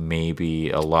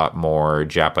maybe a lot more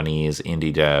Japanese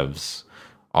indie devs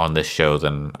on this show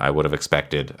than I would have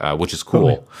expected, which is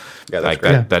cool. Yeah, that's like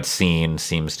great. that scene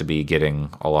seems to be getting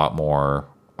a lot more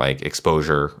like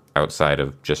exposure outside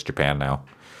of just Japan now.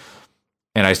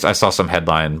 And I saw some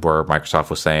headline where Microsoft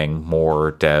was saying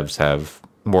more Japanese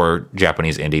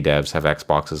indie devs have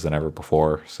Xboxes than ever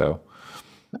before. So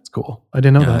That's cool. I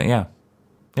didn't know that.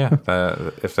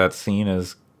 if that scene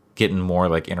is getting more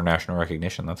like international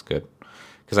recognition, that's good.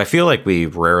 Because I feel like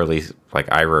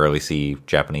I rarely see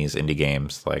Japanese indie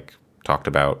games like talked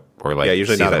about or like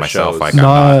usually see not them at myself. shows. Like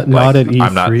Not at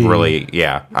I'm not E3. really.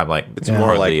 Yeah, I'm like It's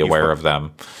more like really aware of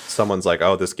them. Someone's like,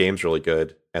 "Oh, this game's really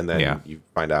good," and then you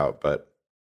find out. But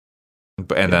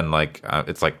Then like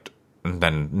it's like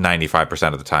then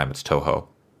 95% of the time it's Toho.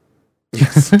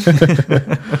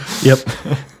 Yep.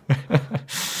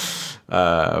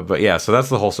 But yeah, so that's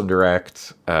the Wholesome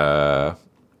Direct. Then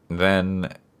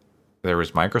there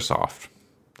was Microsoft.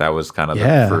 That was kind of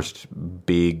the first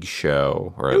big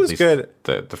show, or it at was least good.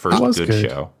 the first good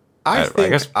show. I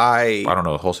I don't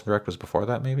know. The Wholesome Direct was before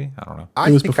that, maybe. I don't know.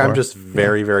 I was think before. I'm just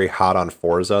very, very hot on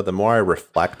Forza. The more I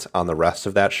reflect on the rest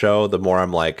of that show, the more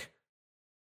I'm like,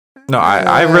 No,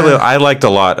 I liked a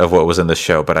lot of what was in this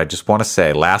show, but I just want to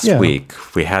say last week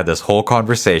we had this whole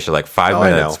conversation, like 5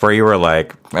 minutes, where you were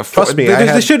like, Trust me,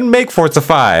 they shouldn't make Forza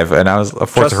 5, and I was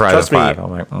Forza Horizon 5.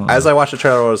 I'm like, as I watched the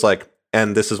trailer, I was like,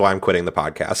 and this is why I'm quitting the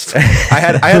podcast. I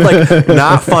had like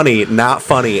not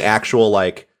funny, actual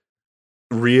like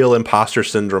real imposter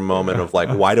syndrome moment of like,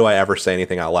 why do I ever say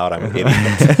anything out loud? I'm an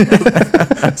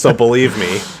idiot. So believe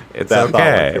me, it's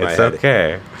okay. It's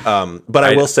okay. But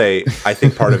I will say, I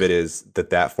think part of it is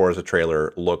that Forza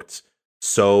trailer looked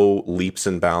so leaps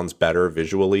and bounds better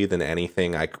visually than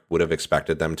anything I would have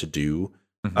expected them to do.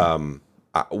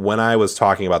 When I was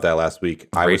talking about that last week,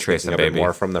 I was thinking of it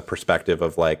more from the perspective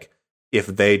of like, if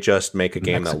they just make a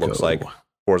game that looks like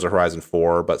Forza Horizon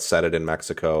 4, but set it in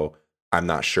Mexico, I'm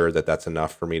not sure that that's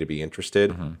enough for me to be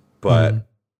interested. But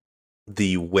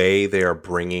the way they are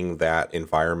bringing that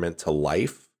environment to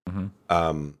life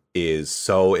is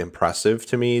so impressive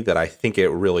to me that I think it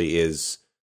really is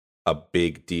a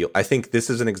big deal. I think this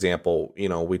is an example. You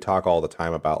know, we talk all the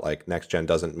time about like next gen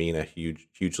doesn't mean a huge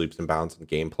leaps and bounds in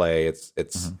gameplay.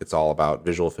 It's all about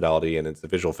visual fidelity, and it's the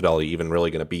visual fidelity even really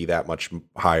going to be that much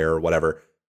higher or whatever.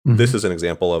 This is an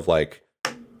example of like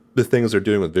the things they're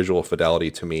doing with visual fidelity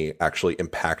to me actually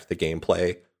impact the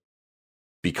gameplay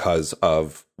because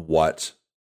of what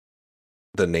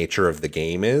the nature of the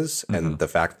game is and the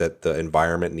fact that the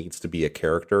environment needs to be a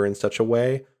character in such a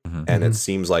way. And it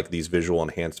seems like these visual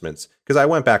enhancements, because I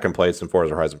went back and played some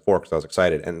Forza Horizon 4 because I was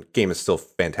excited, and the game is still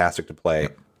fantastic to play.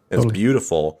 It's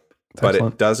beautiful, but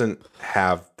it doesn't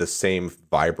have the same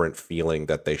vibrant feeling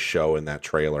that they show in that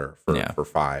trailer for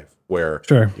 5, where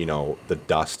you know, the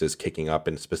dust is kicking up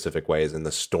in specific ways and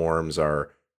the storms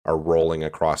are rolling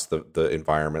across the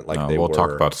environment like they were. We'll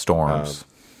talk about storms.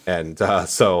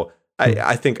 So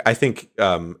I think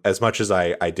as much as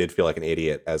I did feel like an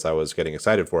idiot as I was getting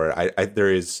excited for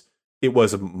it, it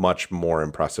was much more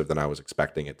impressive than I was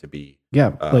expecting it to be. Yeah,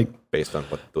 based on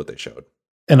what they showed.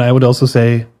 And I would also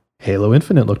say Halo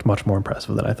Infinite looked much more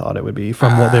impressive than I thought it would be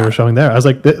from what they were showing there. I was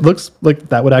like, it looks like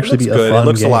that would actually be a good. fun It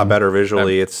looks game. a lot better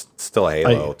visually. It's still a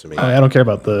Halo to me. I don't care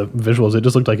about the visuals. It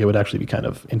just looked like it would actually be kind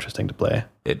of interesting to play.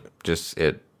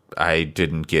 I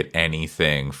didn't get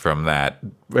anything from that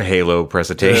Halo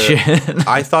presentation.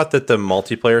 I thought that the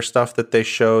multiplayer stuff that they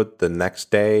showed the next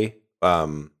day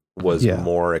was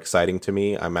more exciting to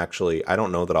me. I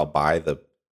don't know that I'll buy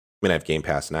I have Game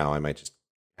Pass now.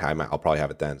 I'll probably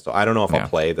have it then. So I don't know if I'll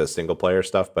play the single player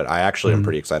stuff, but I actually am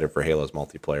pretty excited for Halo's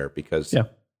multiplayer because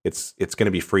it's going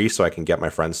to be free, so I can get my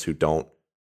friends who don't.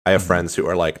 I have friends who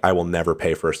are like, I will never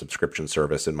pay for a subscription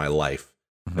service in my life,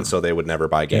 and so they would never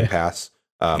buy Game Pass.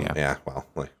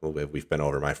 Well, we've been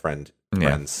over my friends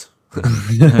before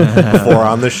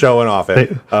on the show and off it.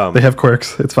 They have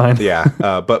quirks. It's fine.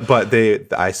 But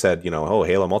I said, you know,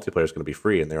 Halo multiplayer is going to be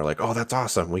free, and they were like, oh, that's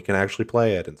awesome. We can actually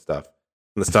play it and stuff.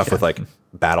 And the stuff with like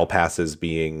battle passes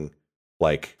being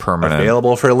like permanent,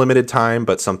 available for a limited time,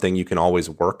 but something you can always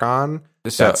work on.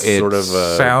 So that's sort of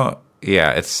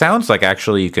it sounds like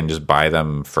actually you can just buy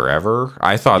them forever.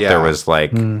 I thought there was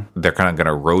like they're kind of going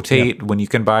to rotate when you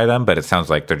can buy them, but it sounds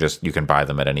like you can buy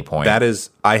them at any point. That is,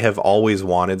 I have always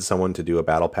wanted someone to do a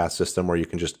battle pass system where you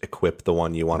can just equip the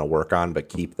one you want to work on, but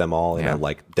keep them all in a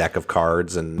like deck of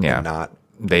cards and not.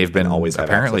 They've been always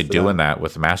apparently doing that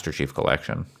with the Master Chief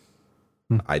Collection.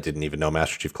 I didn't even know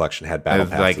Master Chief Collection had battle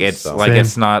passes.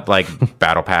 It's not like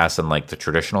battle pass in like the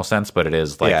traditional sense, but it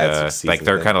is like like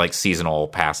they're kind of like seasonal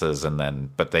passes,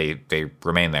 but they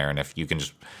remain there, and if you can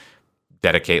just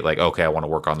dedicate like, okay, I want to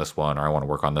work on this one or I want to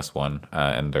work on this one,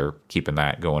 and they're keeping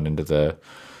that going into the.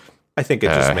 I think it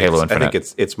just makes. Halo I Infinite. think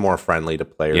it's more friendly to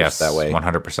players that way.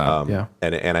 100%. Yeah.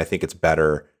 and I think it's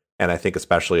better. And I think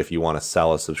especially if you want to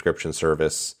sell a subscription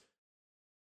service,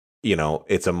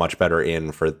 it's a much better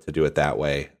to do it that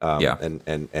way.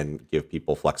 And give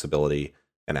people flexibility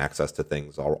and access to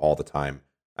things all the time.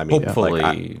 I mean,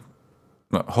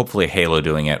 hopefully Halo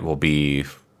doing it will be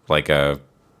like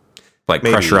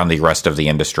Maybe. pressure on the rest of the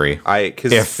industry. If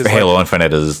 'cause Halo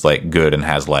Infinite is like good and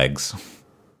has legs.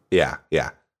 Yeah.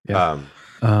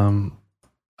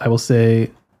 I will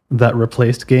say that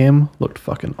replaced game looked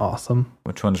fucking awesome.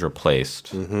 Which one's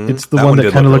replaced? It's the one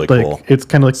that kind of looked like it's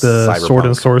kind of like the sword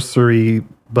and Cyberpunk. sorcery,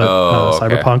 but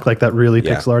Okay. cyberpunk, like that really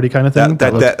Yeah. pixel arty kind of thing.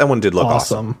 That one did look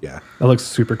awesome. Yeah. That looks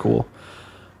super cool.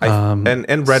 And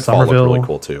Redfall looked Somerville really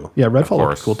cool too. Yeah, Redfall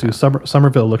course, looked cool too.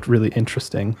 Somerville looked really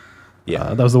interesting.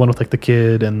 Yeah. That was the one with like the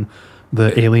kid and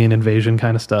the alien invasion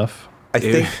kind of stuff. I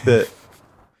think that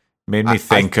Made me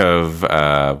think of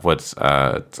what's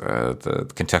the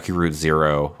Kentucky Route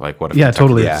Zero. Like what if Yeah, Kentucky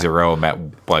totally. Route Yeah. Zero met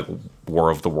like War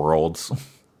of the Worlds?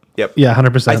 Yep. Yeah,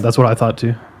 100%. That's what I thought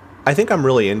too. I think I'm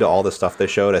really into all the stuff they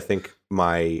showed. I think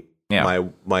my Yeah.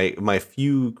 my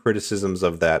few criticisms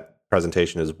of that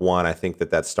presentation is one, I think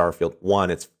that Starfield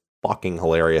it's fucking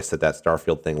hilarious that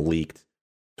Starfield thing leaked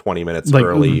 20 minutes Like,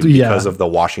 early yeah. because of the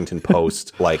Washington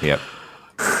Post. Like, Yep.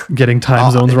 Getting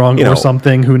time zones wrong you know, or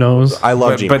something. Who knows? I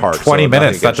love Gene But Park. 20 so minutes,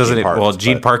 nothing that against doesn't. Gene Parks, Well,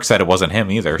 Gene but- Park said it wasn't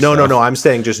him either. No, so. no. I'm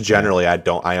saying just generally, I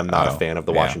am not a fan of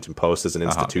the yeah. Washington Post as an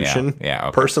institution. Yeah,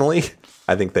 okay. Personally,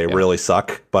 I think they really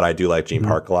suck, but I do like Gene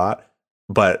Park a lot.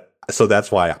 But so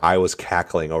that's why I was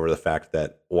cackling over the fact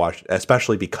that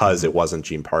especially because it wasn't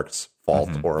Gene Park's fault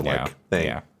or like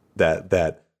thing that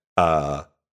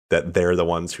they're the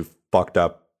ones who fucked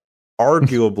up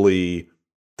arguably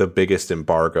the biggest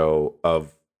embargo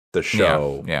of the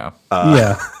show. Yeah.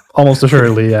 Yeah, almost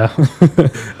assuredly. Yeah.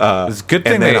 It's a good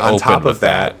thing and then they on opened top with of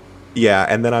that,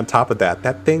 and then on top of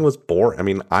that thing was boring. I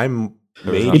mean, I'm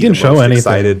maybe It didn't the show most anything.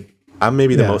 excited. I'm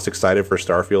maybe the Yeah. most excited for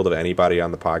Starfield of anybody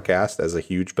on the podcast as a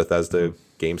huge Bethesda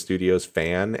Game Studios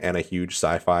fan and a huge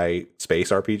sci-fi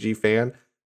space RPG fan.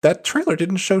 That trailer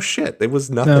didn't show shit. It was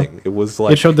nothing. It was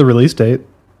like It showed the release date.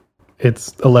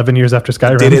 It's 11 years after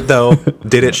Skyrim. did it though?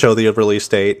 Did it show the release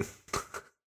date?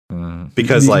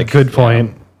 Because like good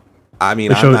point. I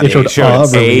mean, It showed- I'm not it showed even- a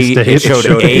release date. It showed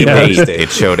a Yeah. date. It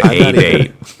showed I'm a not even-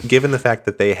 date. Given the fact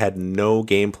that they had no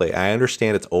gameplay, I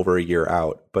understand it's over a year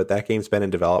out, but that game's been in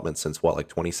development since what, like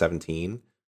 2017?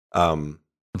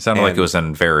 It sounded like it was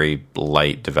in very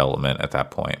light development at that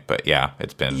point, but yeah,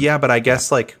 it's been. Yeah, but I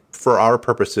guess like for our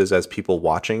purposes as people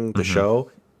watching the show,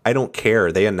 I don't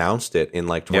care. They announced it in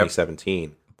like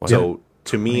 2017. So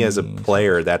to me as a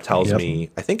player, that tells me,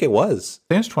 I think it was.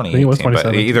 I think it was I think it was 2018, but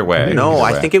 2017. either way. No, either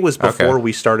I way. think it was before Okay.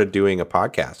 we started doing a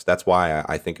podcast. That's why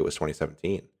I think it was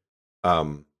 2017.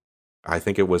 I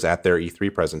think it was at their E3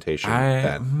 presentation.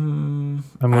 I I'm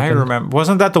looking. remember.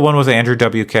 Wasn't that the one with Andrew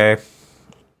WK?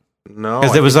 No,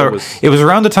 Because I it was think it was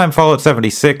around the time Fallout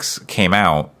 76 came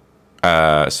out.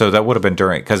 So that would have been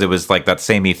during, because it was like that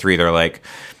same E3. They're like,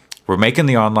 we're making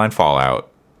the online Fallout,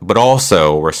 but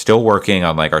also we're still working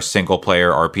on like our single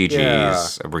player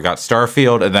RPGs. We got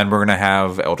Starfield, and then we're gonna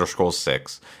have Elder Scrolls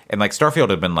 6. And like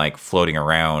Starfield had been like floating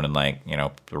around and like, you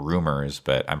know, the rumors,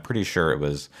 but I'm pretty sure it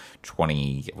was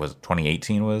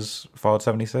 2018 was Fallout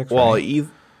 76. Well, right?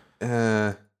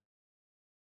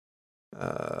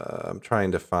 I'm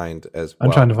trying to find as I'm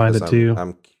well. trying to find because it too.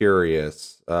 I'm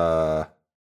curious.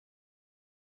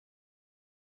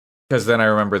 Because then I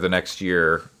remember the next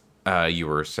year, you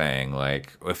were saying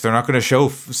like, if they're not going to show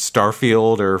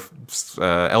Starfield or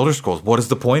Elder Scrolls, what is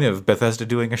the point of Bethesda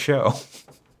doing a show?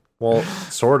 Well,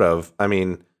 sort of. I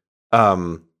mean,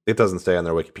 it doesn't say on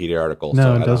their Wikipedia article, No,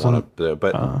 so it I don't want doesn't.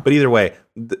 to. But either way,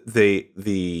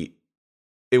 it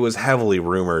was heavily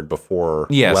rumored before.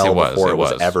 Yes, well it was. before It it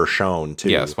was was. ever shown. Too.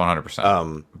 Yes,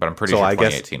 100%. But I'm pretty so sure I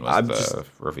guess 2018 I'm was just- the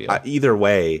reveal. Either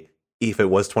way, if it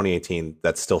was 2018,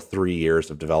 that's still 3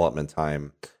 years of development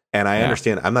time. And I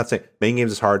understand. I'm not saying making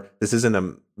games is hard. This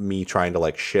isn't me trying to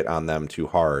like shit on them too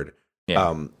hard.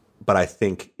 Yeah. But I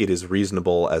think it is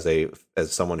reasonable as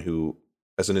someone who,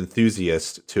 as an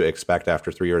enthusiast, to expect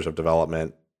after 3 years of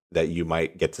development that you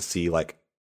might get to see like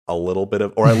a little bit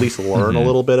of, or at least learn a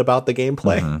little bit about the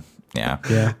gameplay. Mhm. Yeah.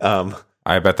 Yeah,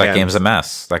 I bet that And- game's a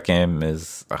mess. That game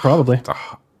is probably. It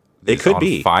it's could on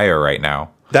be. fire right now.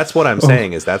 That's what I'm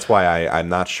saying. Is that's why I'm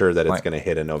not sure that it's Like- going to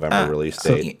hit a November release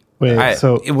so- date. Wait,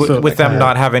 so with them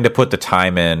not having to put the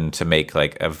time in to make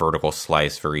like a vertical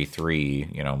slice for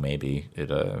E3, maybe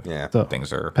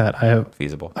things are Pat,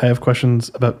 feasible. I have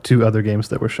questions about 2 other games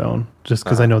that were shown, just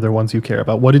because I know they're ones you care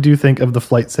about. What did you think of the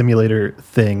flight simulator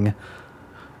thing?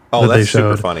 Oh, that's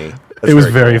super funny. It was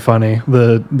very funny.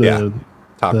 The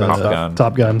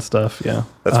Top Gun stuff. Yeah,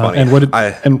 that's funny. And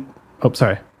what?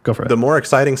 Sorry, go for it. The more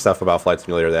exciting stuff about Flight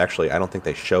Simulator, I don't think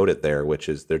they showed it there, which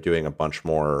is they're doing a bunch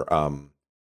more.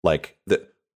 Like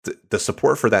the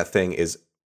support for that thing is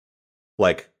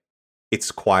like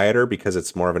it's quieter because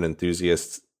it's more of an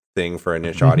enthusiast thing for a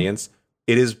niche audience.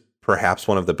 It is perhaps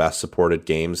one of the best supported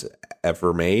games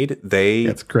ever made.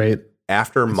 It's great.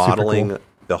 After modeling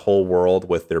the whole world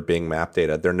with their Bing map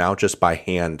data, they're now just by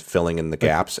hand filling in the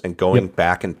gaps and going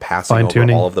back and passing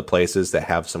over all of the places that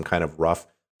have some kind of rough.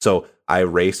 So I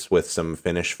race with some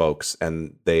Finnish folks,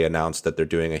 and they announced that they're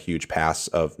doing a huge pass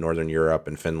of Northern Europe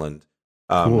and Finland.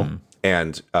 Cool.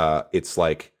 And it's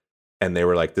like, and they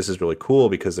were like, this is really cool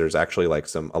because there's actually like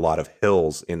a lot of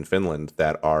hills in Finland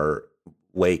that are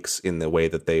lakes in the way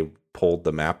that they pulled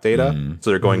the map data.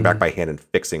 So they're going back by hand and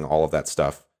fixing all of that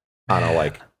stuff on a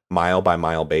like mile by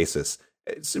mile basis.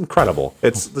 It's incredible.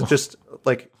 It's just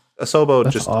like Asobo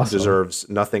deserves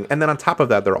nothing. And then on top of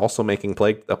that, they're also making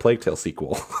a Plague Tale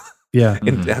sequel. Yeah.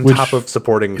 On top of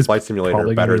supporting Flight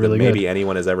Simulator better than maybe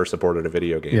anyone has ever supported a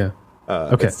video game. Yeah.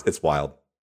 Okay. It's wild.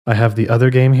 I have the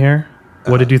other game here.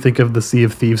 What did you think of the Sea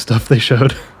of Thieves stuff they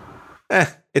showed?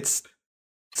 It's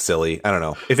silly. I don't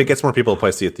know. If it gets more people to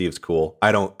play Sea of Thieves, cool.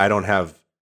 I don't have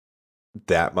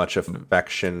that much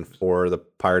affection for the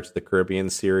Pirates of the Caribbean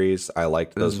series. I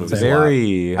liked those movies a lot.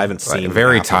 I haven't seen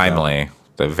very timely. Timely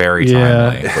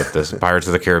with this Pirates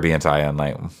of the Caribbean tie-in.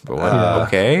 Like,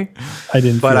 okay, I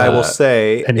didn't. But I will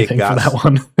say anything for that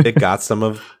one. It got some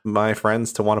of my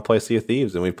friends to want to play Sea of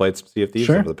Thieves, and we played some Sea of Thieves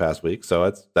over the past week.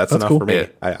 So that's enough for me.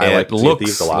 I like Sea of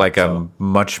Thieves a lot. Like a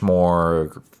much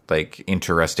more like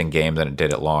interesting game than it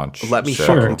did at launch. Let me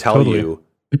fucking tell you,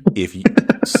 if you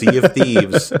Sea of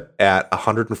Thieves at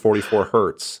 144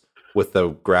 hertz with the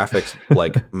graphics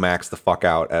like max the fuck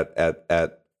out at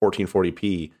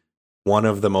 1440p. One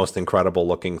of the most incredible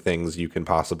looking things you can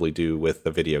possibly do with the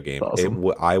video game.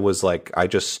 Awesome. I was like, I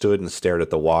just stood and stared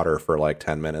at the water for like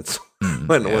 10 minutes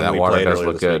when that we water played does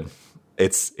look good.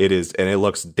 It is, and it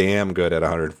looks damn good at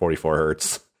 144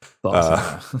 hertz.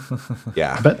 Awesome.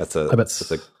 Yeah, it's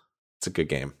a good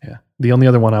game. Yeah. The only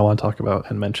other one I want to talk about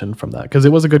and mention from that, because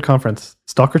it was a good conference.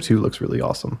 Stalker 2 looks really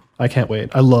awesome. I can't wait.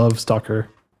 I love Stalker,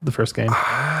 the first game.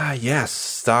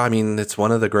 Yes. I mean, it's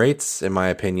one of the greats in my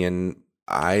opinion.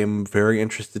 I'm very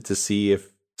interested to see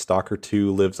if Stalker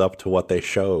 2 lives up to what they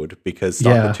showed, because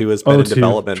Stalker 2 has been in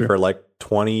development for like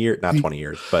 20 years, not 20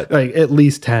 years, but like at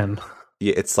least 10.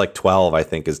 Yeah, it's like 12, I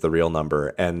think, is the real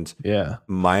number. And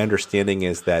my understanding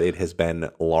is that it has been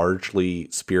largely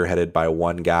spearheaded by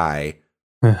one guy,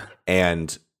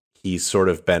 and he's sort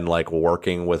of been like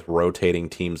working with rotating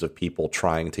teams of people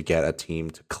trying to get a team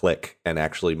to click and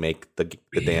actually make the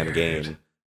damn game.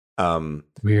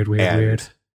 Weird.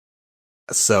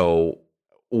 So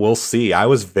we'll see. I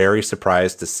was very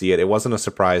surprised to see it. It wasn't a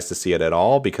surprise to see it at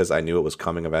all because I knew it was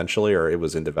coming eventually, or it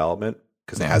was in development,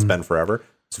 because it has been forever.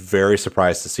 It's very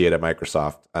surprised to see it at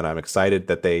Microsoft, and I'm excited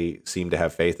that they seem to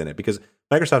have faith in it, because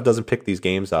Microsoft doesn't pick these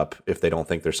games up if they don't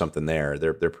think there's something there.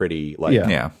 They're pretty like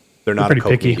they're not a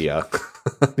Koch picky. Media.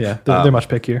 They're much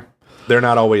pickier. They're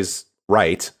not always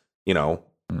right.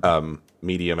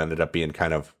 Medium ended up being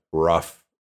kind of rough.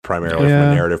 Primarily from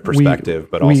a narrative perspective,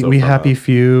 but also we Happy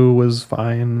Few was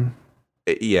fine.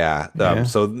 So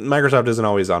Microsoft isn't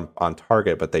always on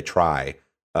target, but they try.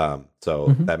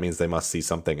 That means they must see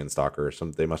something in Stalker.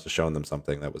 They must have shown them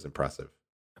something that was impressive.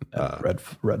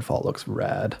 Redfall looks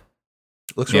rad.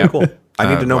 Looks really cool.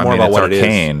 I need to know more about what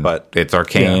Arcane, it is, but it's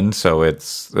Arcane, so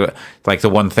it's like the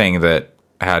one thing that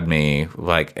had me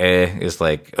like is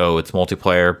like, oh, it's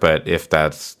multiplayer, but if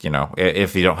that's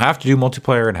if you don't have to do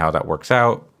multiplayer and how that works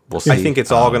out, we'll see. I think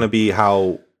it's all going to be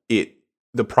how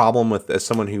the problem with, as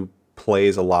someone who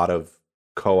plays a lot of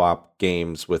co-op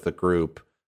games with a group,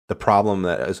 the problem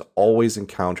that is always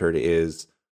encountered is,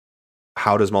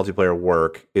 how does multiplayer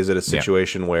work? Is it a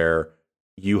situation where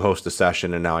you host a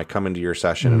session and now I come into your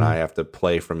session and I have to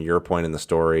play from your point in the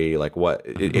story? Like what?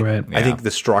 I think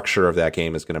the structure of that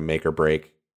game is going to make or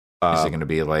break. Is it going to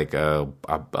be like a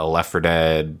Left 4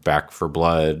 Dead, Back 4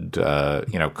 Blood,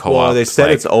 co-op? Well, they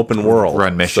said it's open world.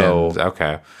 Run missions. So,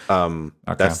 okay.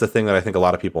 That's the thing that I think a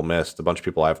lot of people missed. A bunch of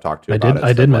people I've talked to about it.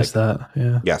 I did miss that.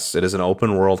 Yeah. Yes, it is an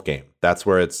open world game. That's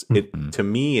where to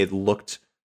me, it looked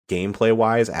gameplay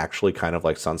wise actually kind of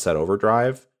like Sunset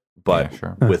Overdrive, but Yeah,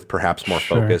 sure. with perhaps more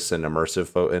Sure. focus and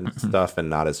immersive and stuff, and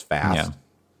not as fast,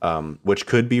 Yeah. which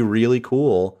could be really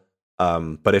cool.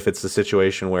 But if it's the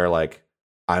situation where like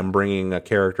I'm bringing a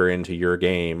character into your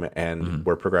game and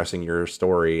we're progressing your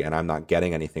story and I'm not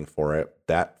getting anything for it,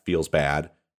 that feels bad.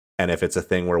 And if it's a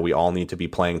thing where we all need to be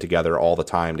playing together all the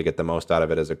time to get the most out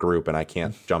of it as a group, and I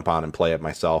can't jump on and play it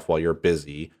myself while you're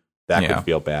busy, that could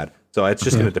feel bad. So it's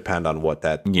just going to depend on what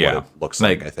what it looks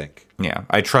like, I think. Yeah,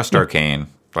 I trust Arcane.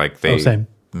 Like they same.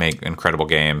 make incredible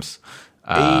games.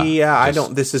 I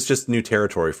don't. This is just new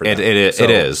territory for them. It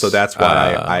is. So that's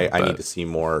why I need to see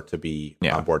more to be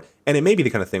Yeah. on board. And it may be the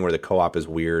kind of thing where the co-op is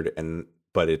weird,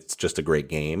 but it's just a great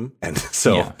game, and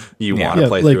so you want to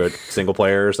play through it single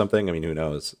player or something. I mean, who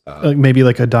knows? Like maybe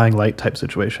like a Dying Light type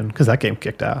situation, because that game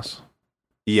kicked ass.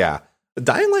 Yeah,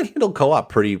 Dying Light handled co-op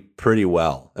pretty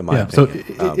well, in my opinion.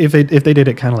 So if they did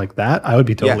it kind of like that, I would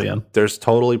be totally in. There's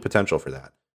totally potential for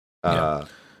that. But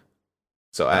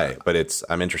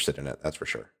I'm interested in it. That's for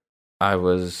sure. I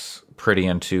was pretty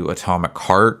into Atomic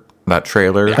Heart, that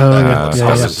trailer.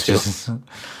 Awesome too. Just,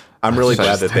 I'm really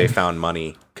glad that they found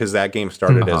money, because that game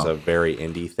started as a very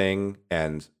indie thing,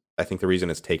 and I think the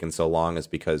reason it's taken so long is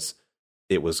because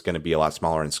it was going to be a lot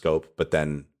smaller in scope, but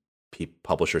then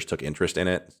publishers took interest in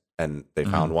it, and they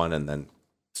found one, and then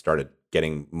started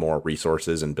getting more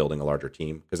resources and building a larger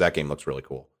team, because that game looks really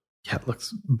cool. Yeah, it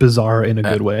looks bizarre in a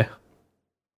good way.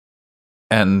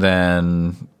 And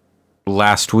then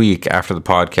last week after the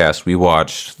podcast, we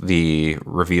watched the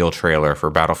reveal trailer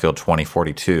for Battlefield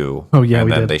 2042. Oh yeah, and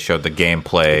we then did. they showed the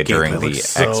gameplay during the looks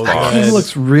so Xbox. good. It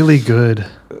looks really good.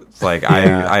 Like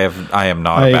I am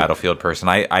not a Battlefield person.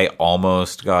 I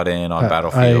almost got in on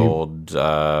Battlefield,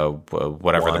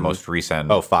 whatever the One. most recent.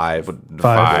 5.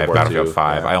 Battlefield 2,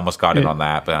 5. yeah. I almost got in on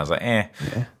that, but I was like,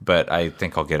 But I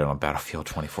think I'll get it on Battlefield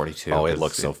 2042. Oh, it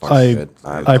looks so fucking good.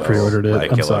 I pre-ordered it. I'm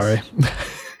ridiculous. sorry.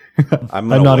 I'm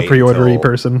not a pre-ordery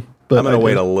person, but I'm going to I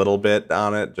wait did. a little bit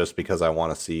on it just because I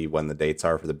want to see when the dates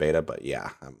are for the beta. But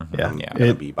I'm going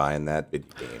to be buying that video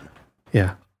game.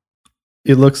 Yeah,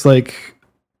 it looks like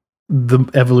the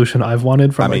evolution I've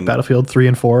wanted from Battlefield 3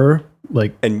 and 4.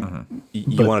 Like, and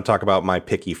you want to talk about my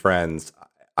picky friends?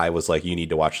 I was like, you need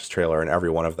to watch this trailer, and every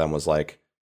one of them was like,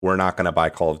 we're not going to buy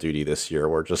Call of Duty this year.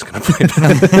 We're just going to play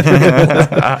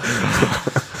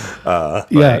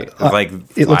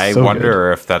it looks I so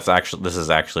wonder if this is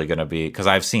actually going to be, because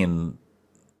I've seen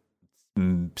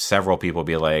several people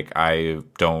be like, I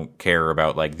don't care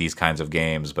about like these kinds of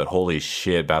games, but holy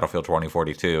shit, Battlefield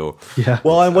 2042. Yeah.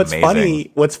 Well, and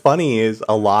amazing. what's funny is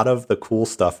a lot of the cool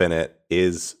stuff in it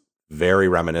is very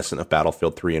reminiscent of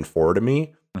Battlefield 3 and 4 to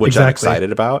me, which I'm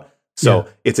excited about. So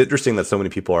it's interesting that so many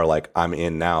people are like, I'm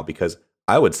in now, because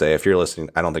I would say, if you're listening,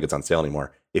 I don't think it's on sale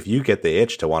anymore. If you get the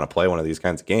itch to want to play one of these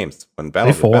kinds of games, when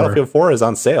Battlefield 4 is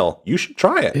on sale, you should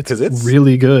try it, because it's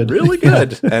really good. Really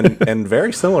good. and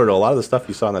very similar to a lot of the stuff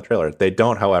you saw in the trailer. They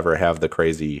don't, however, have the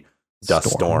crazy dust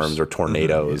storms or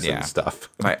tornadoes and stuff.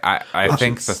 I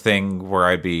think the thing where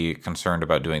I'd be concerned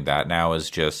about doing that now is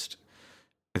just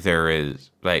there is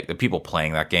like the people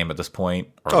playing that game at this point.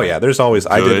 There's always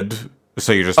good.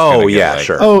 So you're just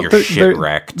sure. You're shit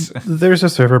wrecked. There's a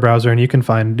server browser, and you can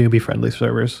find newbie friendly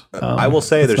servers. I will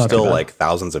say there's still like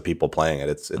thousands of people playing it.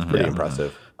 It's pretty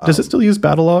impressive. Does it still use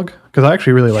Battlelog? Because I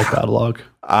actually really like Battlelog.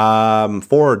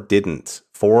 4 didn't.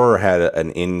 4 had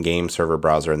an in-game server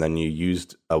browser, and then you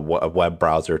used a web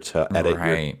browser to edit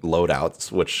your loadouts,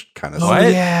 which kind of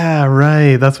yeah,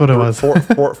 right. That's what it was.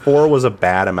 4 was a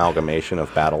bad amalgamation of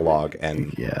Battlelog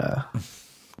and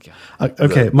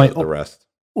the rest.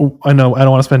 I know I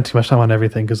don't want to spend too much time on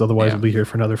everything, because otherwise we'll be here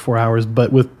for another 4 hours.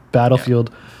 But with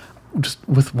Battlefield, just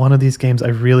with one of these games, I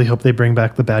really hope they bring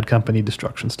back the Bad Company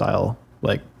destruction style,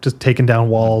 like just taking down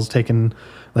walls,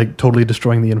 totally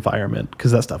destroying the environment,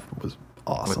 because that stuff was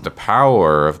awesome. With the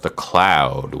power of the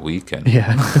cloud, we can.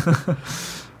 Yeah.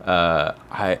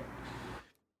 I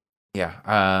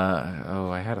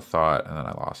had a thought and then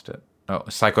I lost it. Oh,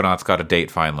 Psychonauts got a date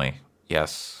finally.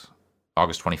 Yes,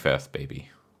 August 25th, baby.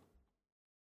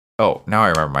 Oh, now I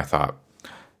remember my thought.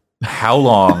 How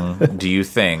long do you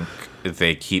think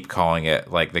they keep calling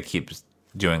it, like they keep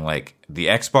doing like the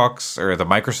Xbox or the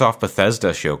Microsoft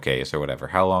Bethesda showcase or whatever?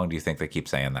 How long do you think they keep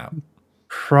saying that?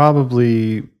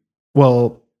 Probably,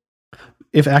 well,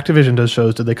 if Activision does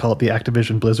shows, do they call it the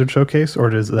Activision Blizzard showcase, or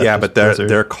does that? Yeah, but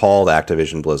they're called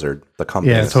Activision Blizzard. The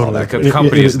company, yeah, totally. The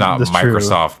company is not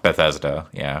Microsoft true. Bethesda.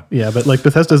 Yeah, yeah, but like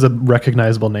Bethesda is a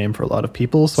recognizable name for a lot of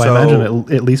people, so I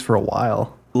imagine at least for a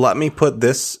while. Let me put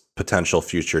this potential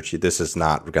future to you. This is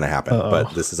not going to happen,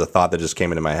 but this is a thought that just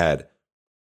came into my head.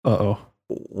 Uh-oh.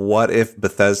 What if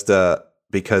Bethesda,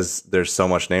 because there's so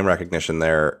much name recognition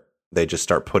there, they just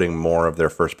start putting more of their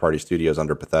first party studios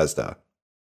under Bethesda.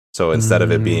 So instead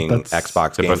of it being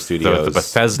Xbox Game Studios, the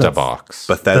Bethesda box.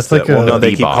 Bethesda. Like well, no,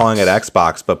 they keep box. calling it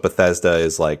Xbox, but Bethesda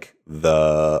is like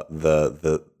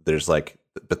there's like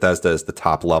Bethesda is the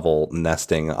top level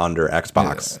nesting under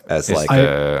Xbox as It's like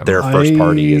the- their first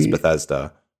party is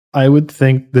Bethesda. I would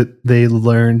think that they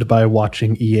learned by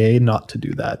watching EA not to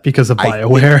do that because of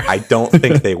BioWare. I don't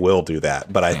think they will do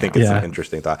that, but I think it's Yeah. an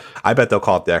interesting thought. I bet they'll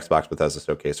call it the Xbox Bethesda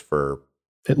Showcase for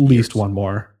At least one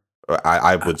more.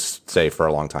 I would say for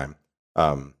a long time.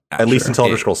 At least until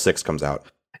Elder Scrolls 6 comes out.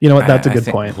 You know what? That's a good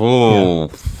point.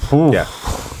 Yeah.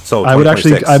 So I would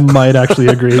actually, 2026. I might actually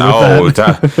agree with Oh,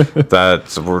 that.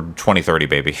 that's we're 2030,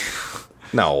 baby.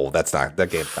 No, that's not that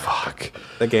game. Fuck.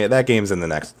 That game's in the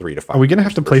next 3 to 5. Are we gonna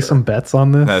have to play some bets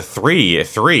on this? Three.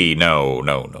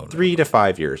 No. 3 to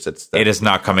 5 years? It is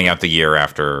not coming out the year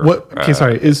after. What? Okay,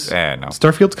 sorry. Is no.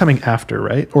 Starfield's coming after,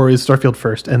 right? Or is Starfield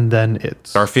first and then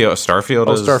it's Starfield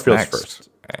Oh, is Starfield's next. first.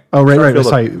 Oh, right. Starfield-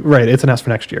 Sorry, right. It's announced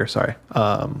for next year. Sorry.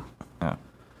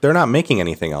 They're not making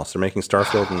anything else. They're making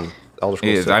Starfield and Elder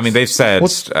Scrolls 6. I mean, they've said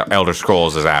Elder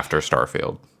Scrolls is after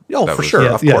Starfield. Oh, That for was- sure,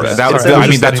 Yeah, of yeah, course. That was, Sorry, I was I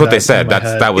mean, just that's getting what they that said. in my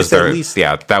head. That was It's at their least-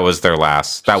 that was their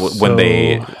last. That was when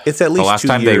they. It's at least the last 2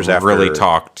 time they years after really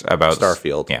talked about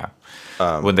Starfield. Yeah.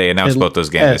 When they announced both those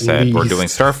games, at they said we're least. doing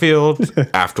Starfield.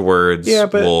 Afterwards, Yeah,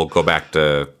 but we'll go back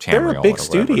to Tamriel. They're a big or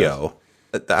whatever it is.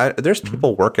 studio. There's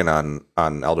people working on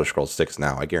Elder Scrolls 6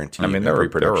 now. I guarantee. I mean, in there were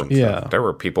pre-production. Yeah. there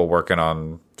were people working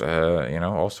on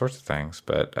all sorts of things,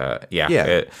 but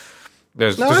Yeah.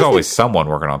 There's No, I always think- someone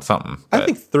working on something. I but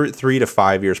think 3 to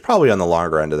 5 years, probably on the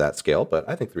longer end of that scale, but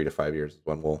I think 3 to 5 years is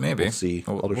when we'll see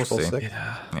Elder We'll Scrolls see. 6.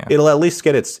 Yeah. It'll at least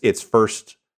get its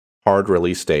first hard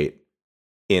release date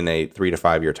in a 3 to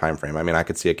 5 year time frame. I mean, I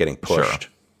could see it getting pushed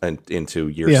into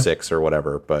year 6 or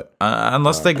whatever, but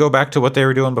Unless they go back to what they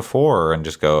were doing before and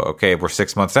just go, okay, we're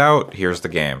 6 months out. Here's the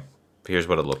game. Here's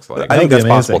what it looks like. I think That that's would be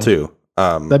possible amazing.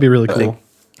 too. That'd be really cool.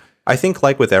 I think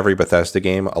like with every Bethesda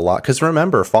game, a lot, because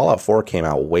remember, Fallout 4 came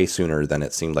out way sooner than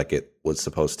it seemed like it was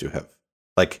supposed to have.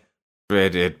 Like,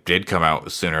 It did come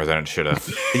out sooner than it should have.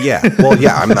 yeah, well,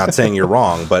 yeah, I'm not saying you're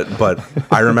wrong, but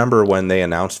I remember when they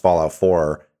announced Fallout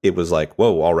 4, it was like,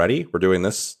 whoa, already? We're doing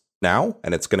this now?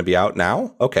 And it's going to be out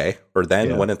now? Okay. Or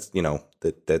then when it's,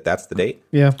 that's the date?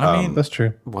 Yeah, I mean, that's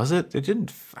true. Was it? It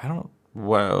didn't. I don't.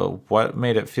 Well, what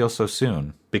made it feel so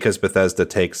soon? Because Bethesda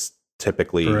takes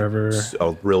typically Forever.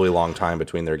 a really long time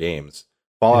between their games.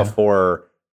 Fallout 4,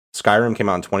 Skyrim came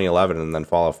out in 2011, and then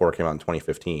Fallout 4 came out in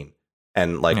 2015.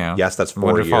 And yes, that's 4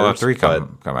 When years. did Fallout 3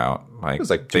 but come out? Like, it was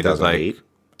like they did 2008.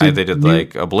 they did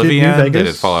like Oblivion. They did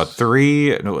Vegas- Fallout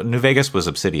 3. New Vegas was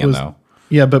Obsidian though.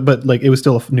 Yeah, but like it was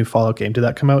still a new Fallout game. Did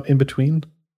that come out in between?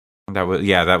 That was like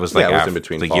it was in after,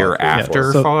 between the Fallout year 3 and after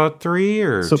 4. So- Fallout 3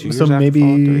 or So 2 years so after Fallout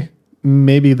 3?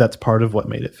 maybe that's part of what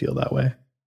made it feel that way.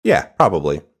 Yeah,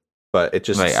 probably. But it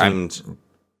just Like, seemed...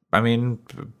 I mean,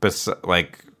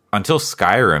 like until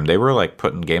Skyrim, they were like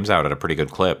putting games out at a pretty good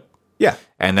clip. Yeah,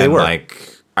 And they then were.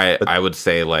 like I would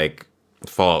say like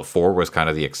Fallout 4 was kind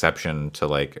of the exception to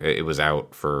like it was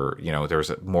out for, there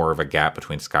was more of a gap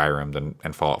between Skyrim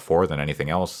and Fallout 4 than anything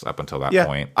else up until that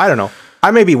point. I don't know.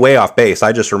 I may be way off base.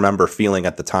 I just remember feeling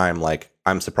at the time like,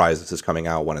 I'm surprised this is coming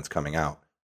out when it's coming out.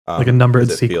 Like a numbered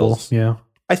because it sequel. feels- Yeah.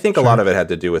 I think a lot of it had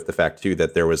to do with the fact too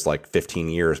that there was like 15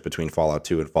 years between Fallout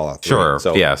 2 and Fallout 3. Sure.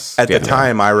 So Yes. at Yeah. the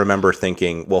time, I remember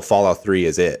thinking, well, Fallout 3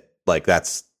 is it. Like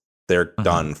they're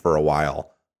done for a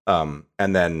while. And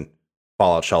then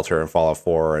Fallout Shelter and Fallout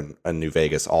 4 and New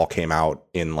Vegas all came out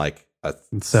in like a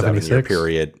 7-year 76.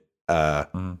 period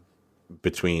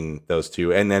between those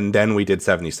two. And then we did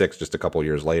 76 just a couple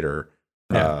years later.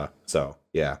 Yeah. So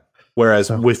yeah. Whereas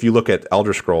if you look at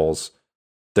Elder Scrolls,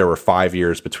 there were 5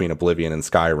 years between Oblivion and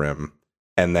Skyrim,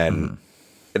 and then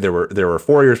there were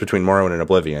 4 years between Morrowind and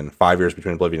Oblivion, 5 years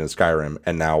between Oblivion and Skyrim,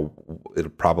 and now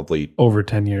it'll probably Over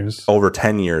 10 years. over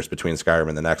 10 years between Skyrim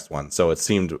and the next one. So it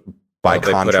seemed by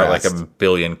They contrast, put out like a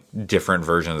billion different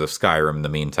versions of Skyrim in the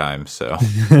meantime. So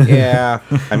yeah.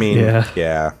 I mean, Yeah.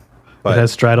 yeah. It But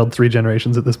has straddled 3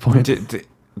 generations at this point.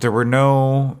 there were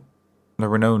no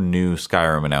new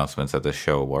Skyrim announcements at this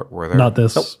show. Were there? Not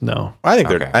this. No. I think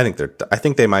Okay. I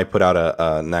think they might put out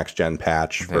a next gen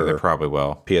patch They for probably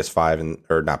will. PS5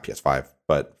 or not PS5,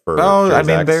 but for Oh, I Series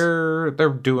mean X. they're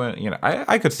doing.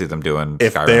 I could see them doing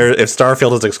If Skyrim. if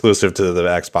Starfield is exclusive to the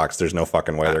Xbox, there's no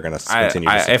fucking way they're going to continue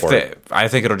to support it. I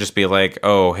think it'll just be like,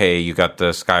 oh, hey, you got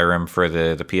the Skyrim for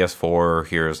the PS4.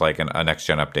 Here's like a next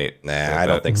gen update. Nah, I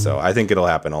don't think so. I think it'll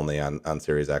happen only on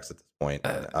Series X at this point.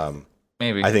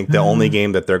 Maybe I think the only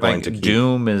game that they're going like to keep,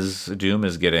 Doom is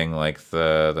getting like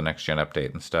the next gen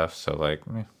update and stuff. So like,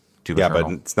 Doom Yeah, Eternal.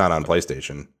 but it's not on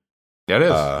PlayStation. Yeah, it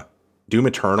is. Doom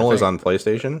Eternal is on think-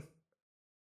 PlayStation.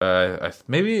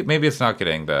 Maybe it's not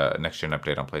getting the next gen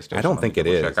update on PlayStation. I don't Let me think it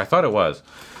double is. check. I thought it was.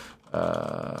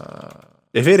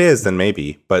 If it is, then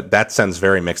maybe. But that sends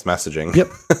very mixed messaging.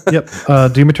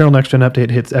 Yep. Doom Eternal Next Gen update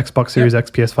hits Xbox Series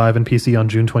X, PS5, and PC on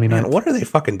June 29th. Man, what are they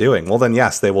fucking doing? Well, then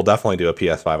yes, they will definitely do a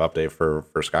PS5 update for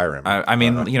Skyrim. I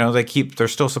mean, they're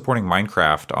still supporting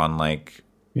Minecraft on like.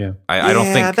 Yeah. I don't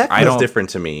think that I feels don't. different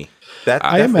to me. That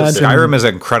I feels imagine- different. Skyrim is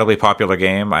an incredibly popular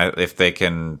game. If they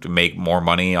can make more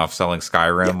money off selling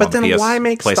Skyrim, But on then PS, why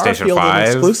make PlayStation Starfield 5?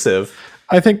 an exclusive?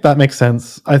 I think that makes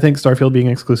sense. I think Starfield being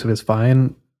exclusive is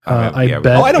fine. I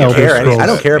bet. Oh, I don't Elder care. Scrolls- I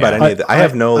don't care about Yeah. any of the, I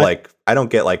have no I don't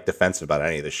get like defensive about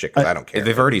any of this shit because I don't care.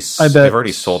 They've already bet- they've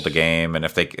already sold the game, and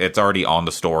if it's already on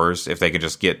the stores, if they could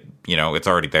just get it's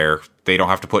already there. They don't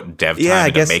have to put dev time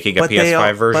into making a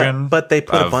PS5 version. But they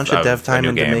put a bunch of dev a time new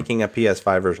into game. making a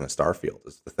PS5 version of Starfield.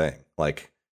 Is the thing.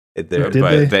 Like, Did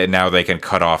but they? now they can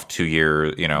cut off 2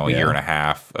 years, a year and a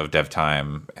half of dev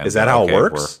time. And is that how it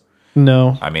works?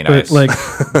 No. I mean, but, like,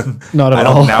 not at I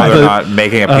all. don't. Now they're But, not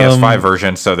making a PS5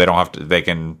 version, so they don't have to. They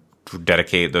can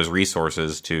dedicate those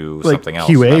resources to like something else.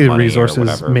 have QA money or resources,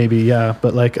 whatever. maybe, yeah.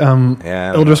 But like, I don't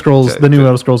Elder know. Scrolls, the new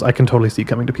Elder Scrolls, I can totally see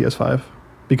coming to PS5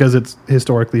 because it's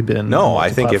historically been. No, I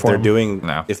think if they're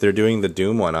multi-platform. doing the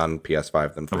Doom one on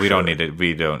PS5, then We don't need to.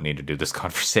 We don't need to do this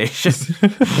conversation.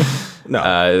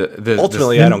 No,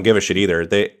 Ultimately, I don't give a shit either.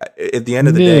 They at the end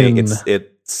of the day, Nin.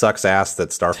 it sucks ass that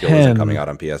Starfield 10. isn't coming out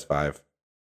on PS5.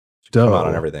 Come out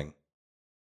on everything.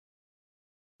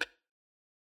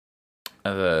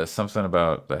 something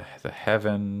about the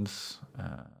heavens,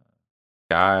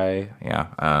 sky.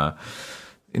 Yeah,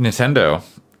 Nintendo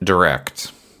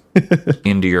Direct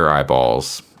into your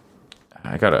eyeballs.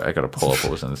 I gotta pull up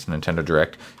what was in this Nintendo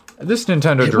Direct. This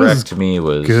Nintendo It Direct was to me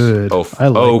was good. I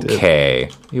liked it. okay.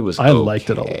 It was. I liked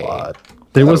it a okay. lot.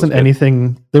 There it was wasn't good.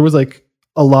 anything. There was like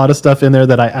a lot of stuff in there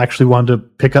that I actually wanted to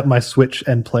pick up my Switch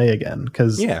and play again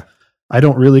because Yeah, I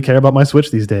don't really care about my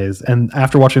Switch these days. And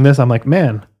after watching this, I'm like,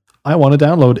 man, I want to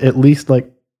download at least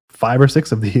like 5 or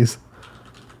 6 of these.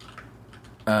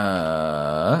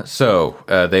 So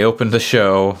they opened the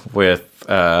show with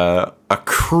a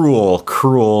cruel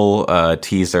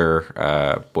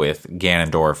teaser with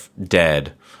Ganondorf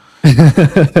dead,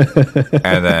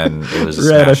 and then it was a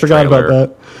Red, I Smash forgot trailer,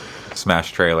 about that.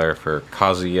 Smash trailer for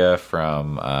Kazuya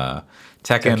from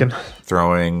Tekken, Tekken.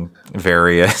 throwing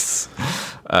various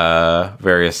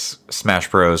Smash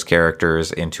Bros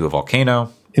characters into a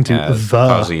volcano. Into as the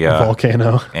Kazuya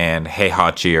volcano. and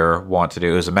Heihachi want to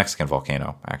do. It was a Mexican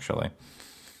volcano, actually.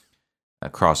 A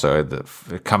crossover.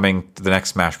 The next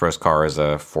Smash Bros. Car is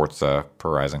a Forza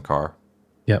Horizon car.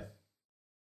 Yep.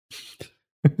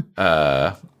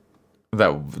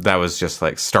 That was just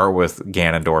like start with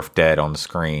Ganondorf dead on the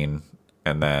screen,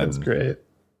 and then That's great.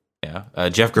 yeah,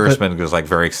 Jeff Gerstmann was like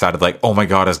very excited, like, "Oh my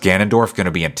god, is Ganondorf going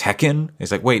to be in Tekken?"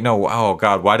 He's like, "Wait, no, oh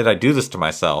god, why did I do this to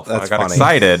myself?" That's I got funny.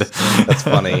 excited. that's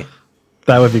funny.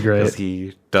 That would be Because great.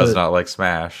 he does But- not like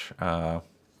Smash.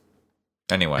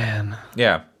 Anyway, Man.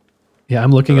 yeah. Yeah,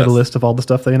 I'm looking So at a that's- list of all the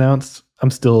stuff they announced. I'm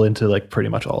still into like pretty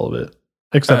much all of it,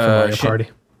 except for Mario Shin- Party.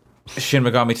 Shin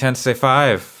Megami Tensei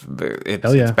 5.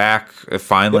 Hell yeah. It's back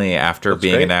finally after Looks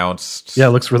being great. announced. Yeah,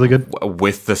 it looks really good.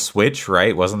 With the Switch,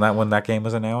 right? Wasn't that when that game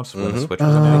was announced? When the Switch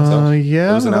was announced?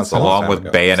 Yeah, It was announced a long Along time with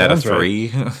ago. Bayonetta Sounds right.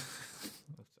 3.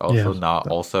 Also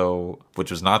Yeah.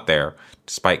 which was not there,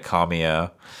 despite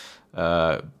Kamiya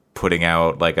putting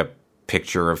out like a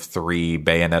picture of 3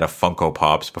 Bayonetta Funko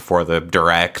Pops before the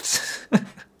Direct.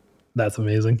 That's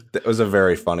amazing. It was a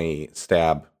very funny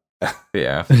stab.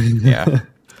 Yeah. Yeah.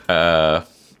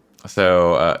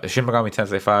 So Shin Megami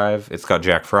Tensei 5, it's got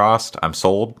Jack Frost. I'm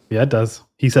sold. Yeah, it does.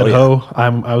 He said, Oh, yeah.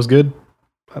 "Ho, I was good."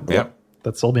 Yep.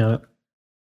 That sold me on it.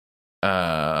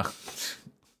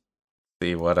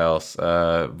 See what else?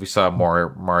 We saw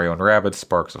more Mario and Rabbids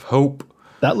Sparks of Hope.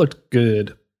 That looked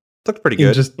good. Looked pretty In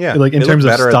good. just- yeah, like, in It terms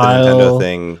looked of better at the Nintendo style.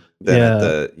 thing than Yeah. at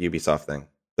the Ubisoft thing.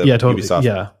 The Yeah, totally. Ubisoft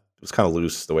Yeah, it was kind of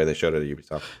loose the way they showed it at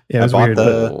Ubisoft. yeah, it I was bought weird.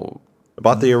 the- I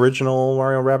bought the original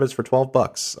Mario Rabbids for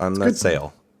 $12 on that good.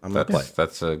 sale. I'm gonna play.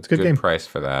 That's a good good game. price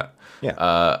for that. Yeah.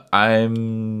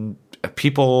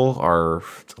 People are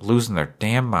losing their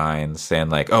damn minds saying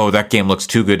like, "Oh, that game looks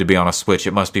too good to be on a Switch.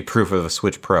 It must be proof of a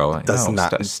Switch Pro." Like, Does no,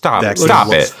 not- stop that game stop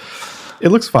looks- it. It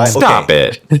looks fine. Stop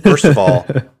it. First of all,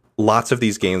 lots of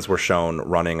these games were shown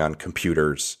running on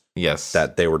computers Yes.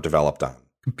 that they were developed on.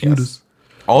 Computers.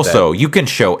 Also, you can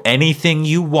show anything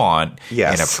you want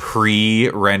Yes. in a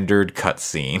pre-rendered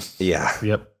cutscene. Yeah,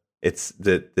 Yep.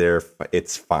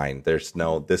 it's fine. There's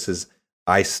no. This is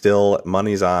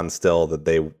money's on still that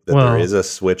Well- there is a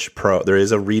Switch Pro, there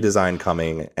is a redesign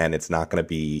coming, and it's not going to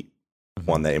be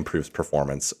one that improves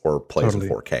performance or plays Totally.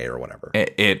 in 4K or whatever.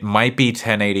 It might be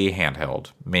 1080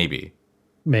 handheld, maybe.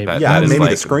 Maybe. That- Yeah, that is maybe the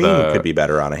like screen the- could be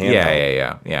better on a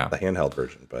handheld. Yeah. The handheld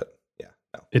version, but yeah,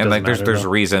 no. It And doesn't like matter, there's though.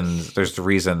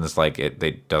 reasons like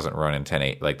they doesn't run in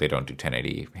 1080, like they don't do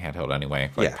 1080 handheld anyway,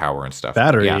 like Yeah. power and stuff.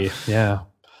 Battery. Yeah.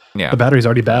 Yeah. The battery's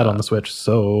already bad on the Switch,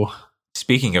 so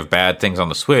Speaking of bad things on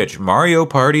the Switch, Mario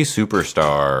Party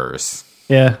Superstars.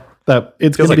 yeah, that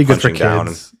it's Feels going to like be good for punching down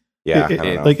kids. Yeah, It- I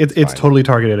don't know. like it's fine. totally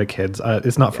targeted at kids.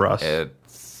 It's not for us.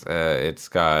 It's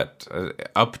got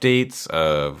updates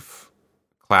of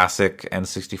classic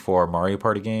N64 Mario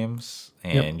Party games,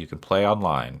 and you can play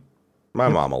online. My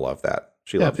mom will love that.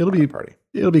 She Yeah, loves it'll Mario be- Party.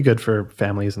 It'll be good for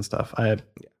families and stuff.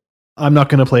 I'm not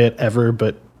going to play it ever,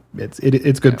 but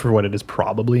it's good for what it is.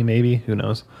 Probably, maybe, who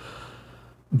knows?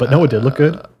 But no, it did look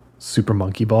good. Super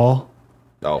Monkey Ball.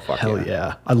 Oh fuck Hell yeah.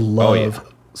 yeah! I love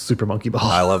yeah. Super Monkey Ball.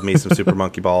 I love me some Super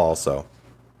Monkey Ball also.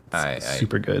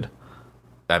 Super good.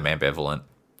 I'm ambivalent.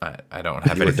 I don't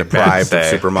have You were anything bad to deprived of say.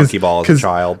 Super Monkey Ball as a 'Cause-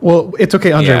 child. Well, it's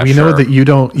okay, Andre. Yeah, we know sure. that you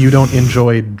don't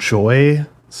enjoy joy.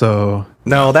 So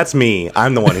No, that's me.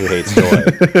 I'm the one who hates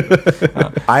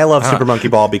joy. I love Super Monkey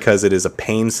Ball because it is a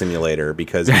pain simulator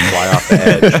because you fly off the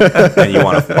edge and you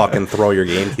want to fucking throw your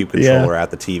GameCube controller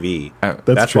at the TV.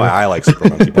 That's true. why I like Super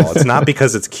Monkey Ball. It's not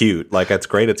because it's cute. Like, it's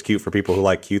great. It's cute for people who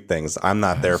like cute things. I'm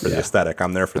not there for the aesthetic.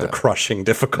 I'm there for the crushing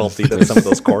difficulty that some of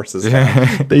those courses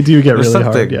have. they do get There's really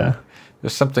hard. something- Yeah.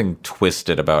 There's something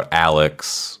twisted about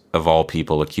Alex, of all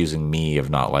people, accusing me of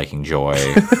not liking joy.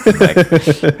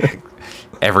 Like,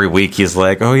 every week he's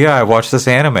like, "Oh yeah, I watched this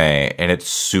anime, and it's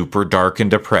super dark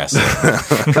and depressing."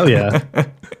 Hell yeah.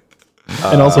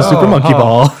 And also Super Monkey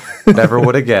Ball. Never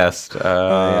would have guessed.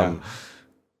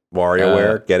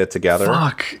 WarioWare, get it together.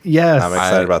 Fuck yes. I'm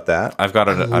excited about that. I've got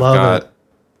love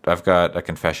I've got a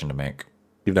confession to make.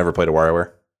 You've never played a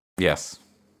WarioWare? Yes.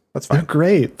 That's They're fine.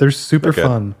 great. They're super They're good.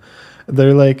 fun.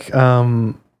 They're like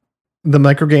the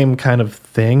microgame kind of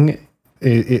thing.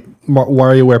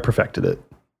 WarioWare perfected it,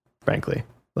 frankly.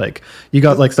 Like you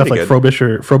got like stuff like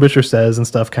pretty Frobisher Says and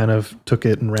stuff kind of took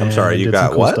it and ran. I'm sorry, and you did some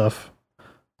got cool what? stuff.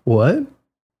 What?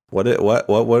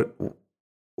 What?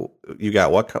 You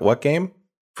got what game?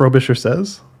 Frobisher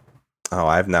Says? Oh,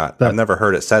 I've That- never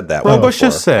heard it said that way Frobisher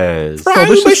before. says.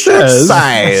 Frobisher Says.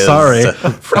 Says. Sorry.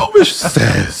 Frobisher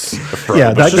Says.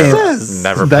 Yeah, that Frobisher game. Says.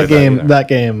 Never that played game either. that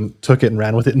game took it and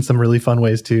ran with it in some really fun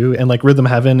ways too. And like Rhythm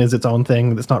Heaven is its own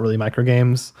thing. It's not really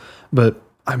microgames, but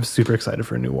I'm super excited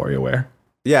for a new WarioWare.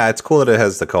 Yeah, it's cool that it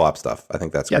has the co-op stuff. I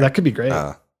think that's Yeah, great. that could be great.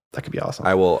 Uh, That could be awesome.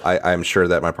 I'm sure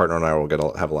that my partner and I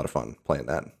will have a lot of fun playing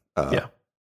that. Yeah.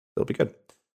 It'll be good.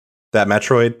 That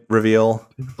Metroid reveal,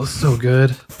 It was so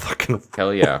good. fucking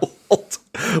Hell yeah. rolled.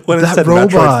 When it That said robot.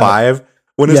 Metroid 5,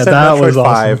 when it Yeah, said that Metroid was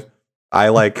 5, awesome. I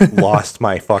like lost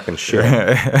my fucking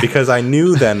shit because I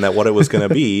knew then that what it was going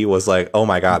to be was like, oh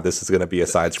my god, this is going to be a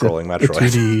side-scrolling The Metroid.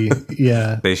 2D,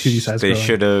 yeah. They 2D side they scrolling.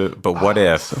 should have, but what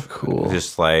if so cool.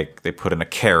 just like they put in a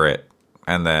carrot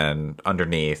and then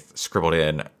underneath scribbled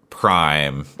in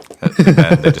Prime, and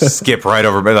then they just skip right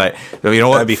over. But like, you know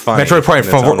what? That'd be funny Metroid Prime in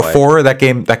its own way. 4, that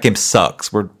game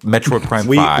sucks. We're Metroid Prime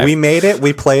 5. We made it.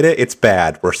 We played it. It's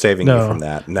bad. We're saving you No. from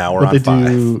that. Now we're on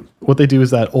 5. What they do is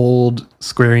that old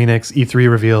Square Enix E3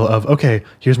 reveal of, okay,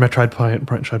 here's Metroid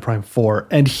Prime 4,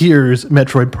 and here's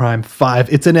Metroid Prime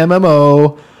 5. It's an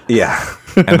MMO. Yeah.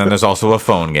 And then there's also a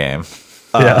phone game.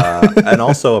 And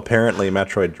also apparently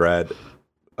Metroid Dread.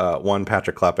 One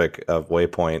Patrick Klepek of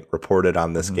Waypoint reported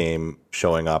on this game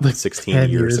showing up 16 10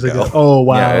 years ago. Oh,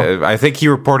 wow. Yeah, I think he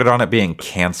reported on it being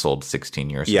canceled 16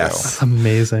 years Yes. ago. That's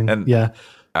amazing. And- yeah.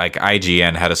 Like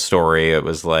IGN had a story. It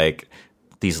was like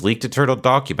these leaked internal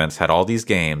documents had all these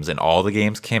games, and all the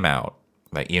games came out,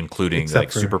 like including Except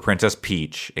like for- Super Princess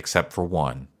Peach, except for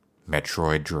one,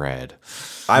 Metroid Dread.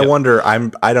 I wonder.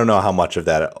 I don't know how much of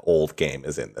that old game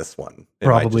is in this one. It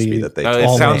might just Probably be that they. It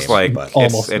changed the sounds name, like but-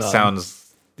 Almost it none. sounds.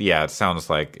 Yeah, it sounds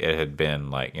like it had been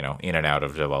like in and out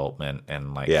of development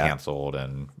and like Yeah. canceled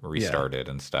and restarted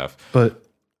and stuff. But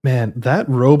man, that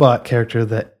robot character,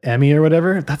 that Emmy or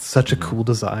whatever, that's such a cool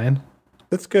design.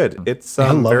 It's good. It's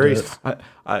I loved very.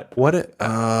 it. What it?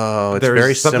 Oh, it's There's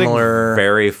very something similar.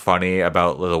 very funny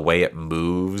about the way it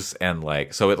moves, and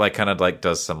like so it like kind of like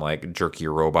does some like jerky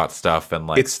robot stuff and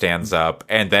like It's- stands up,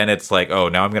 and then it's like, oh,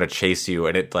 now I'm gonna chase you,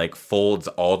 and it like folds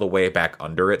all the way back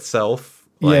under itself.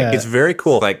 Like, Yeah. It's very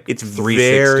cool. like it's 360.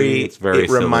 very. It's very It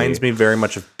reminds silly. me very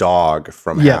much of Dog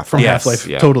from Yeah, Half. from Yes, Half-Life.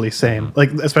 yeah. Totally same.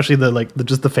 Like, especially the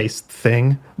just the face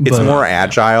thing. It's but- more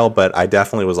agile, but I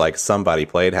definitely was like, somebody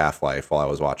played Half-Life while I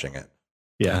was watching it.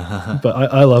 Yeah, but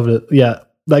I loved it. Yeah,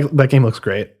 that game looks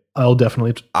great. I'll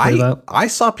definitely play that. I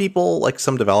saw people, like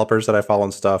some developers that I follow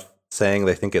and stuff, saying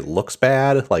they think it looks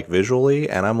bad, like visually,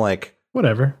 and I'm like,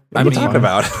 Whatever. what are you talking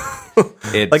about?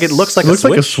 Like it looks like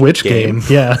a Switch game.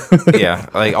 Yeah. Yeah,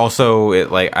 like also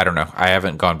it, like, I don't know, I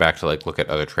haven't gone back to like look at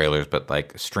other trailers, but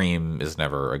like stream is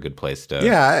never a good place to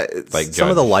like some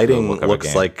of the lighting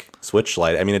looks like Switch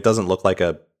light. I mean, it doesn't look like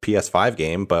a PS5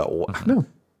 game, but No.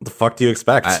 the fuck do you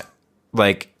expect?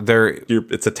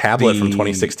 It's a tablet from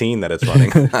 2016 that it's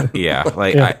running. Yeah,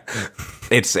 like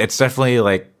it's definitely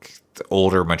like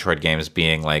older Metroid games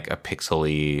being like a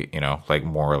pixely, like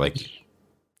more like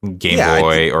Game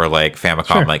Boy or like Famicom.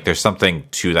 Sure. Like there's something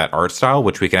to that art style,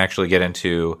 which we can actually get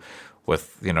into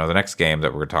with the next game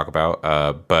that we're going to talk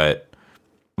about. But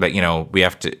like we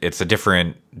have to. It's a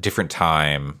different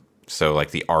time, so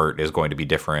like the art is going to be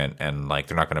different, and like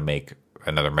they're not going to make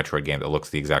another Metroid game that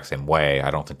looks the exact same way. I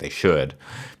don't think they should.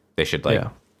 They should like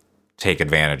take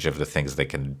advantage of the things they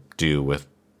can do with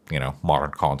modern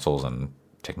consoles and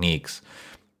techniques.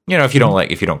 If you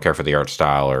don't care for the art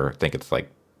style or think it's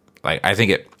like I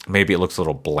think maybe it looks a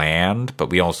little bland, but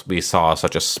we saw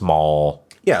such a small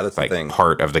that's like the thing.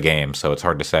 part of the game, so it's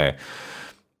hard to say.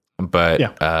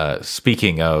 But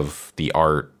speaking of the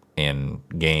art in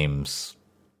games,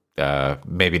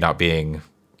 maybe not being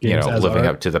living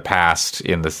up to the past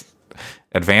in this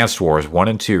Advanced Wars 1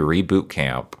 and 2 Reboot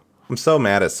Camp. I'm so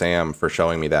mad at Sam for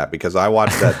showing me that, because I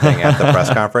watched that thing at the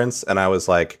press conference and I was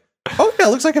like, oh yeah,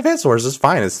 it looks like Advanced Wars is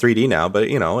fine. It's 3D now, but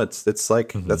it's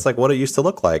like that's like what it used to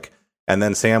look like. And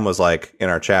then Sam was like in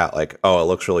our chat, like, oh, it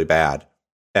looks really bad.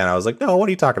 And I was like, no, what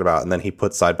are you talking about? And then he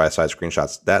put side by side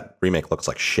screenshots. That remake looks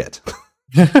like shit.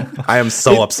 I am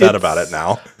so upset about it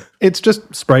now. It's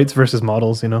just sprites versus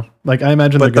models, Like I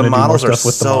imagine they're going to do more stuff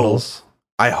with the models.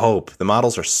 I hope the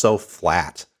models are so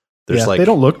flat. There's they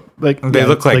don't look like they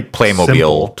look like Playmobil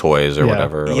simple toys or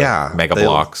whatever. Yeah, Mega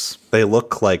Blocks. They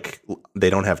look like they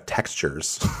don't have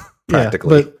textures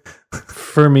practically. But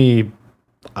for me,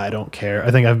 I don't care.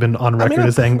 I think I've been on record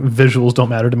as saying visuals don't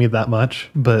matter to me that much.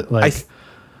 But like,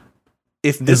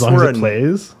 if this as long were as it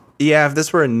plays, if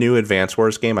this were a new Advance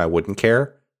Wars game, I wouldn't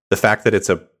care. The fact that it's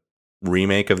a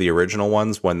remake of the original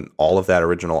ones when all of that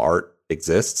original art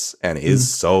exists and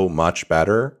is so much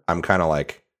better, I'm kind of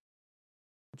like,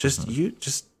 just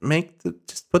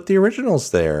put the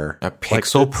originals there. A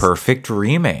pixel perfect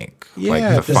remake, like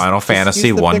the just Final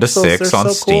Fantasy 1 to 6 on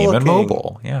Steam and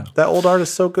mobile. Yeah, that old art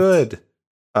is so good.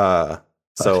 So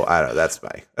I don't know, that's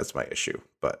my issue,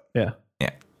 but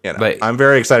but I'm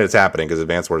very excited it's happening because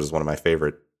Advance Wars is one of my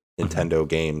favorite Nintendo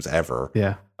games ever.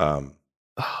 Yeah.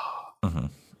 Mm-hmm.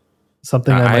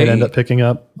 Something I might end up picking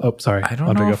up. Oh, sorry. I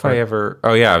don't know if I ever.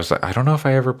 Oh yeah, I don't know if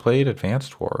I ever played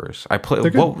Advanced Wars. I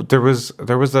played. There was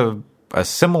a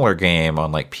similar game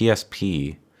on like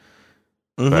PSP.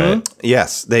 But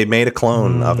yes, they made a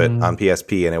clone of it on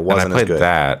PSP, and it wasn't as good.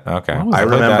 That okay. I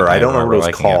remember. I don't know what it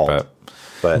was called.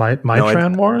 But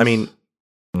Tran Wars. I mean,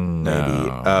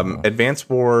 no. maybe. Advance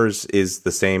Wars is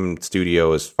the same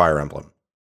studio as Fire Emblem.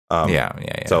 Yeah.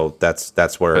 So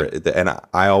that's where, and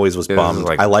I always was bummed.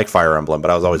 I like Fire Emblem, but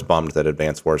I was always bummed that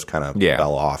Advance Wars kind of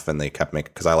fell off, and they kept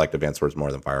making, because I liked Advance Wars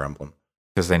more than Fire Emblem.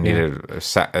 Because they needed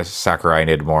Sakurai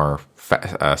needed more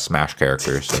Smash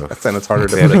characters, so and it's harder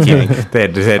to. They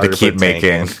had to keep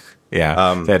making. They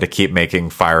had to keep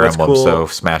making Fire Emblem so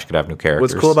Smash could have new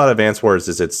characters. What's cool about Advance Wars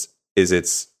is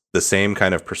it's the same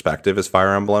kind of perspective as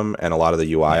Fire Emblem, and a lot of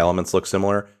the UI elements look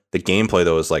similar. The gameplay,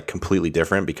 though, is like completely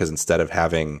different, because instead of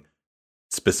having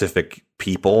specific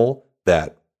people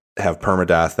that have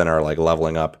permadeath and are like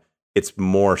leveling up, it's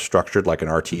more structured like an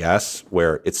RTS,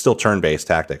 where it's still turn-based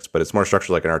tactics, but it's more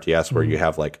structured like an RTS where you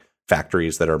have like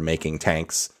factories that are making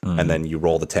tanks, and then you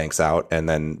roll the tanks out, and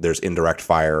then there's indirect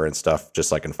fire and stuff,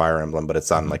 just like in Fire Emblem, but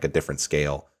it's on like a different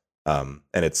scale. And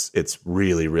it's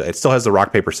really, really, it still has the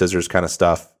rock, paper, scissors kind of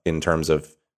stuff in terms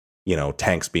of,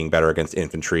 tanks being better against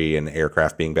infantry and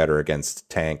aircraft being better against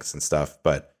tanks and stuff.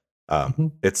 But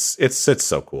it's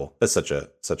so cool. It's such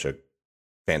a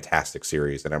fantastic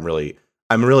series, and I'm really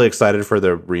excited for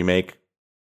the remake,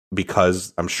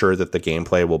 because I'm sure that the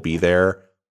gameplay will be there.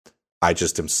 I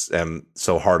just am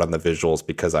so hard on the visuals,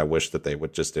 because I wish that they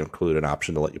would just include an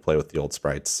option to let you play with the old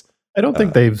sprites. I don't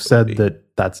think they've said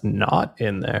that that's not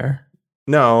in there.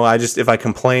 No, if I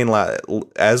complain,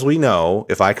 as we know,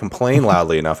 if I complain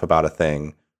loudly enough about a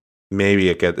thing, maybe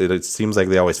it seems like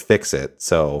they always fix it.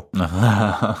 So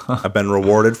I've been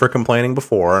rewarded for complaining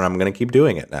before, and I'm going to keep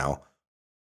doing it now.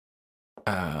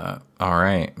 All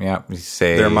right. Yeah. You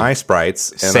say they're my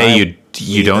sprites. Say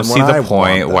you don't see the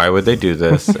point. Why would they do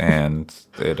this? And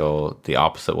the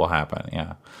opposite will happen.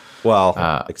 Yeah.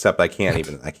 Well, except I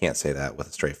can't say that with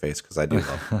a straight face because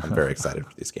I'm very excited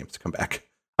for these games to come back.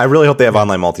 I really hope they have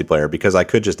online multiplayer because I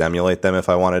could just emulate them if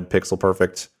I wanted pixel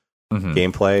perfect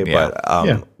gameplay.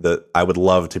 Yeah. But I would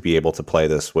love to be able to play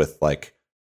this with like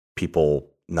people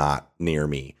not near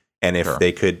me. And if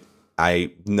they could,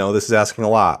 I know this is asking a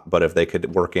lot, but if they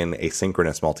could work in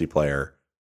asynchronous multiplayer,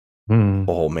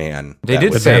 oh man, they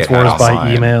did With say Advance Wars by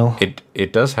online. email.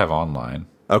 It does have online.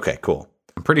 Okay, cool.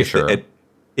 I'm pretty sure.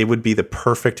 It would be the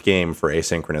perfect game for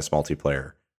asynchronous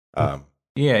multiplayer.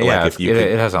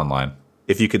 It has online.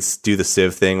 If you could do the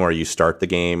Civ thing where you start the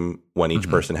game when each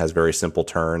person has very simple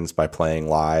turns by playing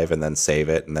live and then save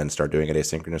it and then start doing it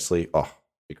asynchronously, it'd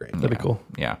be great. That'd be cool.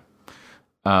 Yeah.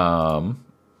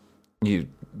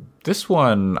 This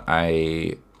one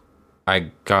I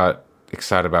got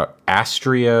excited about,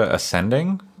 Astria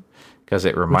Ascending, because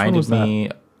it reminded me.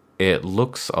 It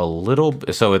looks a little,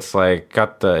 so it's like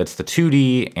it's the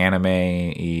 2D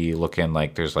anime-y looking,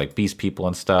 like there's like beast people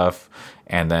and stuff,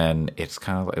 and then it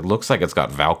looks like it's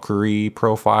got Valkyrie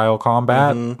profile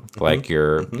combat, like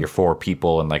you're 4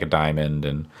 people and like a diamond,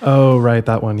 and Oh, right,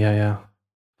 that one. Yeah.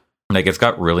 like it's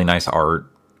got really nice art,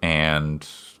 and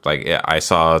like I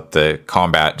saw the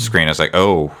combat screen. I was like,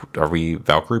 "Oh, are we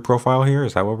Valkyrie profile here?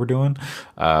 Is that what we're doing?"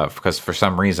 Because for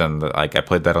some reason, like I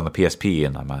played that on the PSP,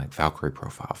 and I'm like, Valkyrie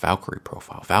profile,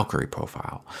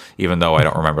 even though I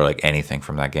don't remember like anything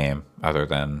from that game other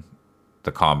than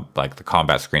the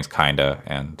combat screens, kinda,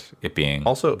 and it being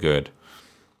also good.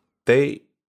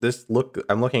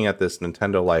 I'm looking at this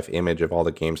Nintendo Life image of all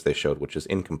the games they showed, which is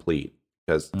incomplete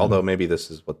because although maybe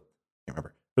this is what I can't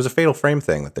remember. There's a Fatal Frame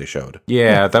thing that they showed.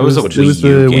 Yeah, that was a It was the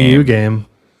Wii U game.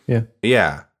 Yeah.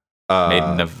 Yeah.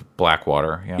 Maiden of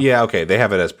Blackwater. Yeah. Yeah, okay. They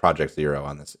have it as Project Zero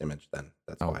on this image then.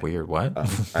 That's why. Weird. What?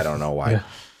 I don't know why.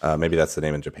 Maybe that's the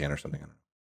name in Japan or something.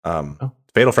 Oh.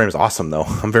 Fatal Frame is awesome though.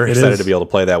 I'm very excited to be able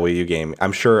to play that Wii U game.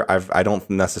 I'm sure I don't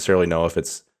necessarily know if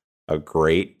it's a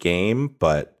great game,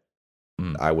 but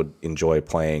I would enjoy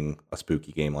playing a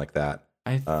spooky game like that.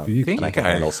 I think and I can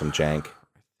handle some jank. I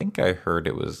think I heard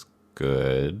it was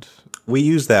good. We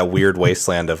use that weird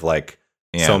wasteland of like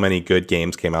so many good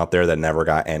games came out there that never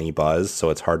got any buzz, so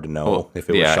it's hard to know if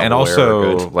it was shovelware and or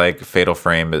also good. like Fatal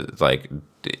Frame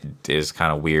is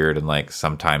kind of weird, and like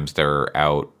sometimes they're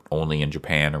out only in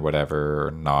Japan or whatever,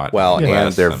 or not. Well,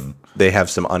 and they have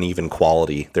some uneven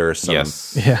quality. There are some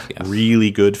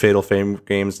really good Fatal Frame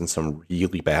games and some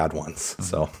really bad ones.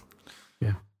 So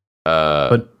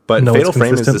but no, Fatal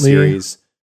Frame is the series.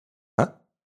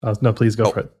 No, please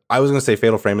go for it. I was going to say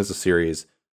Fatal Frame is a series.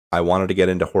 I wanted to get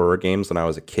into horror games when I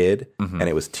was a kid, and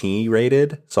it was T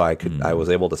rated, so I was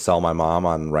able to sell my mom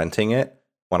on renting it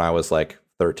when I was like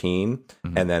 13,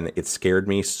 and then it scared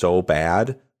me so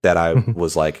bad that I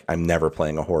was like, I'm never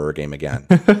playing a horror game again,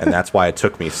 and that's why it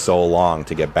took me so long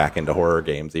to get back into horror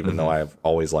games, even though I've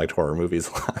always liked horror movies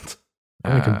a lot.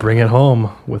 And we can bring it home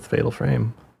with Fatal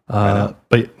Frame. But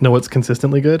you know what's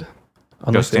consistently good?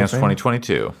 Just Dance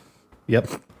 2022. Yep.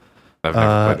 I've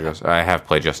never played Just. I have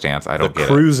played Just Dance. I don't get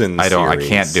it. I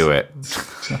can't do it.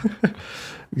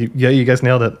 You guys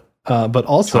nailed it. But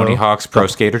also Tony Hawk's Pro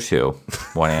Skater 2,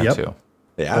 1 and 2.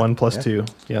 Yeah. 1 plus 2.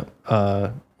 Yep.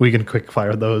 We can quick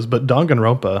fire those, but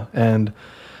Danganronpa and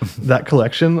that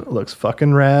collection looks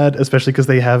fucking rad, especially because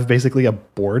they have basically a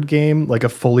board game, like a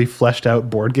fully fleshed out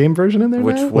board game version in there,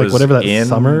 which now? was like whatever that in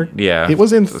summer. Yeah, it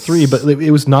was in 3, but it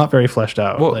was not very fleshed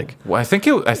out. Well, I think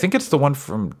it's the one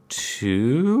from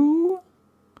 2.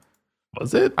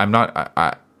 Was it? I'm not.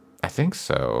 I think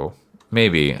so.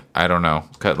 Maybe, I don't know.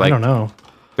 I don't know.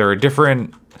 There are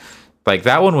different. Like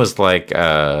that one was like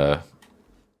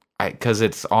because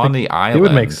it's on the island. It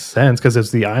would make sense because it's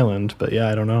the island, but yeah,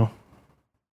 I don't know.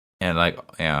 And like,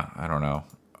 I don't know.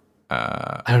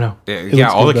 I don't know.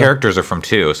 All the characters are from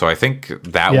 2, so I think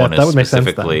that one is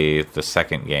specifically the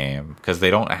second game because they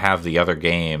don't have the other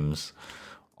games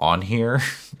on here.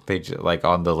 They like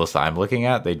on the list I'm looking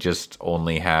at, they just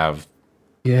only have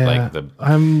like the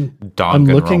I'm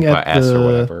looking at S or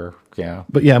whatever. Yeah,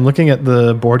 but I'm looking at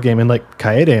the board game and like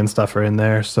Kaede and stuff are in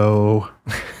there, so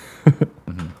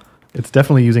it's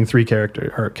definitely using 3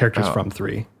 characters from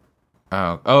 3.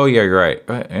 Oh yeah, you're right.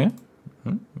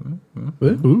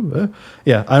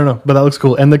 Yeah, I don't know, but that looks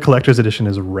cool. And the collector's edition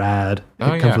is rad.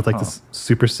 It comes with like this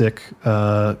super sick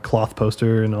cloth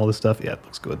poster and all this stuff. Yeah, it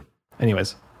looks good.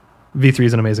 Anyways, V3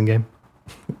 is an amazing game.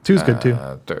 2 is good too.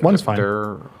 1 is fine.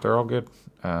 They're all good.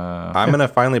 I'm gonna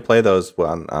finally play those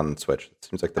on Switch. It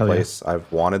seems like the place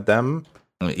I've wanted them.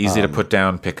 Easy to put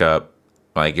down, pick up.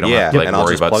 Like you don't have to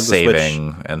worry about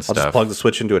saving and stuff. I'll just plug the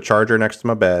Switch into a charger next to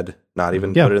my bed. Not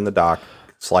even put it in the dock.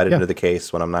 Slide it into the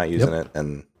case when I'm not using it,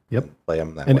 and Yep. Play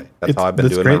them that And way. That's how I've been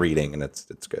doing great. my reading, and it's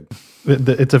good.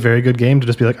 It's a very good game to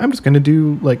just be like, I'm just going to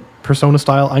do like Persona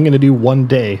style. I'm going to do one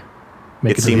day,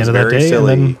 make it to the seems end of that very day,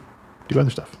 silly, and then do other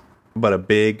stuff. but a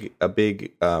big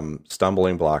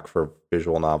stumbling block for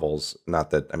visual novels. Not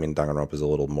that, I mean, Danganronpa is a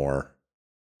little more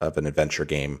of an adventure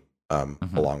game,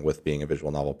 along with being a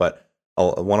visual novel. But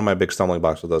one of my big stumbling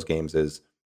blocks with those games is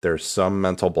there's some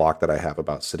mental block that I have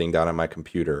about sitting down on my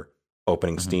computer,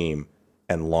 opening Steam,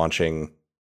 and launching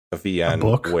a VN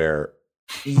book?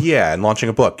 and launching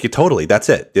a book. Totally, that's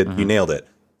it. You nailed it.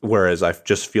 Whereas I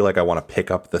just feel like I want to pick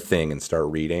up the thing and start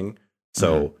reading.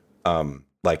 So, I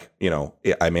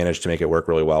managed to make it work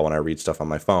really well when I read stuff on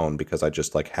my phone because I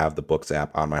just like have the Books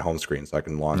app on my home screen, so I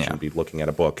can launch and be looking at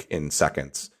a book in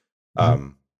seconds.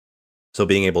 So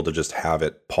being able to just have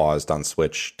it paused on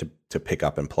Switch to pick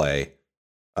up and play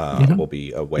will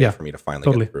be a way for me to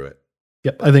finally get through it.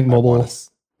 Yep, I think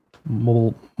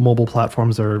mobile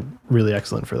platforms are really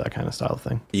excellent for that kind of style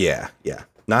thing. Yeah.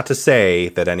 Not to say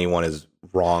that anyone is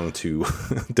wrong to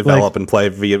develop and play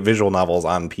visual novels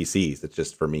on PCs. It's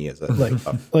just for me as a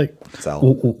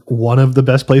one of the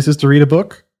best places to read a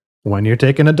book when you're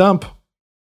taking a dump.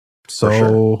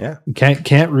 So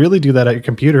can't really do that at your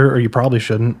computer, or you probably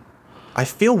shouldn't. I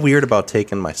feel weird about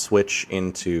taking my Switch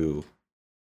to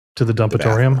the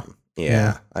dumpatorium.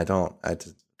 I don't.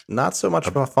 Not so much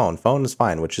about phone. Phone is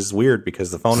fine, which is weird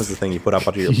because the phone is the thing you put up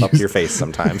to your face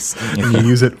sometimes. And you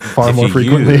use it far more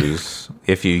frequently.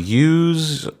 If you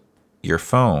use your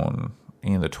phone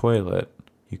in the toilet,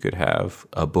 you could have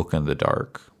a book in the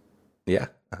dark. Yeah.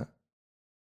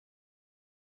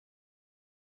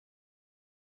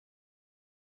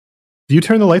 Do you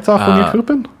turn the lights off when you're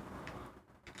pooping?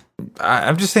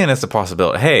 I'm just saying it's a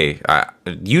possibility. Hey,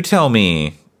 you tell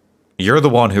me. You're the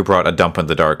one who brought A Dump in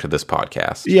the Dark to this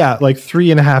podcast. Yeah, like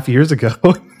 3.5 years ago.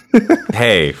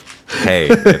 hey,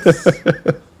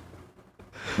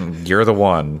 you're the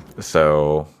one.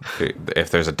 So if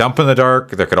there's a dump in the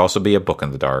dark, there could also be a book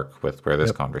in the dark with where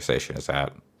this conversation is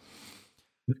at.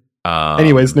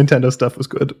 Anyways, Nintendo stuff was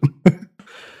good.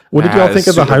 What did y'all think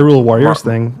of the Hyrule Warriors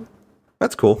thing?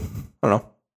 That's cool. I don't know.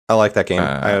 I like that game.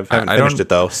 I haven't finished it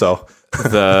though, so...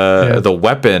 the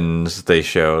weapons they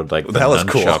showed, like the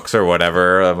nunchucks or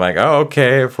whatever. I'm like, oh,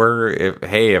 okay.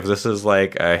 If this is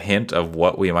like a hint of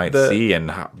what we might see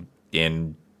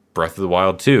in Breath of the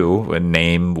Wild 2, a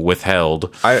name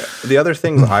withheld. The other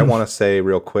things I want to say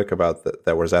real quick about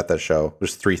that was at that show.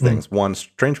 There's 3 things. One,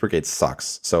 Strange Brigade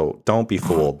sucks, so don't be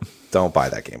fooled. Don't buy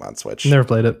that game on Switch. Never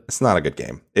played it. It's not a good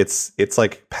game. It's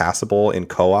like passable in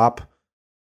co-op.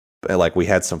 Like we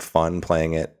had some fun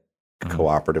playing it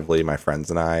cooperatively, my friends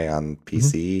and I, on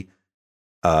PC.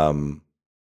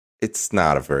 It's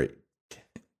not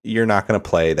you're not going to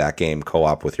play that game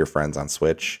co-op with your friends on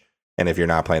Switch, and if you're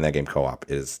not playing that game co-op,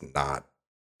 it's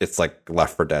like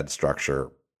Left 4 Dead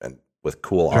structure and with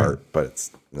cool art, but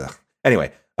it's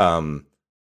anyway.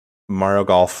 Mario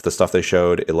Golf, the stuff they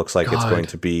showed, it looks like it's going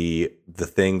to be the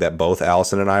thing that both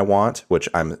Allison and I want, which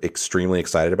I'm extremely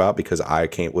excited about because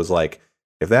was like,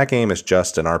 if that game is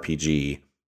just an RPG.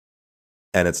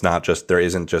 And it's not just, there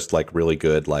isn't just like really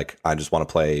good, like I just want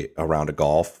to play a round of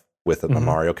golf with a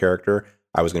Mario character,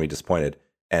 I was going to be disappointed.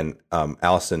 And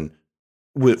Allison,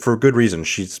 for good reason,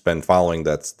 she's been following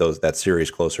that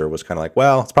series closer, was kind of like,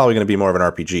 well, it's probably going to be more of an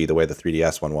RPG the way the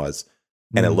 3DS one was.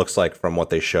 And it looks like from what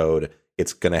they showed,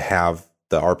 it's going to have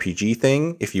the RPG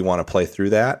thing if you want to play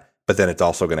through that. But then it's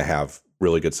also going to have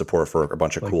really good support for a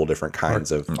bunch of cool different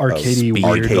kinds of arcade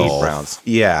rounds.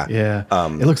 Yeah.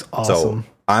 It looks awesome. So,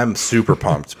 I'm super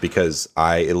pumped because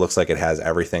it looks like it has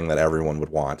everything that everyone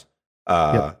would want.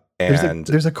 And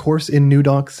there's a course in New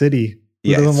Donk City.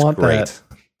 Who doesn't want that?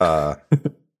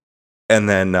 And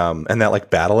then and that like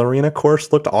battle arena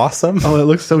course looked awesome. Oh, it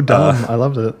looks so dumb. I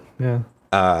loved it. Yeah.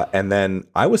 And then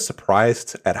I was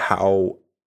surprised at how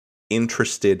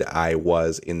interested I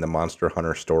was in the Monster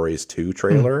Hunter Stories 2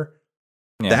 trailer.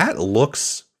 That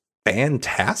looks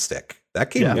fantastic.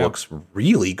 That game looks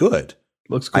really good.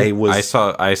 Looks cool. I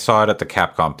saw it at the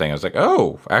Capcom thing. I was like,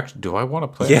 oh, actually, do I want to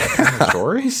play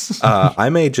Stories? I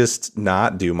may just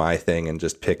not do my thing and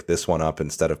just pick this one up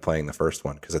instead of playing the first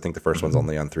one because I think the first one's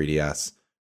only on 3DS.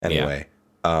 Anyway,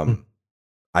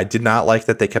 I did not like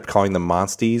that they kept calling them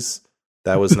Monsties.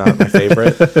 That was not my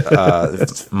favorite.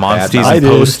 Monsties and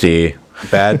Posty.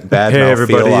 Bad. Hey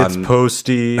everybody, it's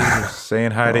Posty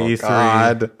saying hi to E3.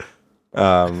 God.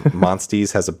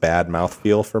 Monsties has a bad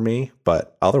mouthfeel for me,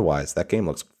 but otherwise that game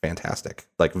looks fantastic.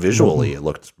 Like visually, it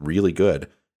looked really good,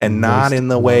 and not in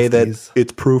the way that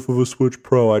it's proof of a Switch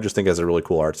Pro. I just think it has a really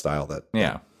cool art style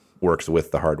that works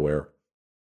with the hardware.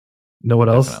 Know what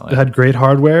else had great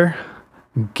hardware?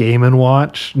 Game and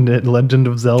Watch, Legend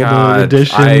of Zelda God,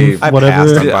 edition, I whatever.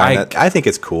 passed on buying that. I think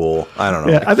it's cool. I don't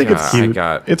know. Yeah, I think it's cute.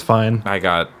 It's fine.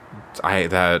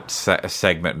 That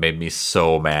segment made me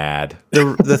so mad.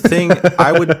 The thing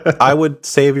I would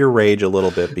save your rage a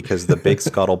little bit, because the big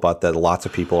scuttlebutt that lots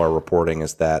of people are reporting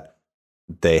is that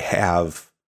they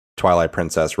have Twilight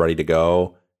Princess ready to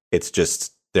go. It's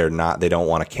just they don't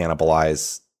want to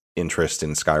cannibalize interest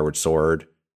in Skyward Sword.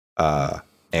 Yeah,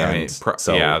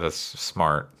 that's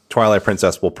smart. Twilight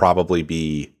Princess will probably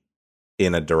be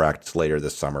in a direct later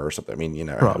this summer or something. I mean,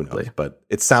 probably. Who knows? But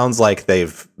it sounds like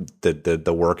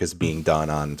the work is being done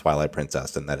on Twilight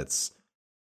Princess, and that it's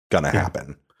gonna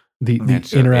happen. The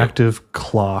interactive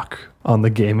clock on the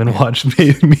Game and Watch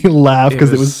made me laugh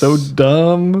because it was so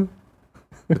dumb.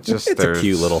 It's a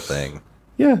cute little thing.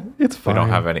 Yeah, it's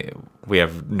fine. We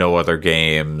have no other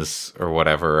games or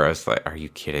whatever. I was like, are you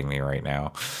kidding me right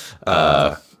now?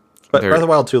 But Breath of the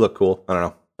Wild 2 looked cool. I don't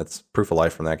know. It's proof of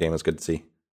life from that game. It's good to see.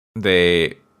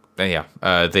 They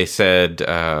said,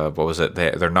 what was it?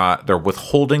 They're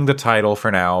withholding the title for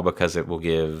now because it will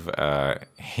give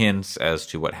hints as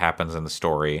to what happens in the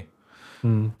story.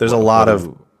 There's a lot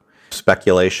of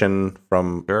speculation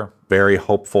from very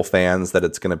hopeful fans that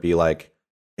it's going to be like,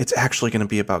 it's actually going to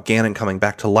be about Ganon coming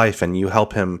back to life, and you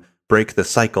help him break the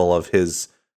cycle of his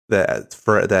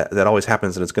that always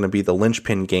happens, and it's going to be the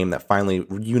linchpin game that finally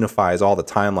unifies all the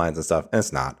timelines and stuff. And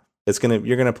it's not.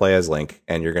 You're going to play as Link,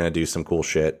 and you're going to do some cool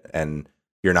shit, and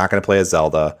you're not going to play as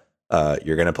Zelda.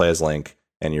 You're going to play as Link,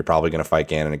 and you're probably going to fight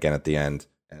Ganon again at the end,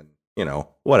 and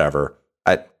whatever.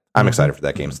 I'm excited for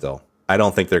that game still. I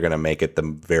don't think they're going to make it the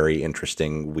very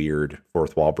interesting, weird,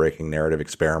 fourth wall breaking narrative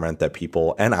experiment that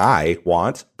people and I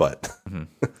want. But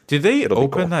did they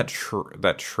open that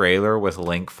trailer with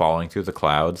Link falling through the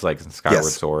clouds like in Skyward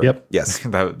Sword? Yep. Yes.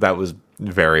 that was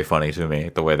very funny to me,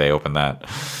 the way they opened that,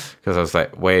 because I was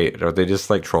like, wait, are they just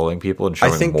like trolling people and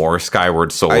showing more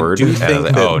Skyward Sword? I do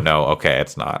think oh no, okay,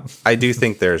 it's not. I do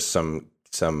think there's some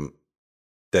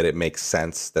that it makes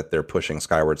sense that they're pushing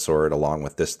Skyward Sword along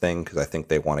with this thing, because I think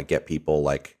they want to get people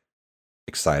like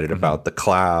excited about the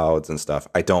clouds and stuff.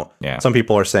 Some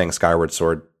people are saying Skyward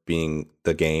Sword being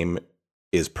the game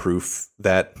is proof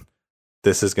that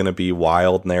this is going to be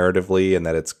wild narratively, and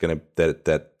that it's going to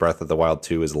that Breath of the Wild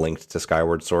 2 is linked to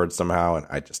Skyward Sword somehow, and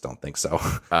I just don't think so.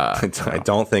 I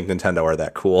don't think Nintendo are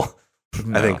that cool.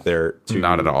 No, I think they're too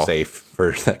not at all safe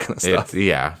for that kind of stuff.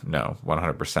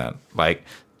 100%. Like,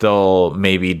 they'll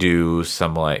maybe do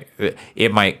some, like,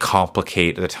 it might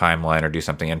complicate the timeline or do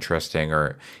something interesting,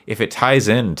 or if it ties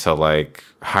into like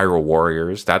Hyrule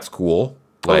Warriors, that's cool.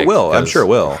 Like, it will. I'm sure it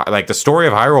will. Like, the story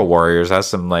of Hyrule Warriors has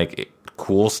some like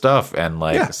cool stuff and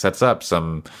like sets up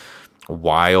some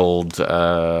wild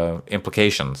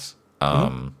implications.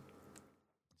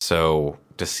 So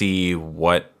to see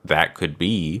what that could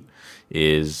be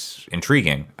is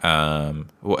intriguing.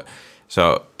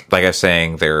 So, like I was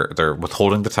saying, they're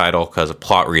withholding the title because of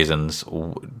plot reasons.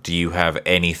 Do you have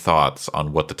any thoughts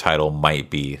on what the title might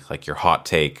be? Like, your hot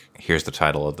take, here's the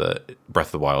title of the Breath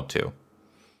of the Wild 2.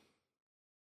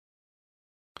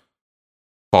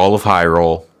 Fall of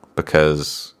Hyrule,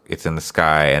 because it's in the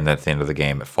sky, and at the end of the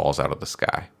game, it falls out of the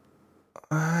sky.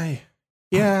 I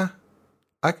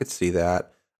could see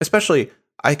that. Especially,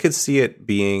 I could see it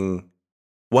being...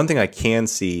 One thing I can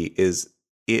see is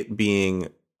it being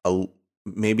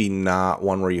maybe not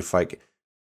one where you fight.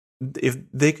 If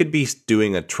they could be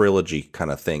doing a trilogy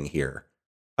kind of thing here,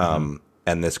 and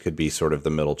this could be sort of the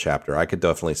middle chapter, I could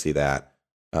definitely see that.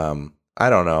 I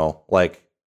don't know, like,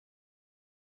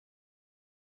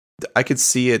 I could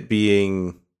see it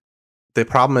being. The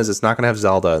problem is it's not going to have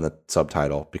Zelda in the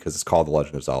subtitle because it's called The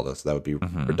Legend of Zelda, so that would be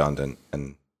redundant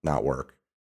and not work.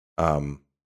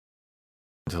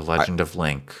 The Legend of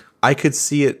Link. I could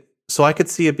see it. So I could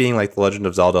see it being like The Legend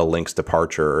of Zelda: Link's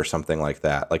Departure or something like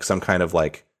that, like some kind of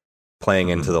like playing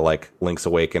into the like Link's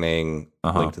Awakening,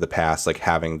 Link to the Past, like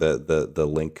having the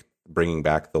Link, bringing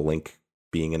back the Link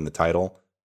being in the title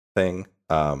thing.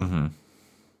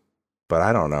 But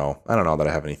I don't know. I don't know that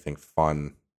I have anything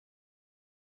fun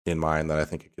in mind that I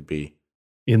think it could be.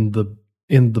 In the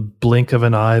blink of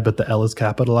an eye, but the L is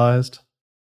capitalized.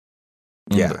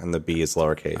 Yeah, and the B is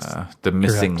lowercase. The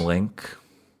missing link.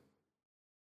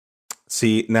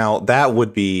 See, now that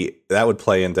would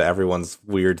play into everyone's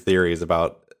weird theories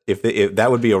about if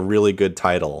that would be a really good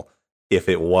title if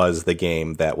it was the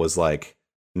game that was like,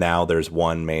 now there's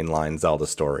one mainline Zelda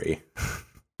story.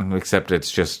 Except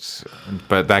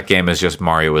but that game is just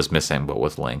Mario is missing, but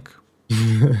with Link.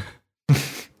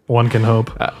 One can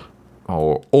hope.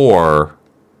 Or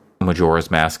Majora's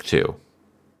Mask 2.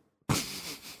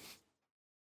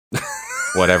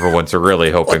 what everyone's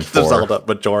really hoping Like the for. Zelda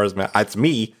Majora's Mask. It's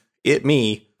me.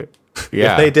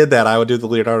 Yeah. If they did that, I would do the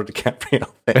Leonardo DiCaprio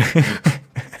thing.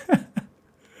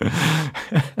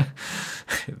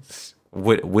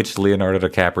 Which Leonardo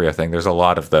DiCaprio thing? There's a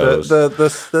lot of those.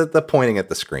 The pointing at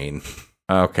the screen.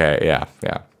 Okay, yeah.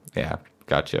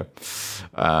 Gotcha.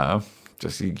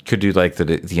 Just you could do like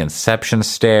the Inception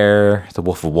stare, the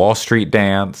Wolf of Wall Street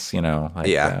dance.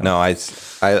 Like, No,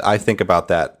 I think about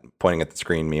that pointing at the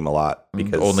screen meme a lot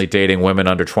because only dating women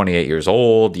under 28 years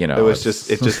old. it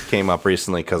just came up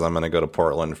recently because I'm going to go to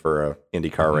Portland for a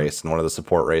IndyCar race, and one of the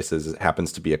support races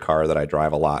happens to be a car that I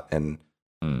drive a lot in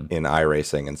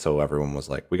iRacing, and so everyone was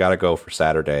like, "We got to go for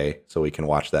Saturday so we can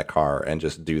watch that car and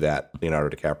just do that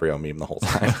Leonardo DiCaprio meme the whole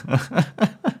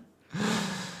time."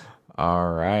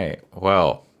 All right.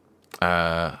 Well,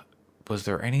 was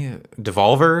there any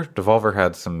Devolver? Devolver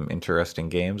had some interesting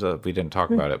games. We didn't talk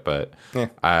about it, but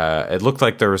it looked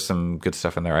like there was some good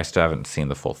stuff in there. I still haven't seen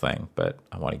the full thing, but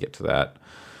I want to get to that.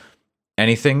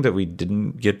 Anything that we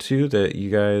didn't get to that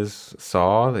you guys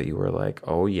saw that you were like,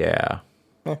 "Oh yeah"?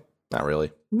 Not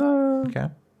really. No, Okay.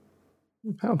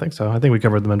 I don't think so. I think we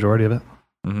covered the majority of it.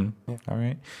 Mm-hmm. All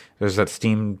right. There's that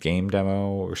Steam Game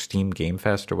Demo or Steam Game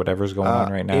Fest or whatever's going on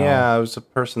right now. Yeah, it was a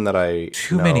person that I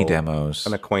Too know, many demos.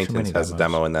 An acquaintance has demos. a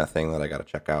demo in that thing that I got to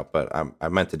check out, but I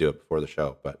meant to do it before the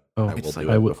show, but I will it's do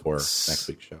like- it before next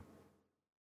week's show.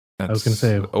 I was gonna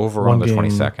say, over one on the game-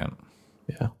 22nd.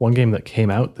 Yeah, one game that came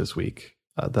out this week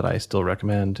that I still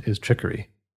recommend is Chicory.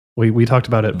 We talked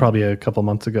about it probably a couple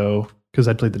months ago because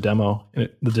I played the demo, and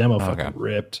the demo fucking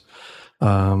ripped.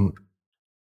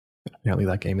 Apparently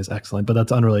that game is excellent, but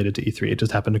that's unrelated to E3. It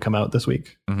just happened to come out this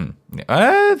week. Mm-hmm.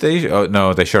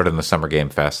 They showed it in the Summer Game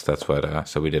Fest. That's what.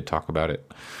 So we did talk about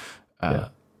it.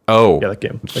 Oh, Yeah, that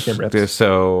game rips.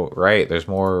 So right, there's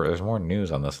more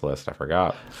news on this list. I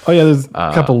forgot. Oh yeah, there's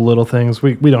a couple little things.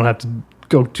 We don't have to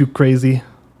go too crazy.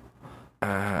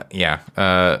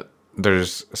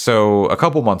 There's a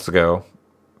couple months ago,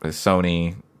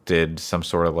 Sony did some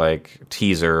sort of like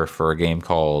teaser for a game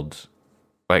called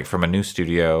from a new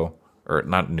studio, or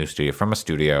not a new studio, from a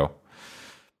studio.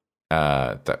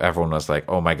 That everyone was like,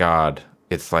 "Oh my god,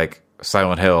 it's like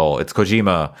Silent Hill, it's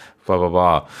Kojima, blah blah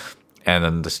blah." And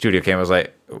then the studio came and was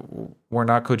like, "We're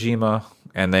not Kojima."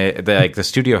 And they like the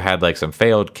studio had like some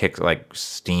failed kick, like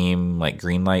Steam, like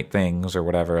Greenlight things or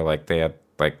whatever. Like they had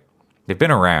they've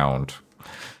been around.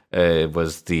 It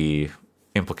was the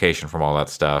implication from all that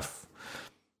stuff.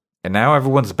 And now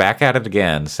everyone's back at it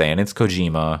again, saying it's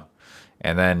Kojima.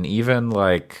 And then even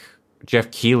like Jeff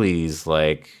Keighley's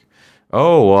like,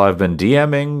 "Oh, well, I've been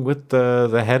DMing with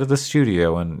the head of the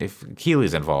studio, and if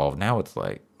Keighley's involved, now it's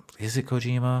like, is it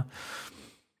Kojima?"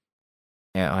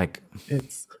 Yeah, like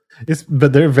It's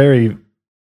but they're very,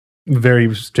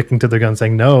 very sticking to their gun,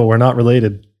 saying no, we're not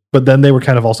related. But then they were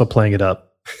kind of also playing it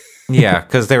up. yeah,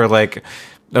 because they were like,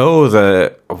 "Oh,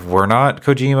 we're not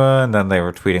Kojima," and then they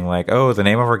were tweeting like, "Oh, the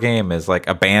name of our game is like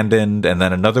abandoned," and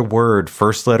then another word,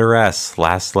 first letter S,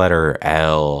 last letter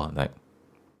L. Like,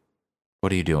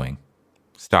 what are you doing?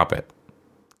 Stop it.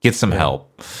 Get some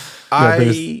help.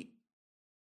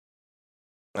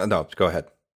 No, go ahead.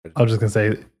 I was just gonna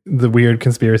say the weird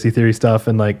conspiracy theory stuff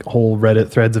and like whole Reddit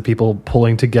threads of people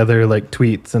pulling together like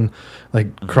tweets and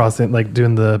like crossing, like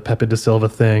doing the Pepe da Silva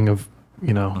thing of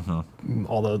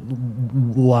all the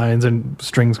lines and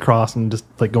strings crossed and just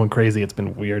like going crazy. It's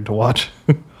been weird to watch.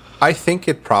 I think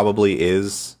it probably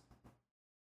is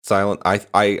Silent.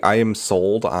 I am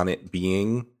sold on it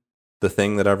being the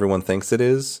thing that everyone thinks it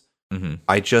is. Mm-hmm.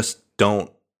 I just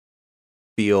don't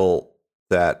feel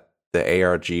that the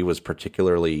ARG was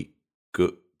particularly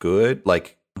good.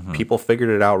 Like people figured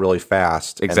it out really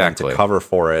fast. Exactly. And then to cover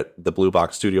for it, the Blue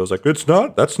Box Studio was like, "That's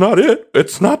not it.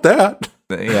 It's not that."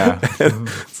 Yeah.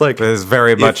 It's like it's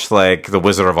very much like the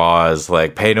Wizard of Oz,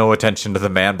 like pay no attention to the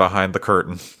man behind the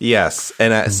curtain. Yes.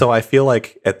 And so I feel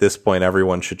like at this point,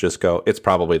 everyone should just go, "It's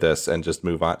probably this," and just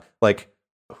move on. Like,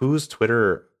 whose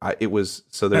Twitter? There's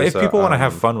if people want to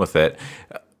have fun with it.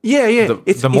 Yeah.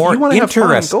 The more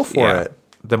interesting, go for it.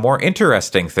 The more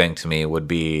interesting thing to me would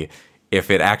be if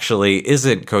it actually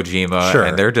isn't Kojima, Sure.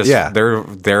 and they're just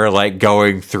they're like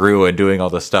going through and doing all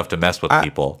this stuff to mess with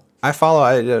people. I follow.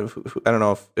 I don't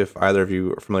know if either of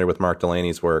you are familiar with Mark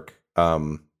Delaney's work.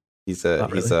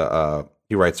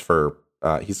 He writes for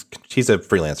he's a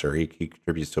freelancer. He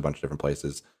contributes to a bunch of different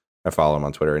places. I follow him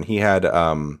on Twitter, and he had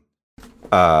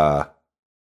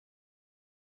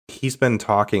he's been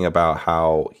talking about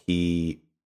how he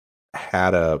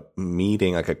had a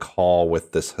meeting, like a call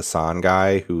with this Hassan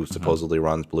guy who supposedly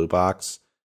runs Blue Box,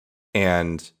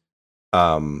 and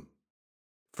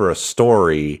for a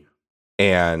story,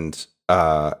 and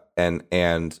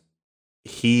And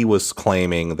he was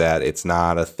claiming that it's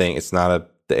not a thing. It's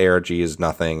not the ARG is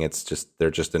nothing. It's just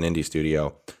they're just an indie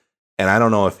studio. And I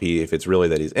don't know if it's really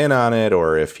that he's in on it,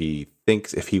 or if he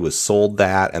thinks if he was sold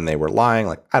that and they were lying.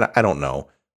 Like I don't know,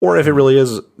 or if it really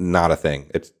is not a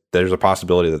thing. There's a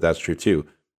possibility that that's true too.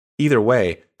 Either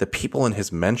way, the people in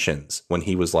his mentions when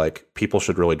he was like, people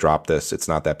should really drop this. It's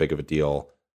not that big of a deal.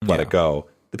 Let it go.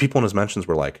 The people in his mentions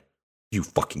were like, you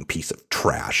fucking piece of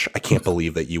trash. I can't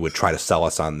believe that you would try to sell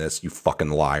us on this, you fucking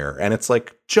liar. And it's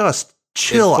like, just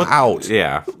chill out.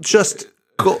 Yeah. Just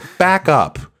go back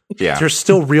up. Yeah. There's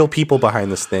still real people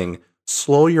behind this thing.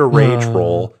 Slow your rage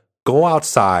roll. Go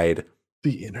outside.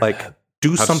 The internet. Like,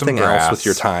 do Touch something some else grass. with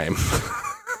your time.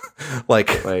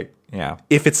 like, yeah.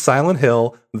 if it's Silent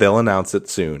Hill, they'll announce it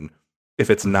soon. If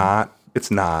it's not,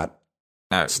 it's not.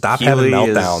 Stop having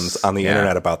meltdowns on the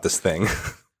internet about this thing.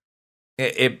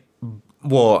 It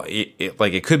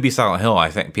could be Silent Hill. I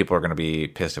think people are going to be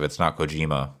pissed if it's not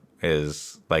Kojima.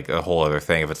 Is like a whole other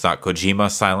thing. If it's not Kojima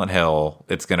Silent Hill,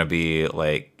 it's going to be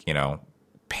like,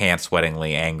 pants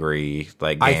sweatingly angry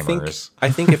like gamers. I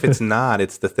think if it's not,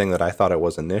 it's the thing that I thought it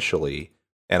was initially,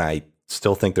 and I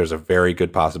still think there's a very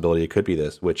good possibility it could be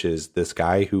this, which is this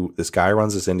guy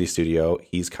runs this indie studio.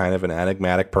 He's kind of an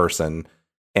enigmatic person,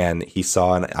 and he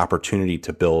saw an opportunity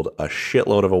to build a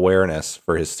shitload of awareness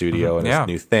for his studio and his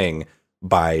new thing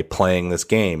by playing this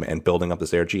game and building up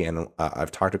this ARG. And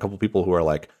I've talked to a couple people who are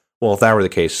like, well, if that were the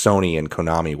case, Sony and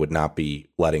Konami would not be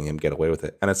letting him get away with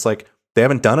it. And it's like, they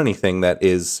haven't done anything that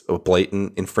is a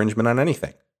blatant infringement on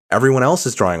anything. Everyone else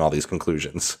is drawing all these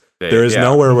conclusions. There is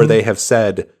nowhere where they have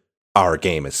said, our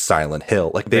game is Silent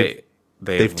Hill. Like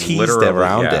they've teased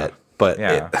around it, but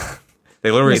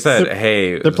they literally said,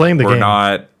 "Hey, they're playing the game.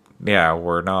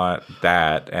 We're not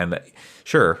that." And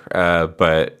sure,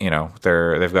 but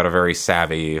they've got a very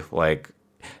savvy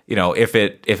if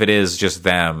it is just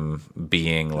them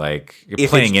being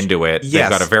playing into it, they've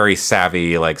got a very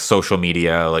savvy social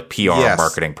media PR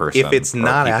marketing person. If it's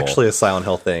not actually a Silent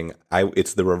Hill thing,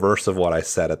 it's the reverse of what I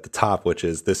said at the top, which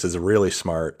is this is really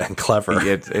smart and clever.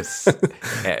 It's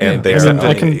and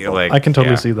I can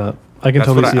totally see that. I can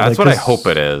totally see that. That's what I hope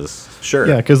it is. Sure.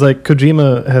 Yeah, because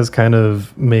Kojima has kind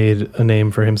of made a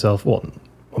name for himself. Well,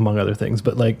 among other things,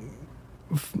 but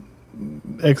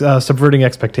subverting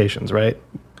expectations, right?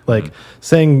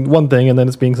 Saying one thing and then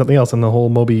it's being something else, and the whole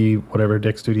Moby, whatever,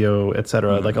 Dick Studio,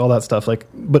 etc., all that stuff.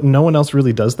 But no one else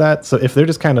really does that. So if they're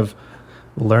just kind of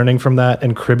learning from that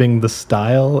and cribbing the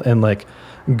style and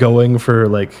going for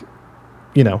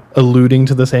alluding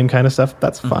to the same kind of stuff,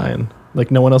 that's fine.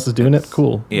 No one else is doing it.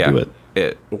 Cool. Do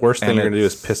it. The worst thing you're going to do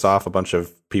is piss off a bunch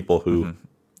of people who.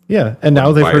 Yeah, and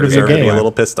now they've heard of your game. A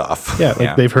little pissed off.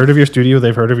 Yeah, they've heard of your studio.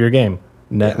 They've heard of your game.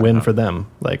 Net win for them.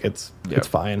 It's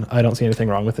fine. I don't see anything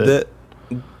wrong with it.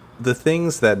 The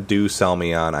things that do sell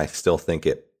me on, I still think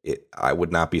I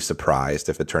would not be surprised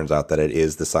if it turns out that it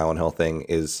is the Silent Hill thing.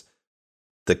 Is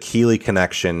the Keighley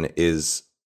connection is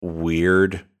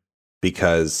weird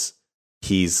because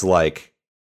he's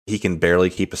he can barely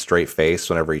keep a straight face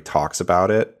whenever he talks about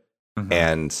it,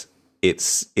 and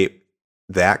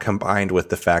that combined with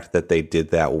the fact that they did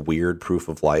that weird Proof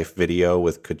of Life video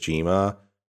with Kojima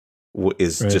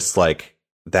is just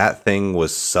that thing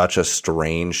was such a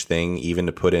strange thing, even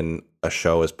to put in a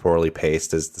show as poorly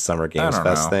paced as the Summer Games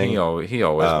Fest thing. He always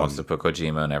wants to put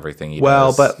Kojima in everything he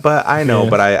does. Well, but I know,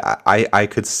 but I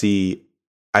could see,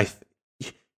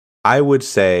 I would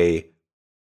say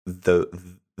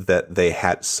that they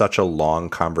had such a long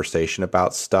conversation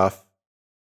about stuff.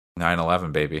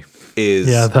 9/11, baby.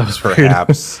 That was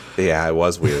perhaps weird. Yeah, it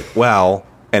was weird. Well,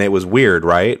 and it was weird,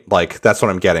 right? That's what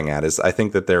I'm getting at. Is I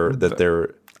think that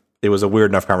it was a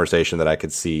weird enough conversation that I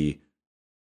could see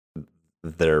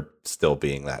there still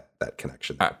being that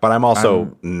connection. But I'm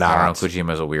also not. I don't know,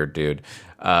 Kojima's a weird dude.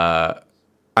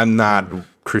 I'm not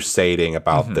crusading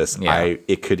about this. Yeah.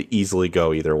 It could easily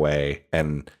go either way,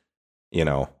 and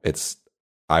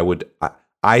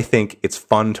I think it's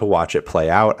fun to watch it play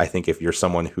out. I think if you're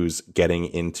someone who's getting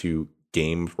into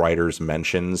game writers'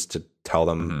 mentions to tell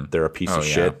them they're a piece of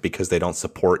shit because they don't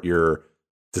support your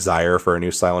desire for a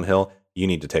new Silent Hill, you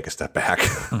need to take a step back.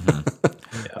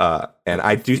 And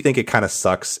I do think it kind of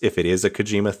sucks if it is a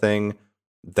Kojima thing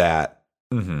that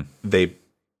they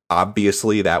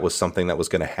obviously that was something that was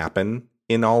going to happen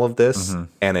in all of this,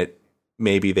 and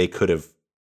maybe they could have.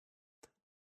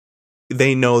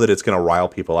 They know that it's going to rile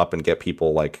people up and get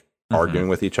people arguing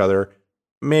with each other.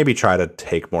 Maybe try to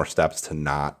take more steps to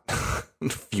not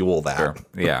fuel that. Sure.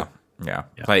 Yeah.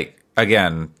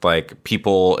 Again,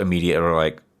 people immediately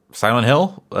were Silent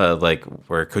Hill,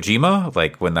 where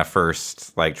Kojima, when that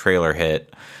first trailer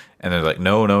hit, And they're like,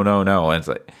 no, no, no, no. And it's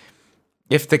like,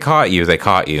 if they caught you, they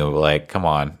caught you. Like, come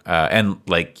on. And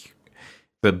like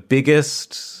my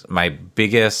biggest,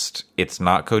 it's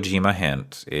not Kojima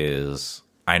hint is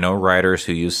I know writers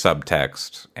who use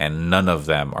subtext, and none of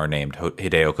them are named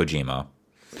Hideo Kojima.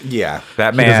 Yeah,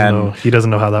 that man. He doesn't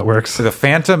know how that works. The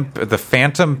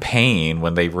Phantom Pain,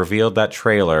 when they revealed that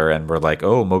trailer and were like,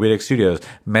 "Oh, Moby Dick Studios,"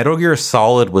 Metal Gear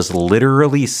Solid was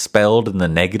literally spelled in the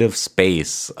negative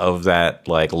space of that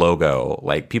like logo.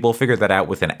 Like people figured that out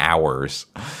within hours,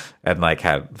 and like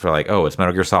oh, it's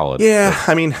Metal Gear Solid. Yeah,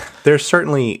 I mean, there's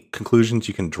certainly conclusions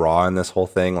you can draw in this whole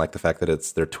thing, like the fact that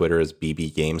it's their Twitter is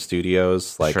BB Game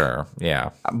Studios. Like, sure,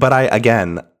 yeah, but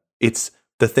it's.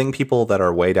 The thing people that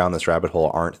are way down this rabbit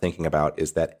hole aren't thinking about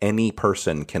is that any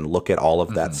person can look at all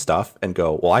of that stuff and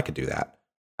go, well, I could do that.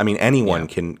 I mean, anyone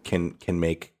can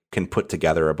put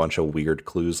together a bunch of weird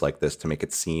clues like this to make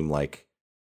it seem like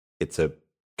it's a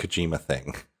Kojima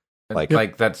thing.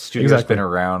 Like that studio's been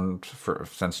around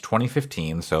since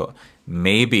 2015, so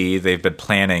maybe they've been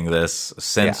planning this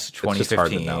since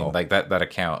 2015. Like that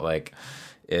account, like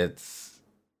it's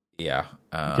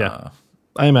I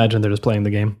imagine they're just playing the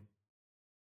game.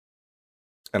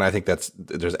 And I think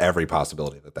there's every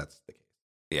possibility that that's the case.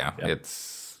 Yeah,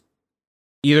 it's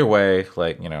either way.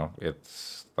 Like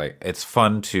it's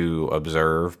fun to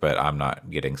observe, but I'm not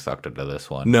getting sucked into this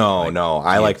one. No.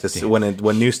 I like this when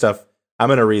new stuff. I'm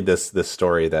going to read this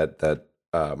story that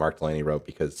Mark Delaney wrote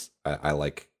because I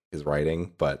like his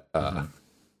writing, but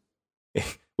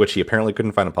which he apparently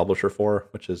couldn't find a publisher for,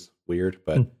 which is weird.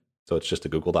 But so it's just a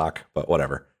Google Doc. But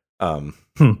whatever.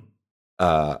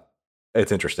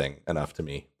 It's interesting enough to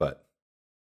me, but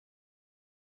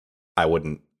I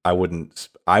would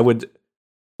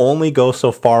only go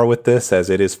so far with this as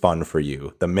it is fun for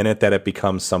you. The minute that it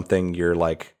becomes something you're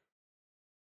like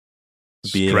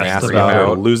being asked about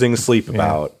or losing sleep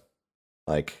about,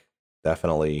 like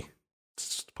definitely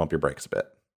pump your brakes a bit.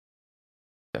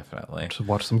 Definitely. Just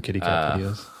watch some kitty cat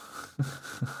videos.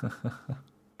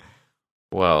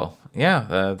 Well,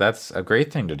 yeah, that's a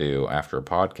great thing to do after a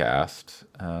podcast,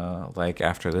 like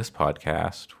after this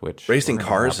podcast, which racing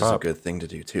cars is a good thing to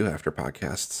do too after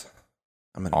podcasts.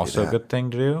 I'm gonna also do a good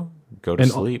thing to do. Go to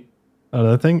sleep.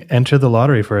 Another thing, enter the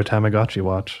lottery for a Tamagotchi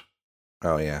watch.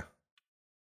 Oh yeah,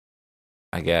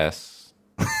 I guess.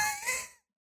 I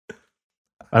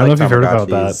don't know if you've heard about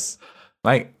that.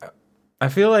 Like, I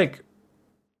feel like,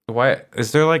 why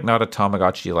is there like not a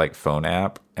Tamagotchi like phone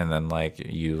app, and then like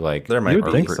you like there might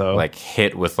think so. Like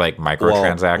hit with like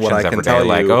microtransactions every day?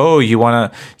 Like, oh, you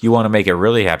wanna make it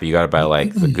really happy, you gotta buy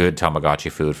like the good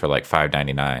Tamagotchi food for like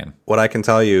 $5.99. What I can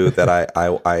tell you that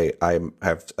I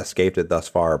have escaped it thus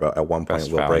far, but at one point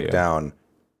we'll break down.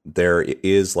 There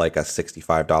is like a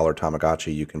 $65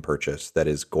 Tamagotchi you can purchase that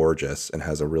is gorgeous and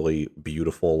has a really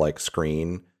beautiful like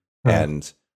screen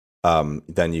and.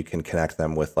 Then you can connect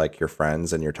them with like your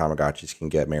friends, and your Tamagotchis can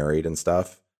get married and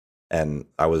stuff. And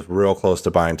I was real close to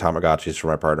buying Tamagotchis for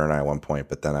my partner and I at one point,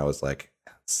 but then I was like,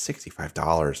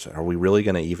 $65. Are we really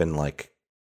going to even like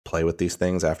play with these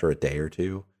things after a day or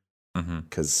two?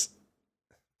 Because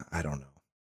I don't know.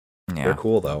 Yeah. They're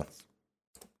cool though.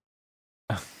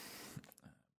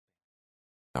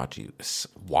 Gotchi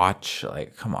watch,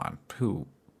 like, come on, who?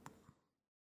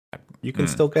 You can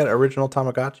still get original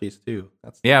Tamagotchis too.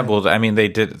 Well, I mean, they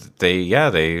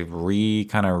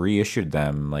reissued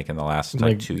them like in the last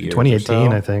like 2 years,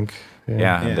 2018, I think.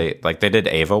 Yeah, and they did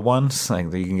Ava ones.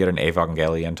 Like you can get an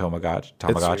Evangelion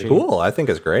Tamagotchi. It's cool. I think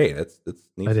it's great. It's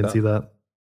neat. I didn't see that.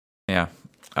 Yeah,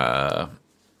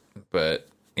 but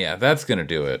yeah, that's gonna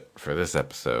do it for this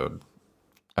episode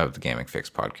of the Gaming Fix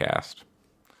podcast.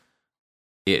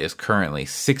 It is currently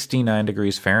 69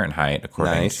 degrees Fahrenheit,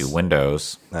 according to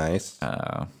Windows. Nice.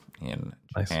 In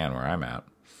Japan, where I'm at.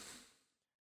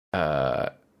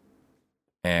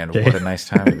 And what a nice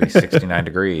time to be 69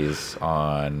 degrees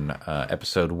on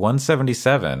episode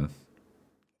 177,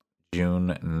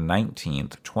 June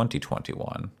 19th,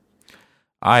 2021.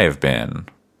 I have been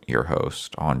your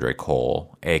host, Andre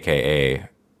Cole, a.k.a.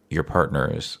 your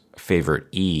partner's favorite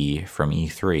E from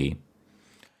E3.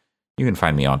 You can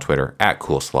find me on Twitter at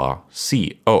Coolslaw,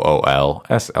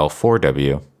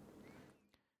 COOLSL4W. If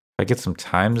I get some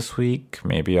time this week,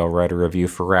 maybe I'll write a review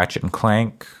for Ratchet and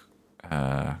Clank.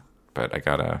 But I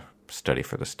gotta study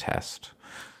for this test.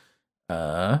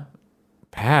 Pat,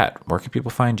 where can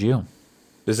people find you?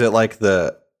 Is it like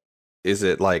the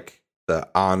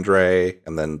Andre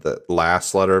and then the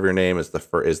last letter of your name is the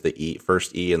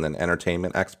first E and then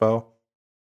Entertainment Expo?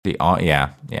 The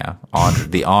Andre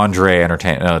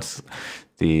Entertainment. No, it's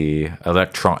the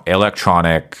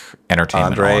electronic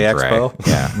entertainment Andre Expo?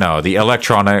 Yeah, no, the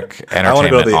electronic I want to entertainment I want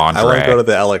to go to Andre.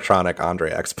 the electronic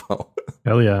Andre Expo.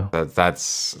 Hell yeah.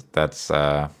 That's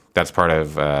part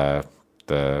of the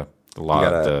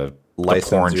gotta license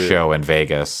porn your- show in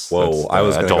Vegas. Whoa, That's I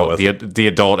was gonna go adult, the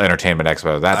adult entertainment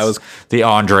expo. That's the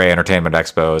Andre Entertainment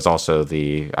Expo is also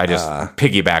I just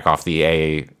piggyback off the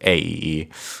AEE.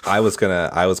 I was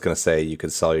gonna say you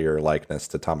could sell your likeness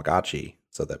to Tamagotchi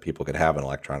so that people could have an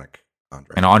electronic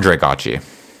Andre. And Andre Gotchi.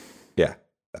 Yeah,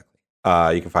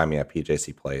 exactly. You can find me at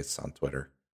PJC Plays on Twitter.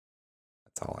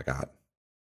 That's all I got.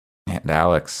 And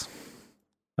Alex.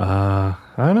 I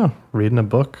don't know. Reading a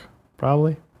book,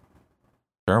 probably.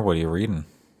 Sure, what are you reading?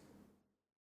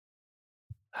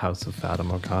 House of Fata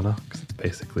Morgana, because it's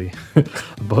basically a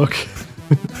book.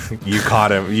 You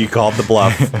caught him. You called the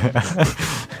bluff.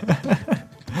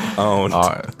 Owned.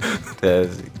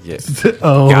 Yeah.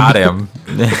 Oh, Got him.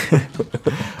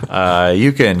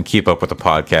 You can keep up with the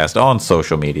podcast on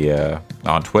social media,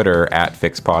 on Twitter at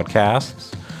Fix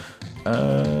Podcasts.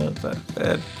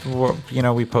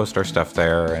 We post our stuff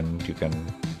there, and you can,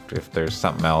 if there's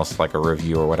something else like a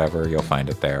review or whatever, you'll find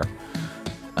it there.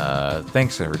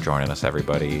 Thanks for joining us,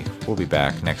 everybody. We'll be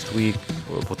back next week.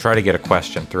 We'll try to get a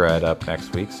question thread up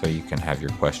next week so you can have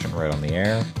your question right on the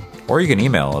air, or you can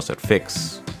email us at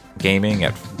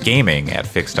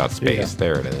gaming@fix.space. Yeah.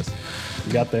 There it is.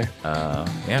 you got there.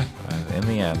 In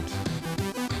the end,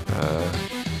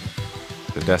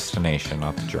 the destination,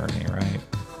 not the journey, right?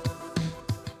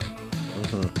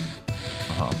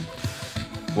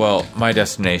 Well, my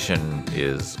destination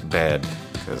is bed,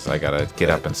 because I gotta get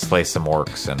up and slay some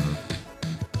orcs in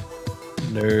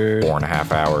Nerd.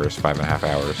 4.5 hours, 5.5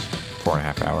 hours,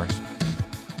 4.5 hours.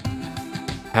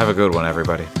 Have a good one,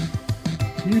 everybody.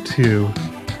 You too.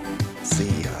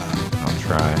 See ya. I'll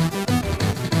try.